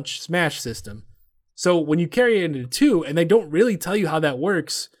 topple, launch, smash system. So when you carry it into 2, and they don't really tell you how that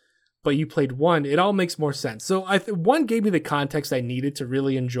works, but you played 1, it all makes more sense. So 1 gave me the context I needed to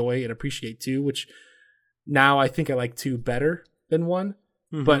really enjoy and appreciate 2, which now I think I like 2 better than 1.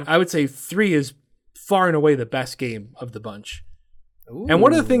 Mm-hmm. But I would say 3 is far and away the best game of the bunch. Ooh. And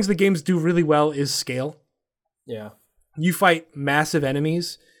one of the things the games do really well is scale. Yeah. You fight massive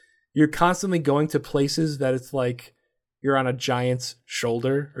enemies. You're constantly going to places that it's like you're on a giant's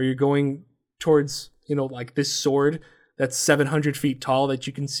shoulder, or you're going towards, like this sword that's 700 feet tall that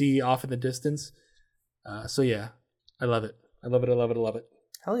you can see off in the distance. So yeah, I love it. I love it. I love it. I love it.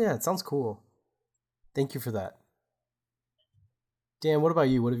 Hell yeah, it sounds cool. Thank you for that. Dan, what about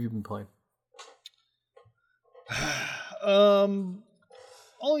you? What have you been playing?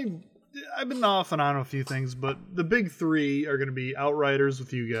 I've been off and on a few things, but the big 3 are going to be Outriders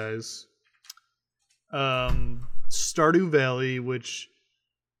with you guys, Stardew Valley, which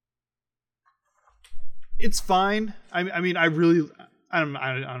it's fine. I mean, I don't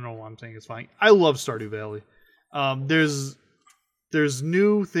know why I'm saying it's fine. I love Stardew Valley. There's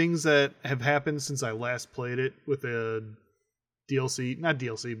new things that have happened since I last played it with a DLC, not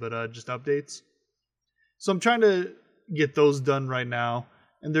DLC, but just updates. So I'm trying to get those done right now,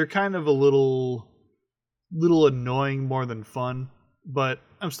 and they're kind of a little annoying more than fun, but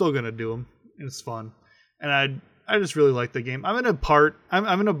I'm still gonna do them, and it's fun. And I just really like the game. I'm in a point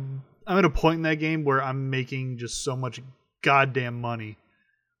in that game where I'm making just so much goddamn money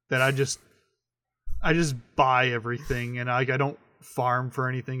that I just buy everything, and I don't farm for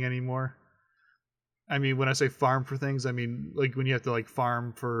anything anymore. I mean, when I say farm for things, I mean like when you have to like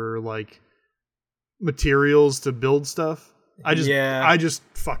farm for like materials to build stuff. I just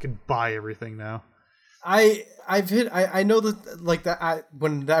fucking buy everything now. I know that like that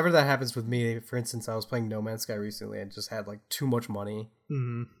whenever that happens with me, for instance, I was playing No Man's Sky recently and just had like too much money.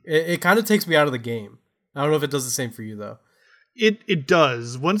 Mm-hmm. It kind of takes me out of the game. I don't know if it does the same for you though. It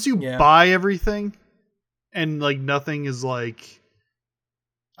does. Once you buy everything and like nothing is like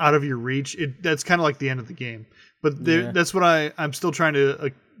out of your reach, that's kind of like the end of the game. But that's what I'm still trying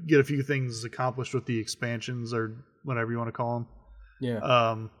to get a few things accomplished with the expansions or whatever you want to call them.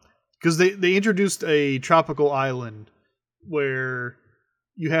 Yeah. Because they introduced a tropical island where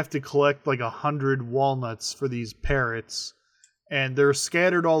you have to collect like 100 walnuts for these parrots, and they're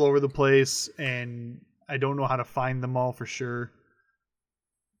scattered all over the place, and I don't know how to find them all for sure,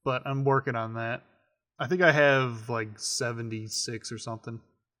 but I'm working on that. I think I have like 76 or something.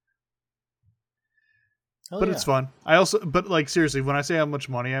 But it's fun. But like seriously, when I say how much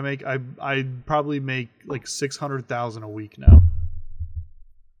money I make, I probably make like 600,000 a week now.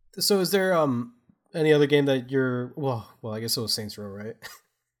 So is there any other game that you're well I guess it was Saints Row, right?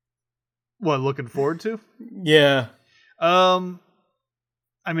 What, looking forward to? Yeah. I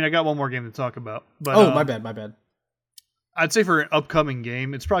mean, I got one more game to talk about. But, my bad. I'd say for an upcoming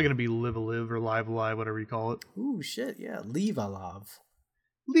game, it's probably going to be Live Alive or Live Alive, whatever you call it. Ooh, shit, yeah. Live Alive.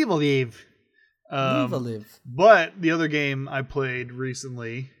 Live Alive. But the other game I played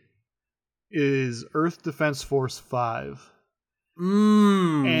recently is Earth Defense Force 5.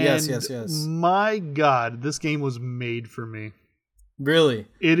 Yes. My God, this game was made for me. Really?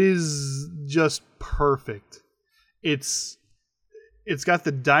 It is just perfect. It's got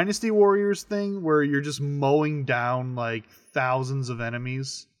the Dynasty Warriors thing where you're just mowing down like thousands of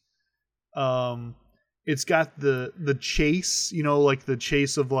enemies. It's got the chase, like the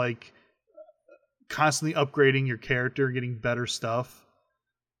chase of like constantly upgrading your character, getting better stuff.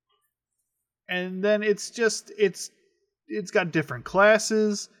 And then it's got different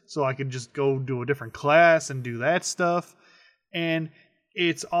classes, so I could just go do a different class and do that stuff. And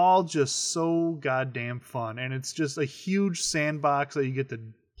it's all just so goddamn fun. And it's just a huge sandbox that you get to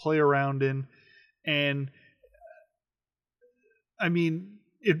play around in. And I mean,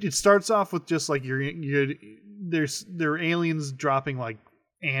 it starts off with just like there are aliens dropping like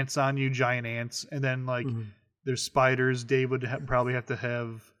ants on you, giant ants, and then like there's spiders. Dave would probably have to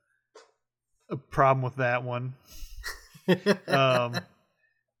have a problem with that one.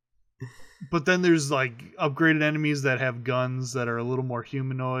 But then there's like upgraded enemies that have guns that are a little more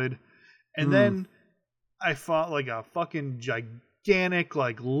humanoid. And then I fought like a fucking gigantic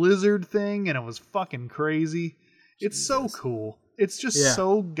like lizard thing, and it was fucking crazy. It's so cool. It's just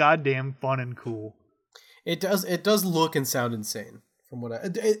so goddamn fun and cool. It does look and sound insane from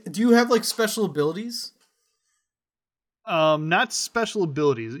what do you have like special abilities? Not special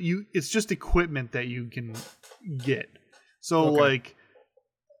abilities. It's just equipment that you can get. So like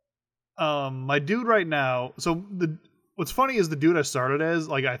my dude right now, what's funny is the dude I started as,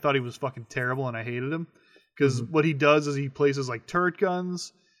 like I thought he was fucking terrible and I hated him because what he does is he places like turret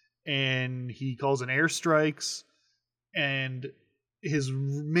guns and he calls in airstrikes, and his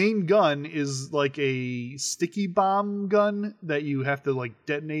main gun is like a sticky bomb gun that you have to like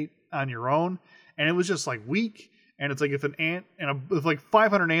detonate on your own, and it was just like weak. And it's like if an ant if like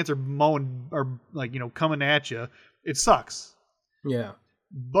 500 ants are coming at you, it sucks. Yeah.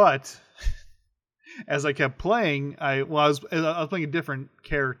 But as I kept playing, I was playing a different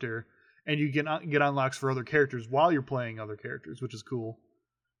character, and you can get unlocks for other characters while you're playing other characters, which is cool.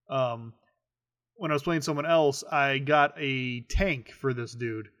 When I was playing someone else, I got a tank for this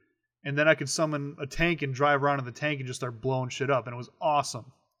dude, and then I could summon a tank and drive around in the tank and just start blowing shit up, and it was awesome.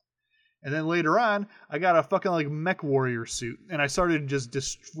 And then later on, I got a fucking like mech warrior suit, and I started just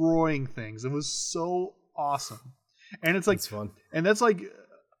destroying things. It was so awesome. And it's like, that's fun. And that's like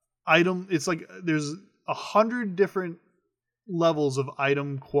it's like there's 100 different levels of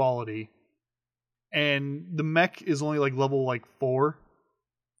item quality, and the mech is only like level like 4.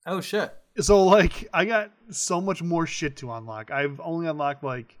 Oh shit. So like I got so much more shit to unlock. I've only unlocked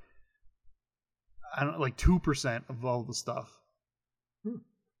like 2% of all the stuff.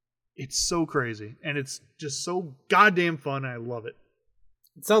 It's so crazy, and it's just so goddamn fun, and I love it.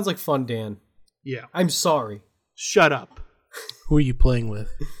 It sounds like fun, Dan. Yeah. I'm sorry. Shut up. Who are you playing with?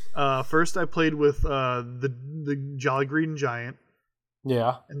 First I played with the Jolly Green Giant.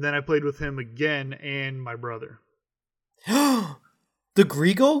 Yeah. And then I played with him again and my brother. The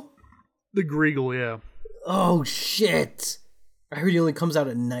Greagle? The Greagle, yeah. Oh, shit. I heard he only comes out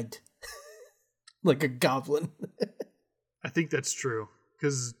at night. Like a goblin. I think that's true,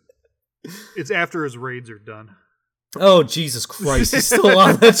 because it's after his raids are done. Oh, Jesus Christ. He's still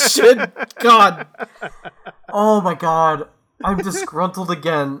on that shit. God. Oh, my God. I'm disgruntled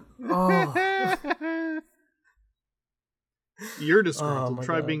again. Oh. You're disgruntled.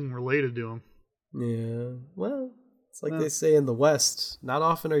 Try being related to him. Yeah. Well, it's like they say in the West. Not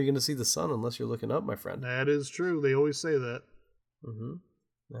often are you going to see the sun unless you're looking up, my friend. That is true. They always say that. Mm-hmm.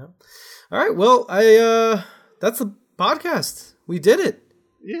 Yeah. All right. Well, that's the podcast. We did it.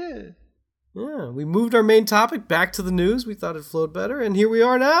 Yeah. Yeah. We moved our main topic back to the news. We thought it flowed better. And here we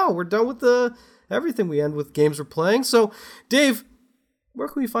are now. We're done with everything. We end with games we're playing. So, Dave, where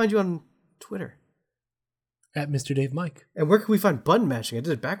can we find you on Twitter? At Mr. Dave Mike. And where can we find Button Mashing? I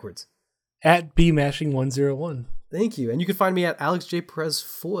did it backwards. At BMashing101. Thank you. And you can find me at Alex J. Perez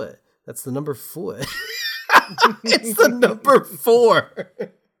 4. That's the number 4. It's the number 4.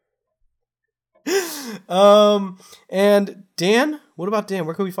 And Dan, what about Dan?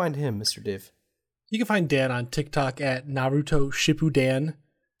 Where can we find him, Mr. Dave? You can find Dan on TikTok at Naruto Shippuden,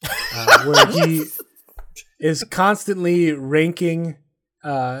 where he is constantly ranking.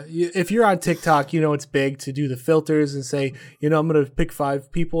 If you're on TikTok, you know it's big to do the filters and say, I'm going to pick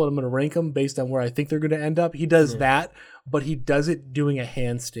 5 people and I'm going to rank them based on where I think they're going to end up. He does that, but he does it doing a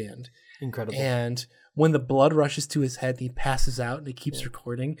handstand. Incredible. And when the blood rushes to his head and he passes out and he keeps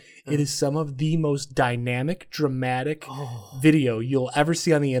recording, it is some of the most dynamic, dramatic video you'll ever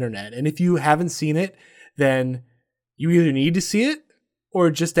see on the internet. And if you haven't seen it, then you either need to see it or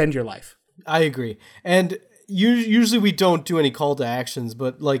just end your life. I agree. And usually we don't do any call to actions,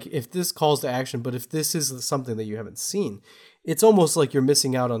 but like if this calls to action, but if this is something that you haven't seen, it's almost like you're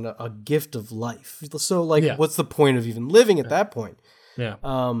missing out on a gift of life. So like, what's the point of even living at that point? Yeah.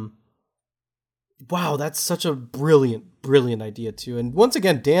 Wow, that's such a brilliant idea too. And once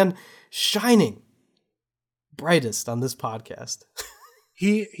again, Dan shining brightest on this podcast.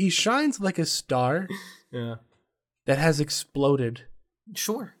 He shines like a star. Yeah. That has exploded.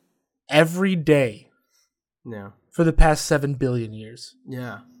 Sure. Every day. Yeah. For the past 7 billion years.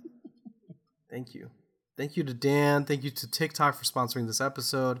 Yeah. Thank you. Thank you to Dan. Thank you to TikTok for sponsoring this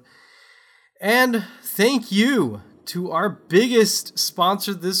episode. And thank you to our biggest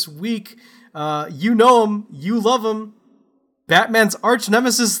sponsor this week. You know him. You love him. Batman's arch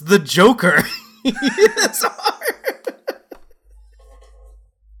nemesis, the Joker.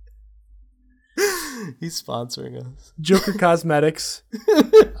 He's sponsoring us. Joker Cosmetics.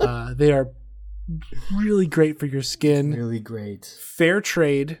 They are really great for your skin. Really great. Fair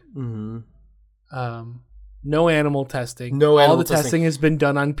trade. Mm-hmm. No animal testing. All the testing has been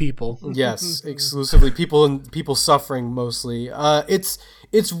done on people. Yes, exclusively people and people suffering mostly. It's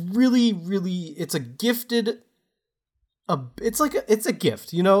really it's a gifted. It's a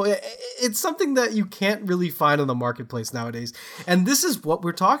gift, you know. It's something that you can't really find on the marketplace nowadays, and this is what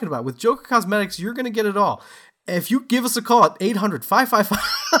we're talking about with Joker Cosmetics. You're gonna get it all if you give us a call at 800-555.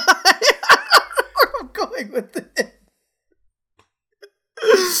 I'm going with it.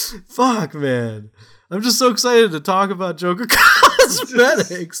 Fuck, man, I'm just so excited to talk about Joker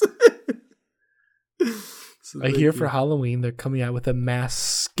Cosmetics. I hear for Halloween they're coming out with a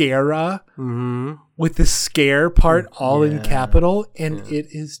mascara with the scare part all in capital, and it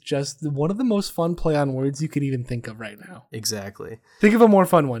is just one of the most fun play on words you could even think of right now. Exactly. Think of a more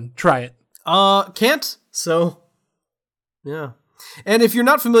fun one. Try it. Can't. So, yeah. And if you're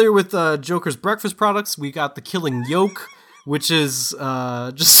not familiar with Joker's breakfast products, we got the Killing Yolk, which is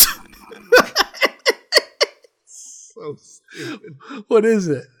just so stupid. What is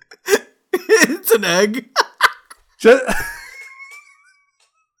it? It's an egg.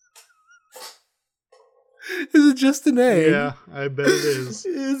 Is it just an egg? Yeah, I bet it is.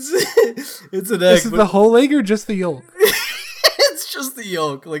 It's an egg. Is it the whole egg or just the yolk? It's just the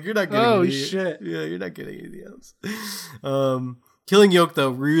yolk. Like, you're not getting Oh, shit. Yeah, you're not getting anything else. Killing Yolk, though,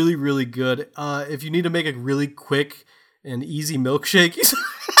 really, really good. If you need to make a really quick and easy milkshake.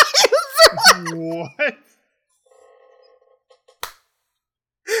 What?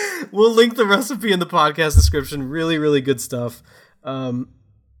 We'll link the recipe in the podcast description. Really, really good stuff.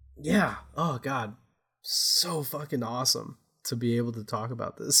 Yeah. Oh, God. So fucking awesome to be able to talk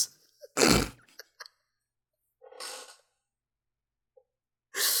about this.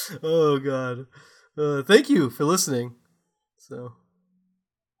 Oh, God. Thank you for listening. So.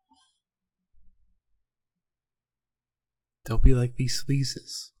 Don't be like these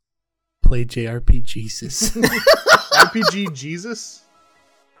sleazes. Play JRP Jesus. RPG Jesus?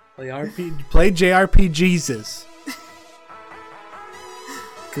 Play JRP Jesus.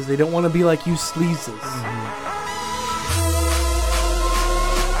 Because they don't want to be like you sleazes.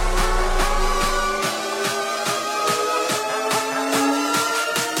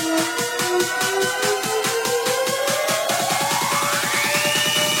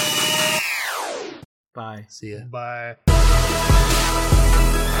 Bye. See ya. Bye.